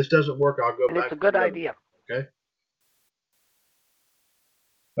 Fonzie. If this doesn't work, I'll go back. It's a good idea. Okay.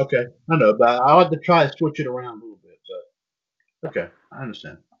 Okay, I know, but I like to try to switch it around a little bit. So okay, I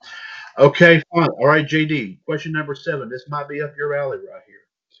understand. Okay, fine. All right, JD. Question number 7. This might be up your alley right here.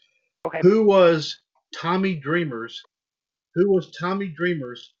 Okay. Who was Tommy Dreamer's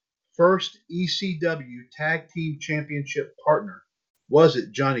first ECW Tag Team Championship partner? Was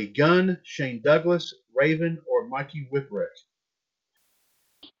it Johnny Gunn, Shane Douglas, Raven, or Mikey Whipwreck?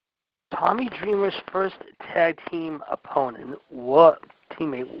 Tommy Dreamer's first tag team opponent,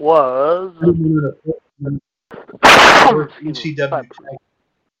 teammate was? ECW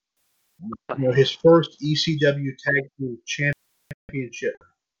his first ECW Tag Team Championship.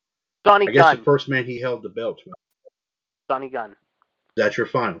 Johnny I guess Gunn. the first man he held the belt to. Johnny Gunn. That's your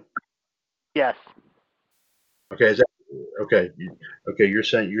final. Yes. Okay. Is that okay? Okay. You're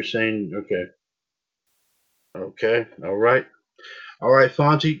saying okay. Okay. All right. All right,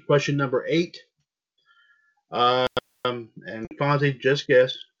 Fonzie. Question number 8. And Fonzie, just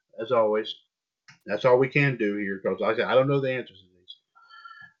guess as always. That's all we can do here because like I said, I don't know the answers to these.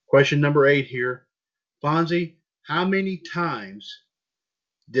 Question number 8 here, Fonzie. How many times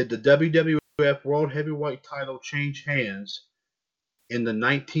did the WWF World Heavyweight Title change hands in the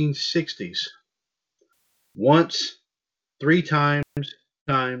 1960s? Once, 3 times,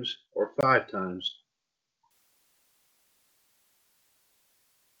 or 5 times?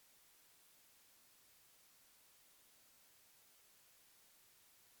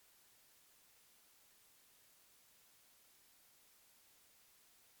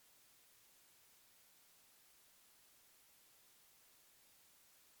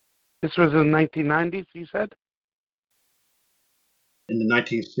 This was in the 1990s, you said? In the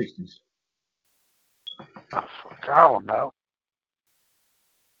 1960s. Oh, I don't know.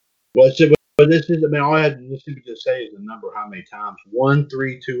 Well, but this is, I mean, all I had to say is the number, how many times? 1,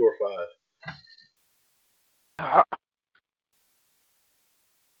 3, 2, or 5?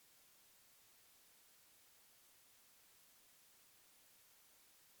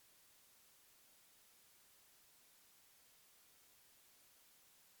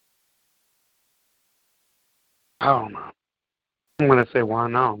 I don't know. I'm going to say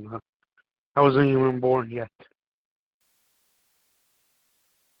 1. I don't know. I wasn't even born yet.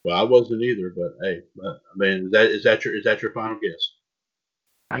 Well, I wasn't either, but hey, I mean, is that your final guess?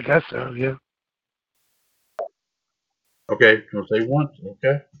 I guess so, yeah. Okay, you'll say 1.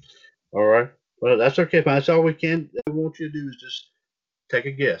 Okay, all right. Well, that's okay. Fine. That's all we want you to do is just take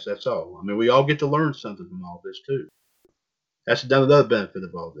a guess. That's all. I mean, we all get to learn something from all this too. That's another benefit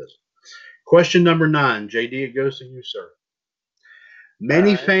of all this. Question number 9, JD. It goes to you, sir.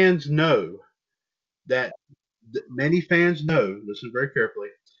 Many fans know. Listen very carefully.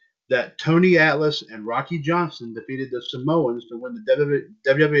 That Tony Atlas and Rocky Johnson defeated the Samoans to win the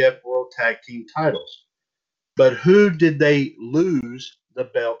WWF World Tag Team titles. But who did they lose the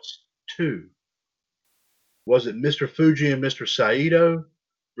belts to? Was it Mr. Fuji and Mr. Saito,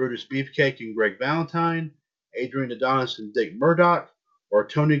 Brutus Beefcake and Greg Valentine, Adrian Adonis and Dick Murdoch, or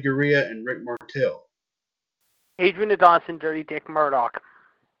Tony Gurria and Rick Martel? Adrian Adonis and Dirty Dick Murdoch.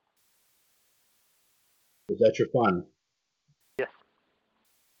 Is that your final? Yes.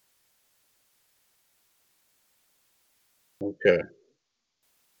 Okay.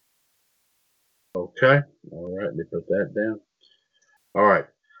 Okay. All right. Let me put that down. All right.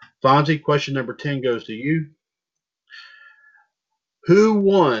 Fonzie, question number 10 goes to you. Who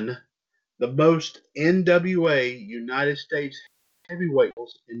won the most NWA United States heavyweight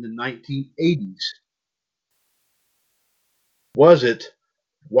titles in the 1980s? Was it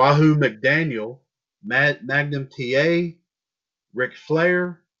Wahoo McDaniel, Magnum TA, Ric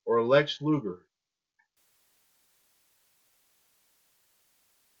Flair, or Lex Luger?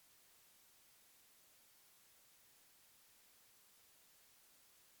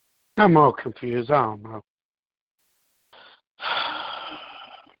 I'm all confused. I don't know.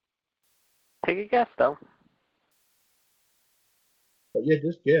 Take a guess, though. But yeah,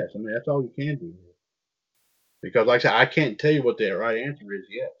 just guess. I mean, that's all you can do. Because, like I said, I can't tell you what the right answer is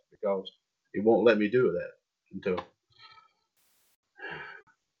yet because it won't let me do that until.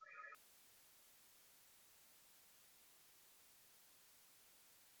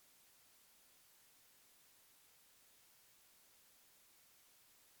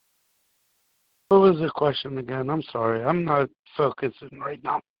 What was the question again? I'm sorry. I'm not focusing right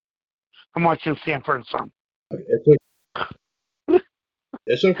now. I'm watching Sanford and Son. It's okay.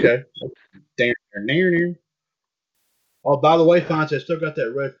 It's okay. Oh, by the way, Fonz, I still got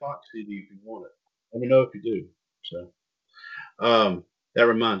that Red Fox CD if you want it. Let me know if you do. So, that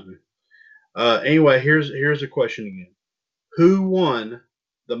reminds me. Anyway, here's a question again. Who won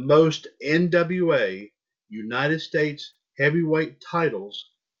the most NWA United States heavyweight titles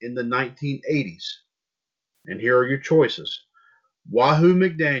in the 1980s? And here are your choices: Wahoo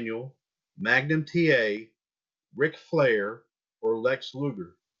McDaniel, Magnum TA, Ric Flair, or Lex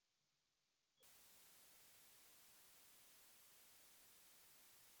Luger.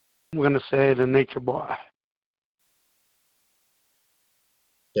 I'm going to say the Nature Boy.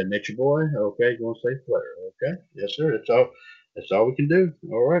 The Nature Boy. Okay, you want to say Flair? Okay, yes sir. That's all we can do.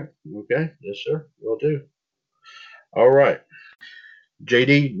 All right. Okay, yes sir. Will do. All right.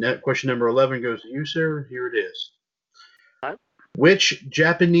 JD, question number 11 goes to you, sir. Here it is. What? Which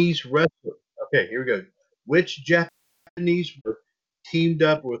Japanese wrestler? Okay, here we go. Which Japanese wrestler teamed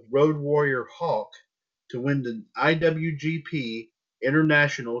up with Road Warrior Hawk to win the IWGP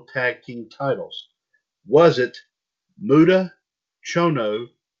International Tag Team titles? Was it Muta, Chono,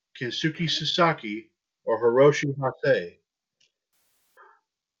 Kensuke Sasaki, or Hiroshi Hase?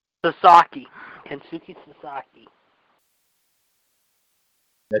 Sasaki. Kensuke Sasaki.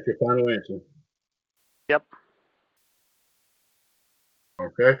 That's your final answer. Yep.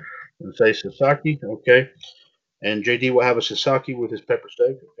 Okay. And say Sasaki. Okay. And JD will have a Sasaki with his pepper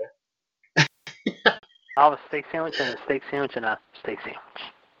steak. Okay. I'll have a steak sandwich and a steak sandwich and a steak sandwich.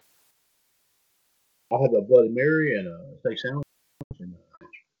 I'll have a Bloody Mary and a steak sandwich.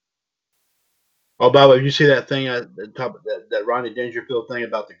 Oh, by the way, did you see that thing at the top of that Ronnie Dangerfield thing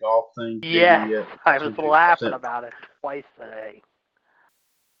about the golf thing? Yes, I was laughing about it twice today.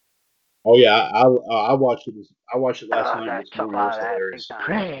 Oh yeah, I watched it. I watched it last night. This morning. It was hilarious.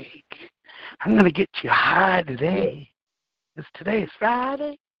 Craig, I'm gonna get you high today. Because today is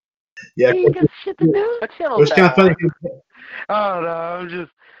Friday. Yeah. You got shit to do. It was kind of funny. Oh no, I'm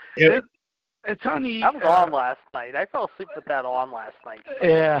just. Yeah. It's honey. I was on last night. I fell asleep with that on last night.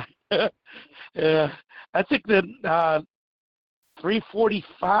 Yeah. Yeah. I think that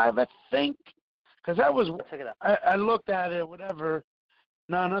 3:45. I think because that was. I looked at it. Whatever.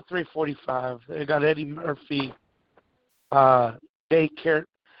 No, not 3:45. They got Eddie Murphy. Daycare.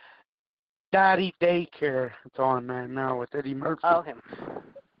 Daddy Daycare. It's on there now with Eddie Murphy. Oh, him.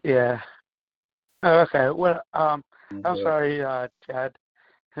 Yeah. Oh, okay. Well, I'm sorry, Chad.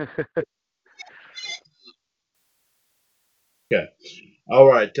 Okay. All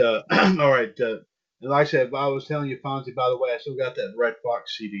right. All right. And like I said, I was telling you, Fonzie, by the way, I still got that Red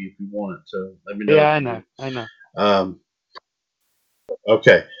Fox CD if you want it. So let me know. Yeah, I know.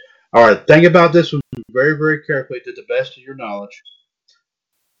 Okay. All right. Think about this one very, very carefully to the best of your knowledge.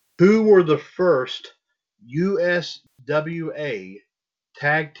 Who were the first USWA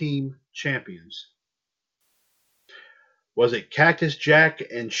tag team champions? Was it Cactus Jack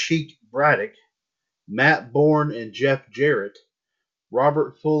and Sheik Braddock, Matt Bourne and Jeff Jarrett,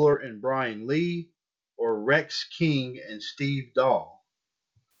 Robert Fuller and Brian Lee, or Rex King and Steve Dahl?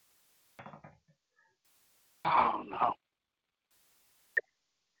 Oh no.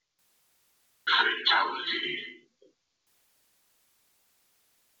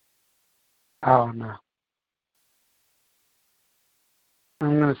 Oh no.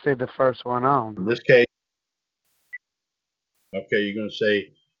 I'm gonna say the first one. In this case, okay, you're gonna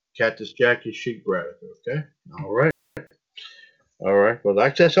say Cactus Jack and Sheik Braddock. Okay, all right, all right. Well,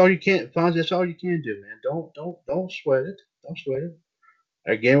 that's all you can, Fonzie. That's all you can do, man. Don't sweat it. Don't sweat it.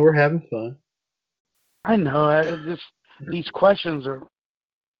 Again, we're having fun. I know. These questions are.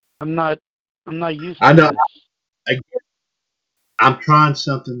 I'm not used to I know. this. I'm trying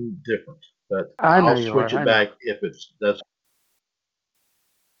something different, but I'll switch it back if that's.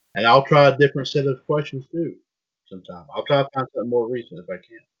 And I'll try a different set of questions too. Sometime I'll try to find something more recent if I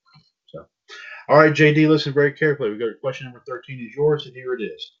can. So, all right, JD, listen very carefully. We go to question number 13 is yours, and here it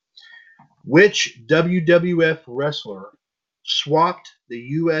is. Which WWF wrestler swapped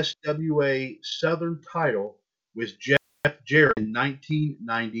the USWA Southern title with Jeff Jarrett in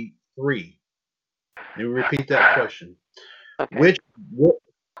 1993? Let me repeat that question. Okay.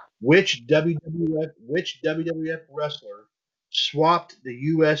 Which WWF wrestler swapped the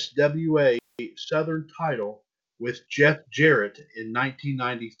USWA Southern title with Jeff Jarrett in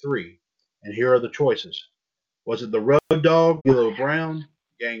 1993? And here are the choices. Was it the Road Dogg, D'Lo Brown,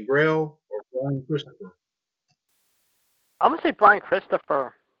 Gangrel, or Brian Christopher? I'm gonna say Brian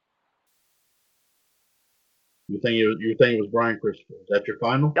Christopher. You think it was Brian Christopher? Is that your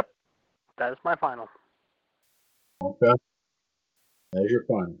final? Yep, that is my final. Okay. There's your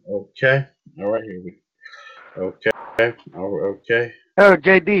final. Okay. All right, here we go. Okay. Okay. Oh,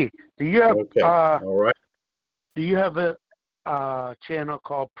 JD, do you have all right. Do you have a channel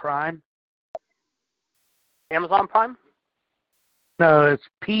called Prime? Amazon Prime? No, it's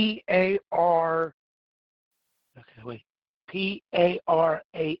PAR. Okay, wait.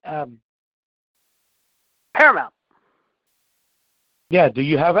 PARAM. Paramount. Yeah, do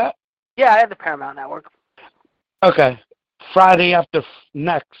you have that? Yeah, I have the Paramount Network. Okay. Friday after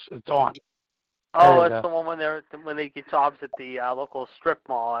next, it's on. Oh, it's the one when they get jobs at the local strip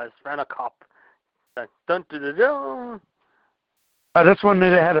mall as rent-a-cop. Dun, dun, dun, dun, dun. Oh, that's when they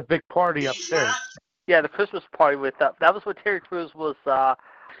had a big party upstairs. Yeah, the Christmas party with that was what Terry Crews was. What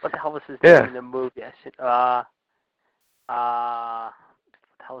the hell was his name in the movie? What the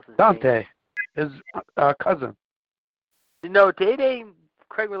hell was his Dante, name? his cousin. No, Day.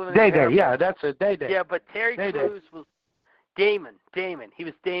 Craig were living in Day. Yeah, that's a Day. Yeah, but Terry Crews was Damon. He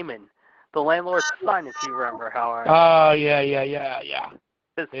was Damon, the landlord's son, if you remember how. Oh, yeah.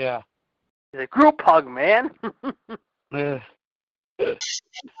 He's a group hug, man.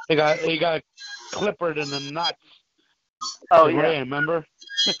 He got clippered in the nuts. Oh, yeah. Ray, remember?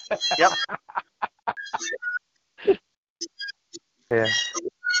 Yep. Yeah.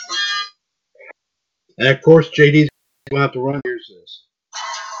 And of course, JD's going to have to run. Here's this.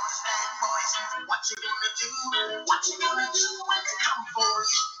 What you gonna do? What you gonna do when they come for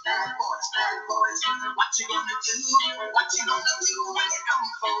you? Bad boys. What you gonna do? What you gonna do when they come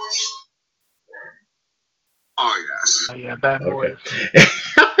for you? Oh, yes. Oh, yeah, bad boys.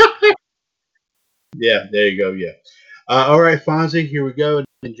 Yeah, there you go. Yeah. All right, Fonzie, here we go. And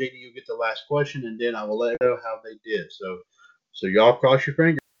then JD, you get the last question, and then I will let you know how they did. So y'all cross your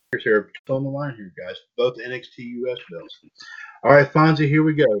fingers here. On the line here, guys. Both NXT US belts. All right, Fonzie, here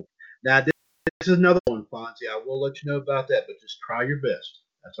we go. Now, this is another one, Fonzie. I will let you know about that, but just try your best.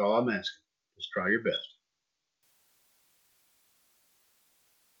 That's all I'm asking. Just try your best.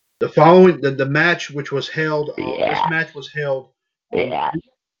 The following, the match which was held, this match was held. Yeah.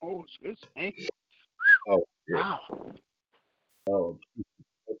 Oh, excuse me. Oh, yeah. Wow. Oh,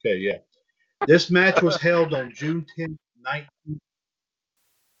 okay, yeah. This match was held on June 10th, 19.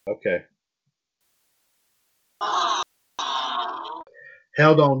 Okay.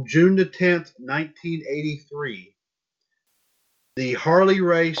 Held on June the 10th, 1983. The Harley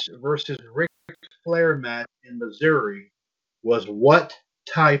Race versus Ric Flair match in Missouri was what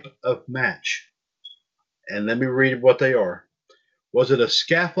type of match? And let me read what they are. Was it a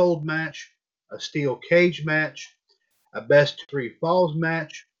scaffold match, a steel cage match, a best three falls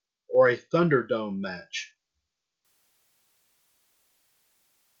match, or a Thunderdome match?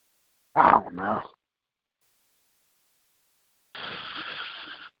 I don't know.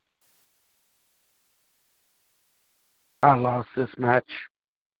 I lost this match.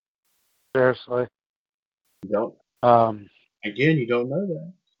 Seriously. You don't. Again, you don't know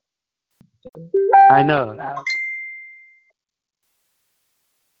that. I know that.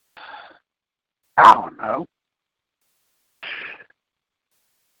 I don't know.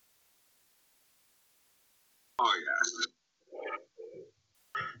 Oh, yeah.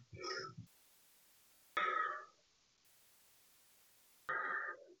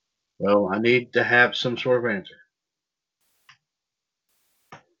 Well, I need to have some sort of answer.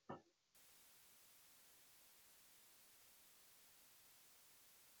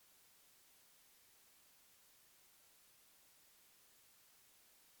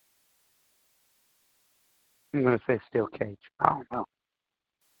 I'm going to say steel cage. I don't know.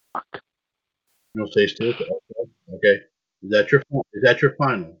 Fuck. You'll say steel cage. Okay. Is that your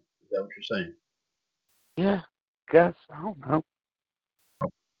final? Is that what you're saying? Yeah, guess. I don't know.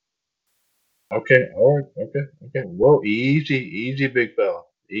 Okay, all right, okay. Whoa, easy, big fella.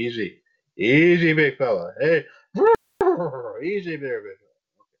 Easy, big fella. Hey, easy there, big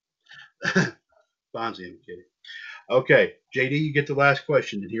fella. Fonzie, I'm kidding. Okay, JD, you get the last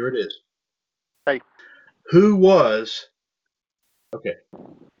question, and here it is. Hey. Who was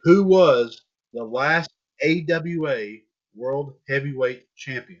the last AWA World Heavyweight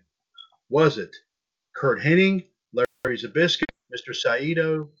Champion? Was it Kurt Hennig, Larry Zbyszko, Mr.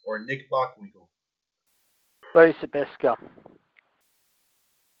 Saito, or Nick Bockwinkel? Larry Zbyszko.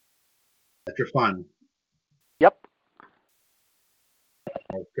 That's your final. Yep.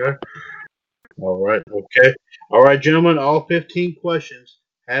 Okay. All right. Okay. All right, gentlemen. All 15 questions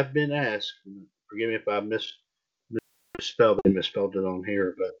have been asked. Forgive me if I misspelled it on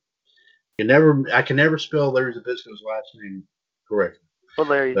here, but I can never spell Larry Zbyszko's last name correctly. Or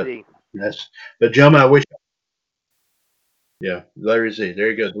Larry Z. Yes. But gentlemen, I wish. Yeah, Larry Z. There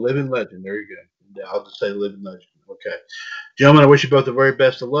you go. The living legend. There you go. I'll just say living legend. Okay. Gentlemen, I wish you both the very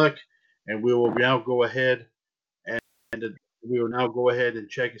best of luck, and we will now go ahead and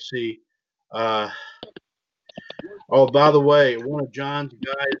check and see. Oh, by the way, one of John's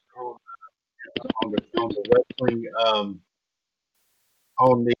guys on the wrestling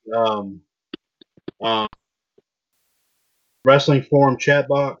on the wrestling forum chat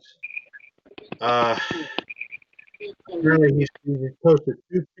box. Apparently, he's posted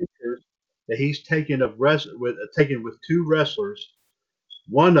 2 pictures that he's taken with 2 wrestlers.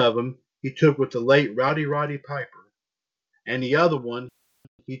 One of them he took with the late Roddy Piper, and the other one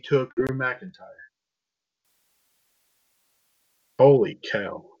he took Drew McIntyre. Holy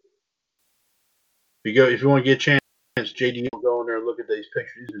cow! If you want to get a chance, JD, will go in there and look at these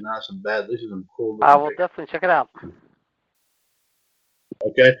pictures. These are not some bad. These are some cool. I will definitely check it out.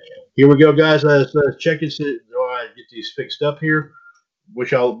 Okay, here we go, guys. Let's check and see. Get these fixed up here. Wish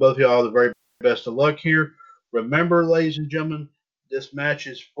both of y'all the very best of luck here. Remember, ladies and gentlemen, this match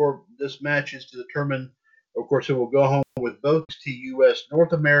is to determine, of course, who will go home with both TUS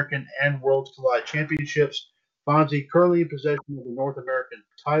North American and Worlds Collide Championships. Fonzie currently in possession of the North American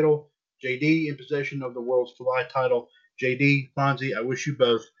title. JD in possession of the Worlds Collide title. JD, Fonzie, I wish you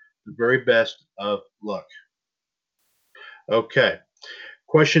both the very best of luck. Okay.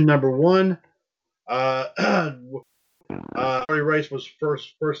 Question number 1. Harley Race was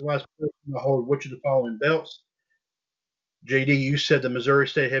first and last person to hold which of the following belts? JD, you said the Missouri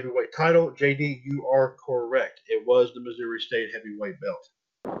State Heavyweight title. JD, you are correct. It was the Missouri State Heavyweight belt.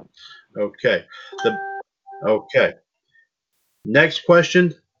 Okay. Okay. Next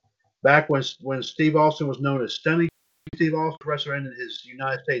question. Back when Steve Austin was known as Stunning Steve Austin, wrestler ended his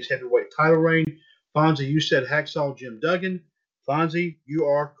United States Heavyweight title reign. Fonzie, you said Hacksaw Jim Duggan. Fonzie, you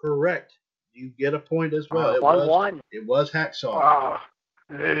are correct. You get a point as well. It was Hacksaw.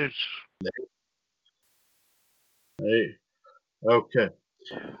 Hey. Okay.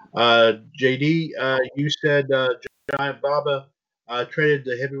 JD, you said Giant Baba traded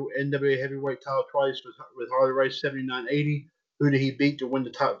the NWA Heavyweight title twice with Harley Race 79-80. Who did he beat to win the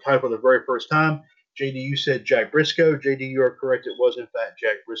title for the very first time? JD, you said Jack Briscoe. JD, you are correct. It was, in fact,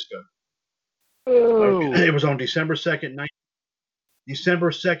 Jack Briscoe. Okay. It was on December 2nd,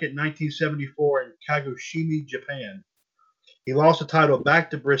 1974 in Kagoshima, Japan. He lost the title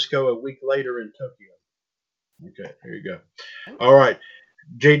back to Briscoe a week later in Tokyo. Okay, here you go. All right.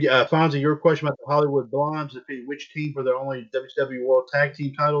 JD, Fonzie, your question about the Hollywood Blondes defeated which team for their only WCW World Tag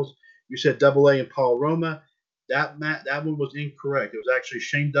Team titles? You said AA and Paul Roma. That one was incorrect. It was actually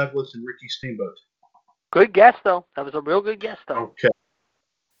Shane Douglas and Ricky Steamboat. Good guess, though. That was a real good guess, though. Okay.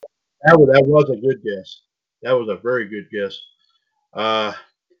 That was a good guess. That was a very good guess. Oh,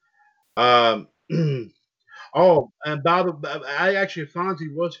 and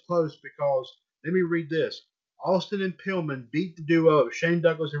Fonzie was close because, let me read this. Austin and Pillman beat the duo of Shane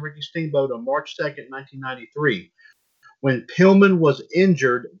Douglas and Ricky Steamboat on March 2nd, 1993. When Pillman was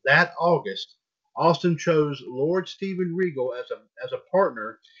injured that August, Austin chose Lord Steven Regal as a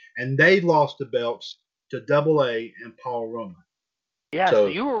partner, and they lost the belts to AA and Paul Roma. Yeah, so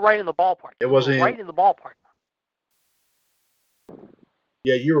you were right in the ballpark. Right in the ballpark.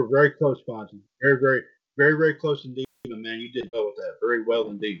 Yeah, you were very close, Fonzie. Very, very, very, very close indeed, man. You did well with that. Very well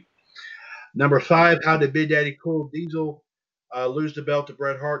indeed. Number 5, how did Big Daddy Cool Diesel lose the belt to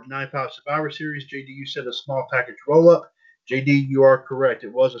Bret Hart in 9-5 Survivor Series? JD, you said a small package roll-up. JD, you are correct.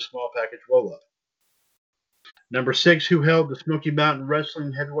 It was a small package roll-up. Number 6, who held the Smoky Mountain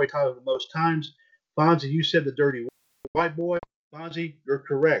Wrestling Heavyweight title the most times? Fonzie, you said the Dirty White Boy. Fonzie, you're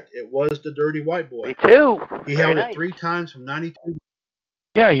correct. It was the Dirty White Boy. Me too. He held it 3 times from 92.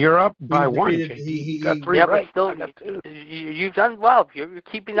 Yeah, you're up by one. He got three right. But still, you've done well. You're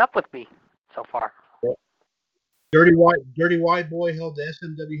keeping up with me so far. Dirty White Boy held the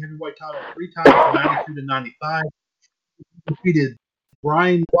SMW heavyweight title 3 times from 92 to 95. He defeated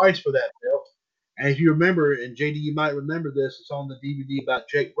Brian Weiss for that belt. And if you remember, and JD, you might remember this, it's on the DVD about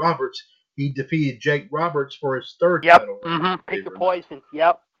Jake Roberts. He defeated Jake Roberts for his third title. Mm-hmm. Pick your poison.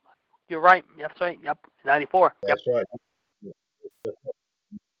 Yep. You're right. That's right. Yep. 94. That's right.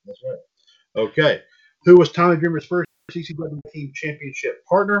 That's right. Okay. Who was Tommy Dreamer's first CCW Team Championship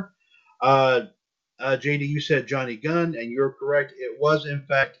partner? JD, you said Johnny Gunn, and you're correct. It was, in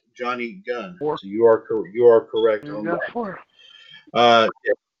fact, Johnny Gunn. So you are correct on that. Yeah.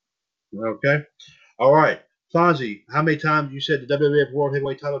 Okay. All right. Fonzie, how many times you said the WWF World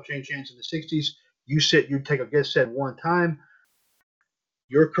Heavyweight Title changed hands in the 60s? You said you'd take a guess, said one time.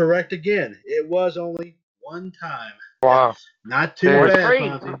 You're correct again. It was only one time. Wow. Not too bad,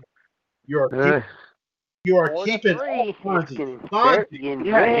 Fonzie. You are keeping up, Fonzie.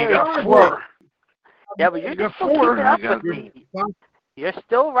 Yeah, you got 4. Yeah, but you're still keeping up with me. You're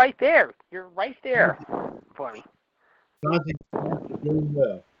still right there. You're right there for me. Fonzie, doing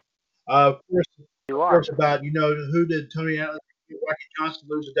well. Of course, about, who did Tony Atlas and Rocky Johnson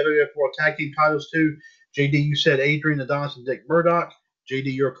lose the WWF World Tag Team titles to? JD, you said Adrian Adonis and Dick Murdoch.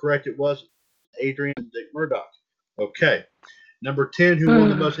 JD, you're correct. It was Adrian and Dick Murdoch. Okay. Number 10, who won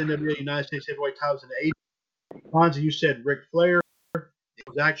the most NWA United States heavyweight titles in the 80s? Fonzie, you said Ric Flair. It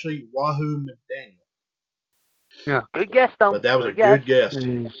was actually Wahoo McDaniel. Yeah. Good guess, though. But that was good guess.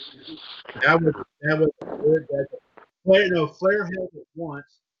 That was good guess. Flair held it once.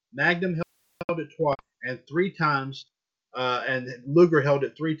 Magnum held it twice, and 3 times. And Luger held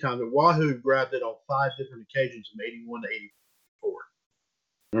it 3 times. But Wahoo grabbed it on 5 different occasions from 81 to 84.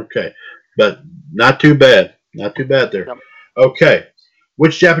 Okay. But not too bad. Not too bad there. Yep. Okay.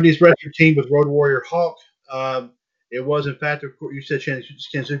 Which Japanese wrestling team was Road Warrior Hawk? It was, in fact, you said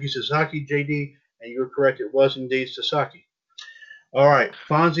Kensuke Sasaki, JD, and you're correct. It was indeed Sasaki. All right.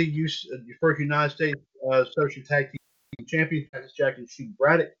 Fonzie, your first United States Association Tag Team Champion, Cactus Jack and Shane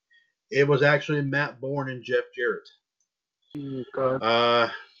Braddock. It was actually Matt Bourne and Jeff Jarrett.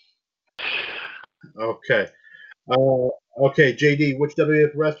 Okay. Okay, JD, which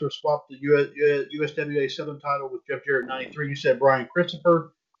WWF wrestler swapped the USWA Southern title with Jeff Jarrett in 93? You said Brian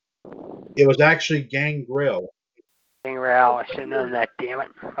Christopher. It was actually Gangrel. Gangrel, I should have known that, damn it.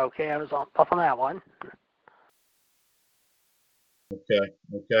 Okay, I was off on that one.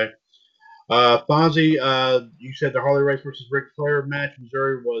 Okay. Fonzie, you said the Harley Race versus Ric Flair match in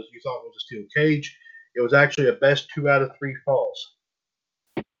Missouri you thought was a steel cage. It was actually a best 2 out of 3 falls.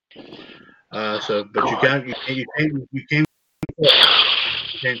 But you came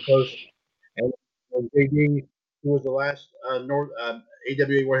close. And JD, who was the last AWA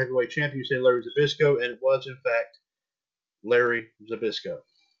World Heavyweight Champion, you said Larry Zbyszko, and it was, in fact, Larry Zbyszko.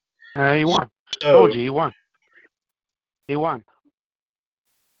 He won. Told you, he won. He won.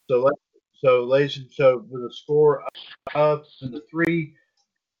 So with a score of 3,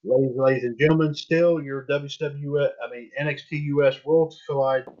 ladies and gentlemen, still your NXT US World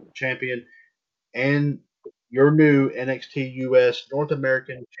Collide Champion and your new NXT US North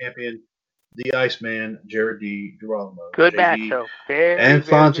American Champion, the Iceman, Jared D. Girolamo. Good match, though. Very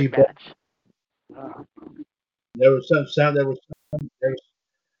Fonzie, good match. There was some.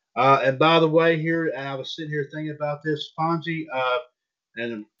 And by the way, here I was sitting here thinking about this, Fonzie,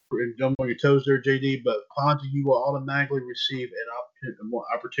 and don't on your toes there, JD. But Fonzie, you will automatically receive an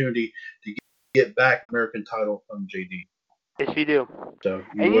opportunity to get back American title from JD. Yes, you do. So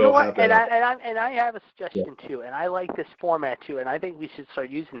you know what? And I have a suggestion too. And I like this format too. And I think we should start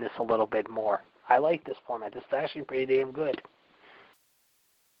using this a little bit more. I like this format. It's actually pretty damn good.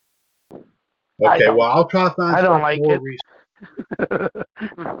 Okay, well, I'll try to find some more recent.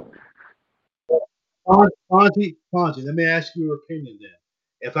 Fonzie, let me ask you your opinion then.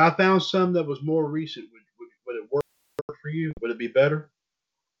 If I found some that was more recent, would it work for you? Would it be better?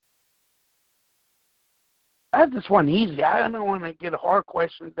 I had this one easy. I don't want to get a hard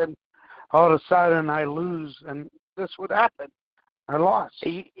question, then all of a sudden I lose, and this would happen. I lost.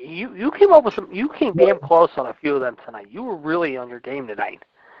 You came up with some. You came damn close on a few of them tonight. You were really on your game tonight.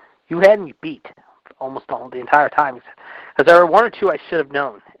 You had me beat almost the entire time, because there were 1 or 2 I should have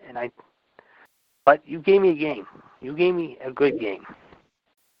known, but you gave me a game. You gave me a good game.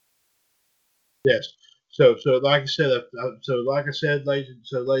 Yes. So like I said, ladies,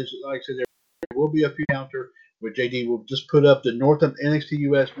 there will be a few counter where JD will just put up the NXT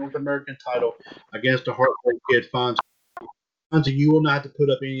US North American title against the Heartbreak Kid Fonzie. Fonzie, you will not have to put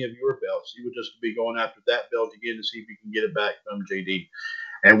up any of your belts. You will just be going after that belt again to see if you can get it back from JD.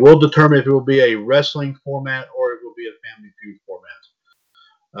 And we'll determine if it will be a wrestling format or it will be a Family Feud format.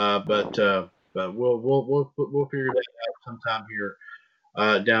 But we'll figure that out sometime here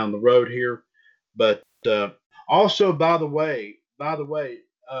down the road here. But also, by the way,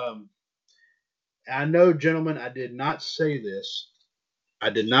 I know, gentlemen, I did not say this. I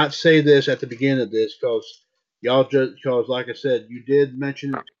did not say this at the beginning of this because y'all just because, like I said, you did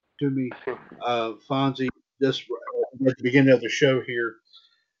mention it to me, Fonzie, this at the beginning of the show here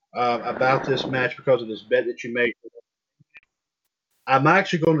about this match because of this bet that you made. I'm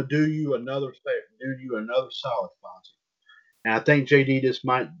actually going to do you another solid, Fonzie. And I think JD, this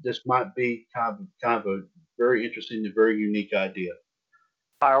might be kind of a very interesting and very unique idea.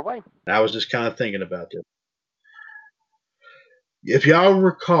 Fire away. I was just kind of thinking about this. If y'all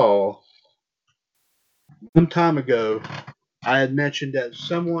recall, some time ago, I had mentioned that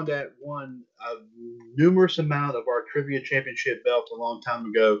someone that won a numerous amount of our trivia championship belts a long time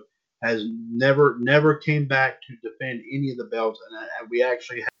ago has never came back to defend any of the belts, and we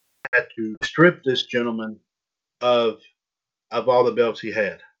actually had to strip this gentleman of all the belts he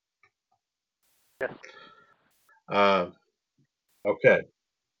had. Yes. Okay.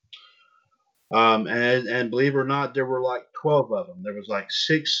 And believe it or not, there were like 12 of them. There was like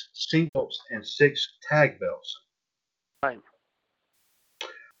 6 singles and 6 tag belts. Right.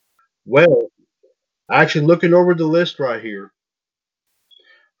 Well, actually looking over the list right here,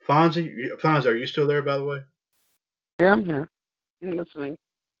 Fonzie, are you still there, by the way? Yeah, I'm here. I'm listening.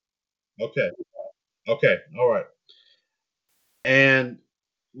 Okay, all right. And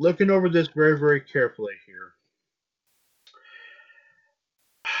looking over this very, very carefully here,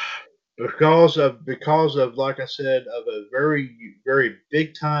 because of like I said, of a very, very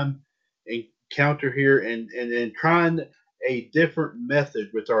big time encounter here, and trying a different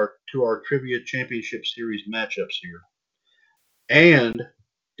method with our trivia championship series matchups here, and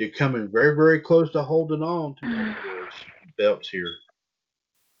to coming very, very close to holding on to those belts here.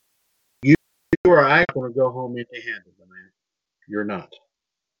 You are actually going to go home empty-handed, man. You're not.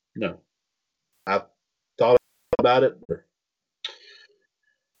 No. I've thought about it.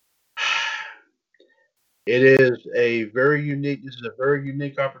 It is a very unique. This is a very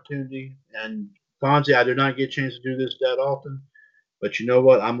unique opportunity, and Fonzie, I do not get a chance to do this that often, but you know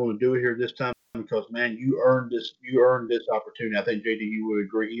what? I'm going to do it here this time because, man, you earned this. You earned this opportunity. I think JD, you would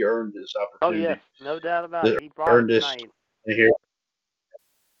agree. He earned this opportunity. Oh yes, no doubt about it. He brought it tonight. Here.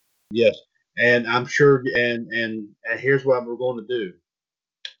 Yes, and I'm sure. And here's what we're going to do.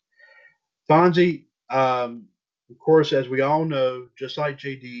 Fonzie, of course, as we all know, just like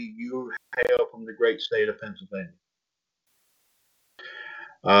JD, you hail from the great state of Pennsylvania.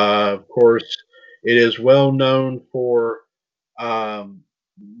 Of course, it is well known for one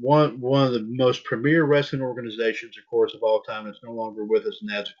of the most premier wrestling organizations, of course, of all time. It's no longer with us, and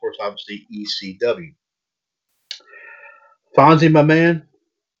that's, of course, obviously ECW. Fonzie, my man,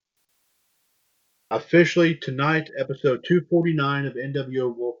 officially tonight, episode 249 of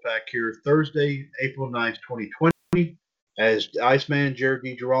NWO Wolfpac here, Thursday, April 9th, 2020. As Iceman Jared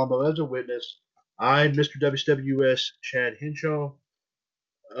DiGirolamo as a witness, I, Mr. WWS Chad Henshaw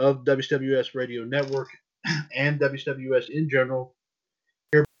of WWS Radio Network and WWS in general,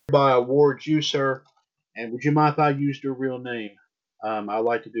 hereby award you, sir. And would you mind if I used your real name? I'd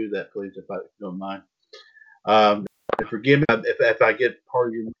like to do that, please, if you don't mind. Forgive me if I get part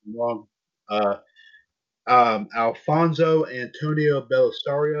of your name wrong. Alfonso Antonio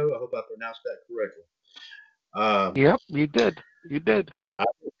Belisario. I hope I pronounced that correctly. Yep, you did. You did.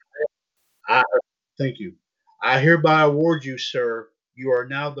 Thank you. I hereby award you, sir. You are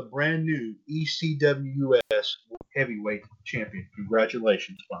now the brand new ECWS Heavyweight Champion.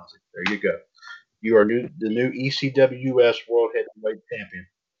 Congratulations, Fonzie. There you go. You are the new ECWS World Heavyweight Champion.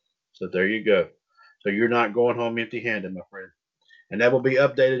 So there you go. So you're not going home empty-handed, my friend. And that will be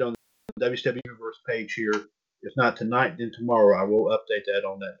updated on the WCW Universe page here. If not tonight, then tomorrow. I will update that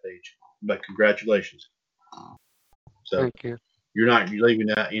on that page. But congratulations. So thank you. You're leaving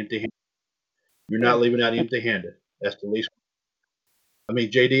out empty-handed. You're not leaving out empty-handed. That's the least. I mean,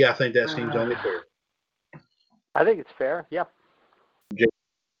 JD, I think that seems only fair. I think it's fair. Yeah.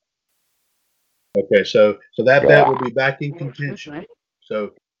 Okay, so that bet will be back in contention.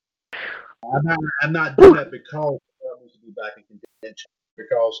 So I'm not doing that because he needs to be back in contention,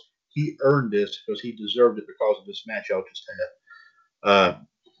 because he earned this, because he deserved it because of this match y'all just had.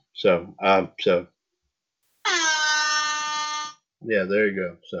 So yeah, there you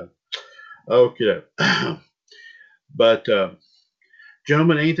go. So okay, but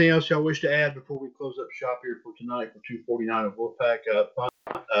gentlemen, anything else y'all wish to add before we close up shop here for tonight for 249 of Wolfpac?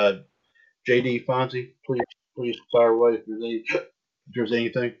 JD, Fonzie, please fire away if there's if there's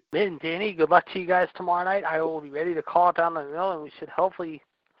anything. And Danny, good luck to you guys tomorrow night. I will be ready to call it down the mill, and we should hopefully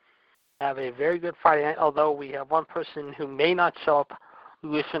have a very good Friday night, although we have one person who may not show up. We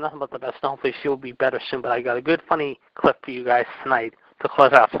wish her nothing but the best, and hopefully she'll be better soon. But I got a good, funny clip for you guys tonight to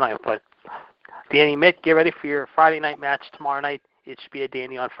close out tonight. But Danny, Mick, get ready for your Friday night match tomorrow night. It should be a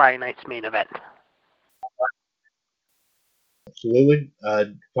Danny on Friday night's main event. Absolutely.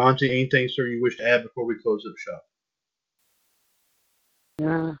 Fonzie, anything, sir, you wish to add before we close up shop?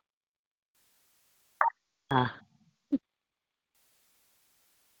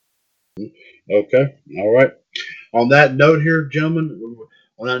 Okay. All right. On that note here, gentlemen,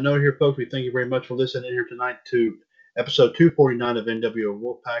 folks, we thank you very much for listening here tonight to episode 249 of NWO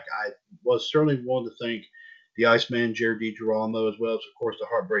Wolfpac. I was certainly wanting to thank the Iceman, Jared DiGirolamo, as well as, of course, the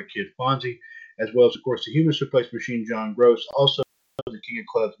Heartbreak Kid Fonzie, as well as, of course, the Human Suplex Machine, John Gross, also the King of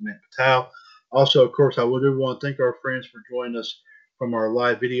Clubs, Mint Patel. Also, of course, I would want to thank our friends for joining us from our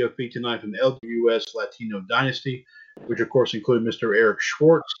live video feed tonight from LWOUS Latino Dynasty, which, of course, include Mr. Eric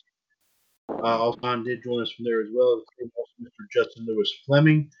Schwartz. Also, did join us from there as well. Also, Mr. Justin Lewis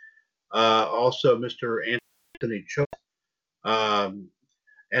Fleming. Also, Mr. Anthony Cho.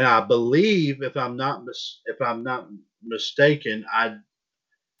 And I believe, if I'm not mistaken,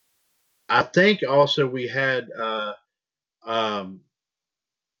 I think also we had a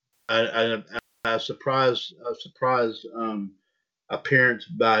surprise appearance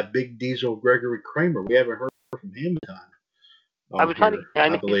by Big Diesel Gregory Kramer. We haven't heard from him in time. I was trying to. I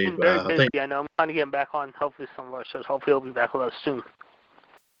know believe. He's been very busy. I know. I'm trying to get him back on. Hopefully, some of our shows. Hopefully, he'll be back with us soon.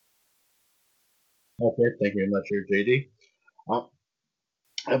 Okay, thank you very much, here, JD.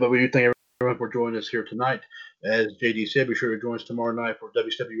 But we do thank everyone for joining us here tonight. As JD said, be sure to join us tomorrow night for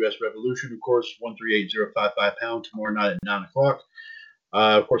WWS Revolution, of course, 138055 pound tomorrow night at 9 o'clock.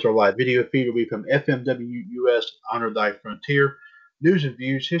 Of course, our live video feed will be from FMWUS Honor Thy Frontier, news and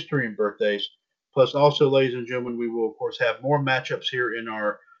views, history and birthdays. Plus, also, ladies and gentlemen, we will, of course, have more matchups here in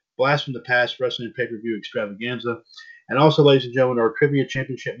our Blast from the Past Wrestling Pay-Per-View Extravaganza. And also, ladies and gentlemen, our Trivia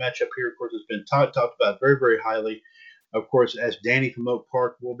Championship matchup here, of course, has been talked about very, very highly. Of course, as Danny from Oak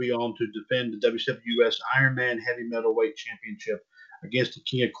Park will be on to defend the WWS Ironman Heavy Metalweight Championship against the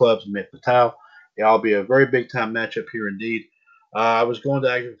King of Clubs, Mick Patel. It'll be a very big-time matchup here indeed. I was going to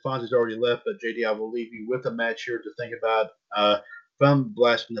actually, Fonzie's already left, but JD, I will leave you with a match here to think about from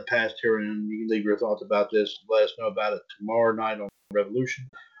Blast from the Past here, and you can leave your thoughts about this. Let us know about it tomorrow night on Revolution.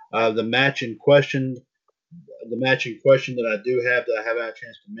 The match in question that I do have that I haven't had a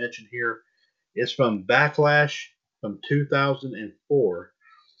chance to mention here is from Backlash from 2004.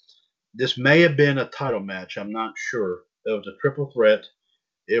 This may have been a title match. I'm not sure. It was a triple threat.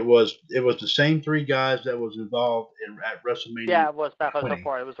 It was the same three guys that was involved at WrestleMania. Yeah, it was Backlash 20.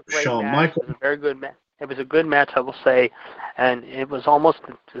 04. It was a great Shawn match. Michaels. It was a very good match. It was a good match, I will say, and it was almost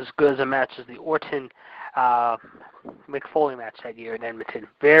as good as a match as the Orton Mick Foley match that year in Edmonton.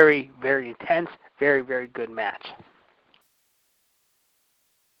 Very, very intense. Very, very good match.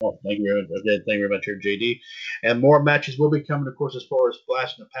 Well, thank you very much, here, JD. And more matches will be coming, of course, as far as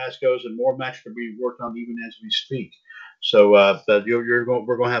Blast in the Past goes, and more matches are being worked on even as we speak. So, but we're going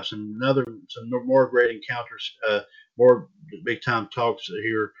to have some more great encounters, more big time talks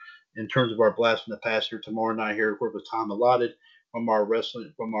here in terms of our Blast in the Past here tomorrow night here, of course, with time allotted from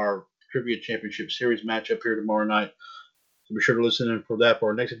our Trivia Championship Series matchup here tomorrow night. So be sure to listen in for that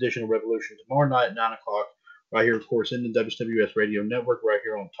for our next edition of Revolution tomorrow night at 9 o'clock. Right here, of course, in the WWS Radio Network, right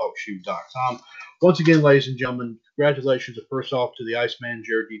here on TalkShoe.com. Once again, ladies and gentlemen, congratulations, first off, to the Iceman,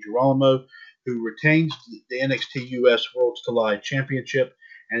 Jared DiGirolamo, who retains the NXT US Worlds Collide Championship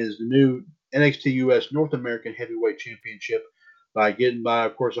and is the new NXT US North American Heavyweight Championship by getting by,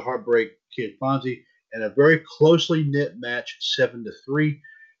 of course, the Heartbreak Kid Fonzie in a very closely knit match, 7-3,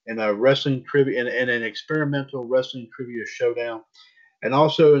 in a wrestling trivia and an experimental wrestling trivia showdown. And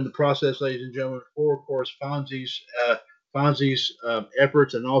also in the process, ladies and gentlemen, for, of course, Fonzie's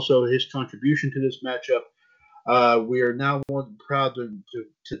efforts and also his contribution to this matchup, we are now more than proud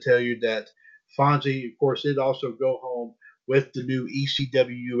to tell you that Fonzie, of course, did also go home with the new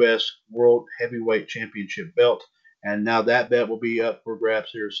ECWUS World Heavyweight Championship belt. And now that belt will be up for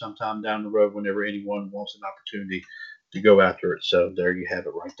grabs here sometime down the road whenever anyone wants an opportunity to go after it. So there you have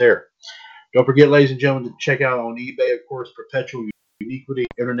it right there. Don't forget, ladies and gentlemen, to check out on eBay, of course, Perpetual Uniquity,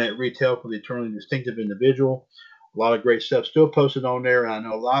 Internet Retail for the Eternally Distinctive Individual. A lot of great stuff still posted on there. And I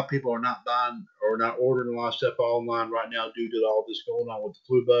know a lot of people are not buying or not ordering a lot of stuff online right now due to all this going on with the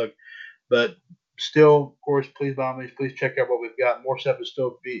flu bug. But still, of course, please, by all means, please check out what we've got. More stuff is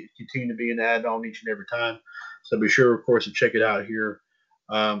still continue to be an add-on each and every time. So be sure, of course, to check it out here.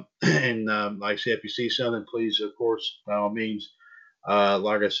 Like I said, if you see something, please, of course, by all means,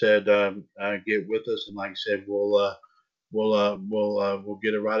 Like I said, get with us, and like I said, we'll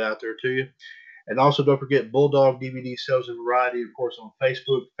get it right out there to you. And also, don't forget Bulldog DVD Sales and Variety, of course, on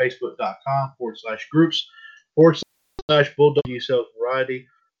Facebook, facebook.com/groups/Bulldog DVD Sales Variety.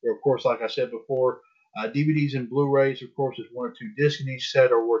 Or, of course, like I said before, DVDs and Blu-rays, of course, is 1 or 2 discs in each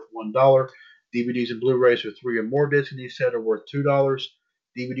set are worth $1. DVDs and Blu-rays with 3 or more discs in each set are worth $2.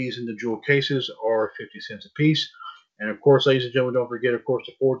 DVDs in the jewel cases are 50 cents a piece. And, of course, ladies and gentlemen, don't forget, of course,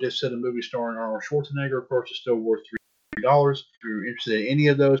 the 4-disc set of movies starring Arnold Schwarzenegger, of course, is still worth $3. If you're interested in any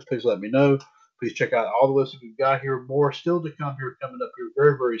of those, please let me know. Please check out all the lists that we've got here. More still to come here, coming up here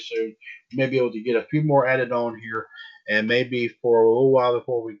very, very soon. You may be able to get a few more added on here, and maybe for a little while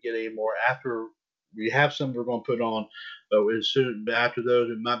before we get any more. After we have some we're going to put on, but as soon after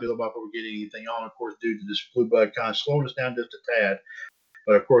those, it might be a little while before we get anything on, of course, due to this flu bug kind of slowing us down just a tad.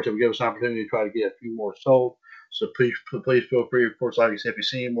 But, of course, it will give us an opportunity to try to get a few more sold. So please feel free. Of course, like I said, if you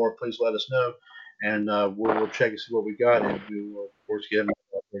see any more, please let us know, and we'll check and see what we got, and we will, of course, get them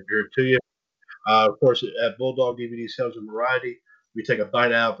here to you. Of course, at Bulldog DVD Sales and Variety, we take a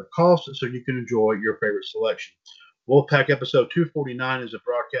bite out of the cost so you can enjoy your favorite selection. Wolfpac episode 249 is a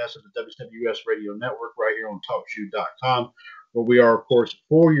broadcast of the WWS Radio Network right here on TalkShoe.com, where we are, of course,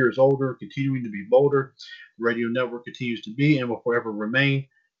 4 years older, continuing to be bolder. The radio network continues to be and will forever remain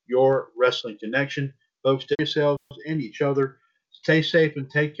your wrestling connection. Folks, take yourselves and each other. Stay safe and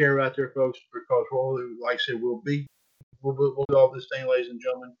take care out there, folks, because, like I said, we'll do all this thing, ladies and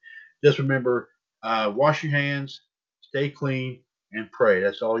gentlemen. Just remember, wash your hands, stay clean, and pray.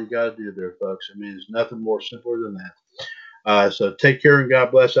 That's all you got to do there, folks. I mean, there's nothing more simpler than that. So take care and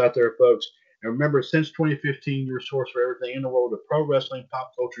God bless out there, folks. And remember, since 2015, your source for everything in the world of pro wrestling,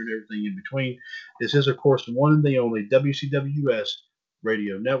 pop culture, and everything in between. This is, of course, the one and the only WCWS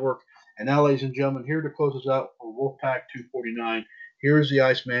Radio Network. And now, ladies and gentlemen, here to close us out for Wolfpac 249, here is the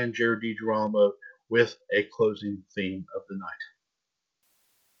Iceman, Jared DiGirolamo, with a closing theme of the night.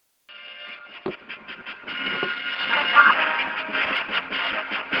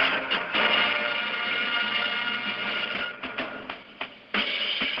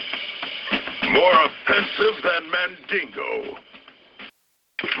 More offensive than Mandingo.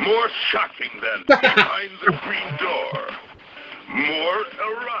 More shocking than Behind the Green Door. More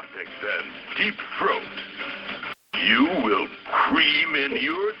erotic than Deep Throat. You will cream in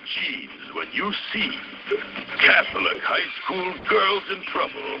your jeans when you see Catholic high school girls in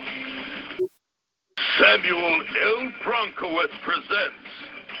trouble. Samuel L. Bronkowitz presents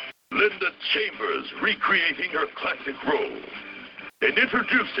Linda Chambers recreating her classic role. And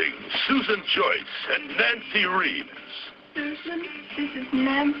introducing Susan Joyce and Nancy Reeves. Susan, this is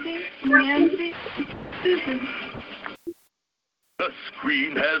Nancy. Nancy, Susan. The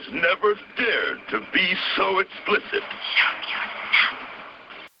screen has never dared to be so explicit.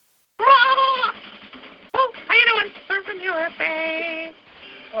 Oh, how you doing? Surfing USA.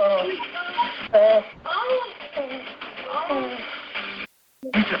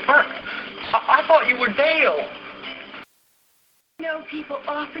 Mr. Burke, I thought you were Dale. No, people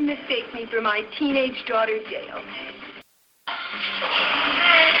often mistake me for my teenage daughter, Dale.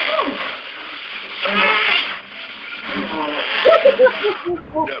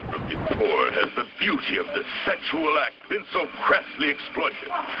 Never before has the beauty of this sexual act been so crassly exploited.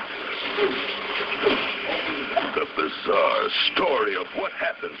 The bizarre story of what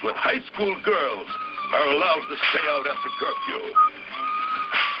happens when high school girls are allowed to stay out after curfew.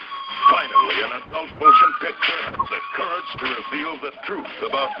 Finally, an adult motion picture has the courage to reveal the truth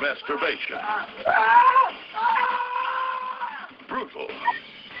about masturbation. Brutal.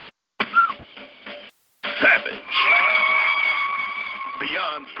 Savage.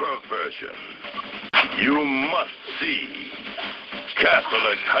 Beyond perversion. You must see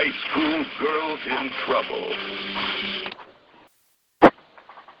Catholic high school girls in trouble.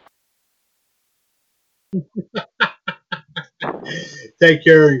 Take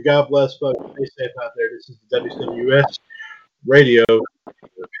care and God bless, folks. Stay safe out there. This is the WWS Radio.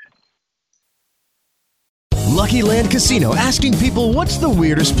 Lucky Land Casino, asking people, what's the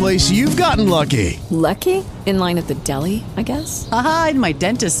weirdest place you've gotten lucky? Lucky? In line at the deli, I guess? Aha, in my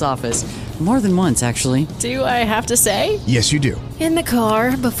dentist's office. More than once, actually. Do I have to say? Yes, you do. In the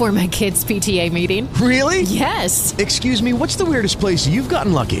car before my kids' PTA meeting. Really? Yes. Excuse me, what's the weirdest place you've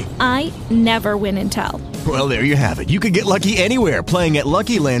gotten lucky? I never win and tell. Well, there you have it. You can get lucky anywhere, playing at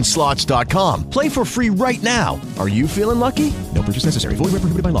LuckyLandSlots.com. Play for free right now. Are you feeling lucky? No purchase necessary. Void where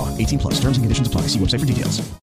prohibited by law. 18+. Terms and conditions apply. See website for details.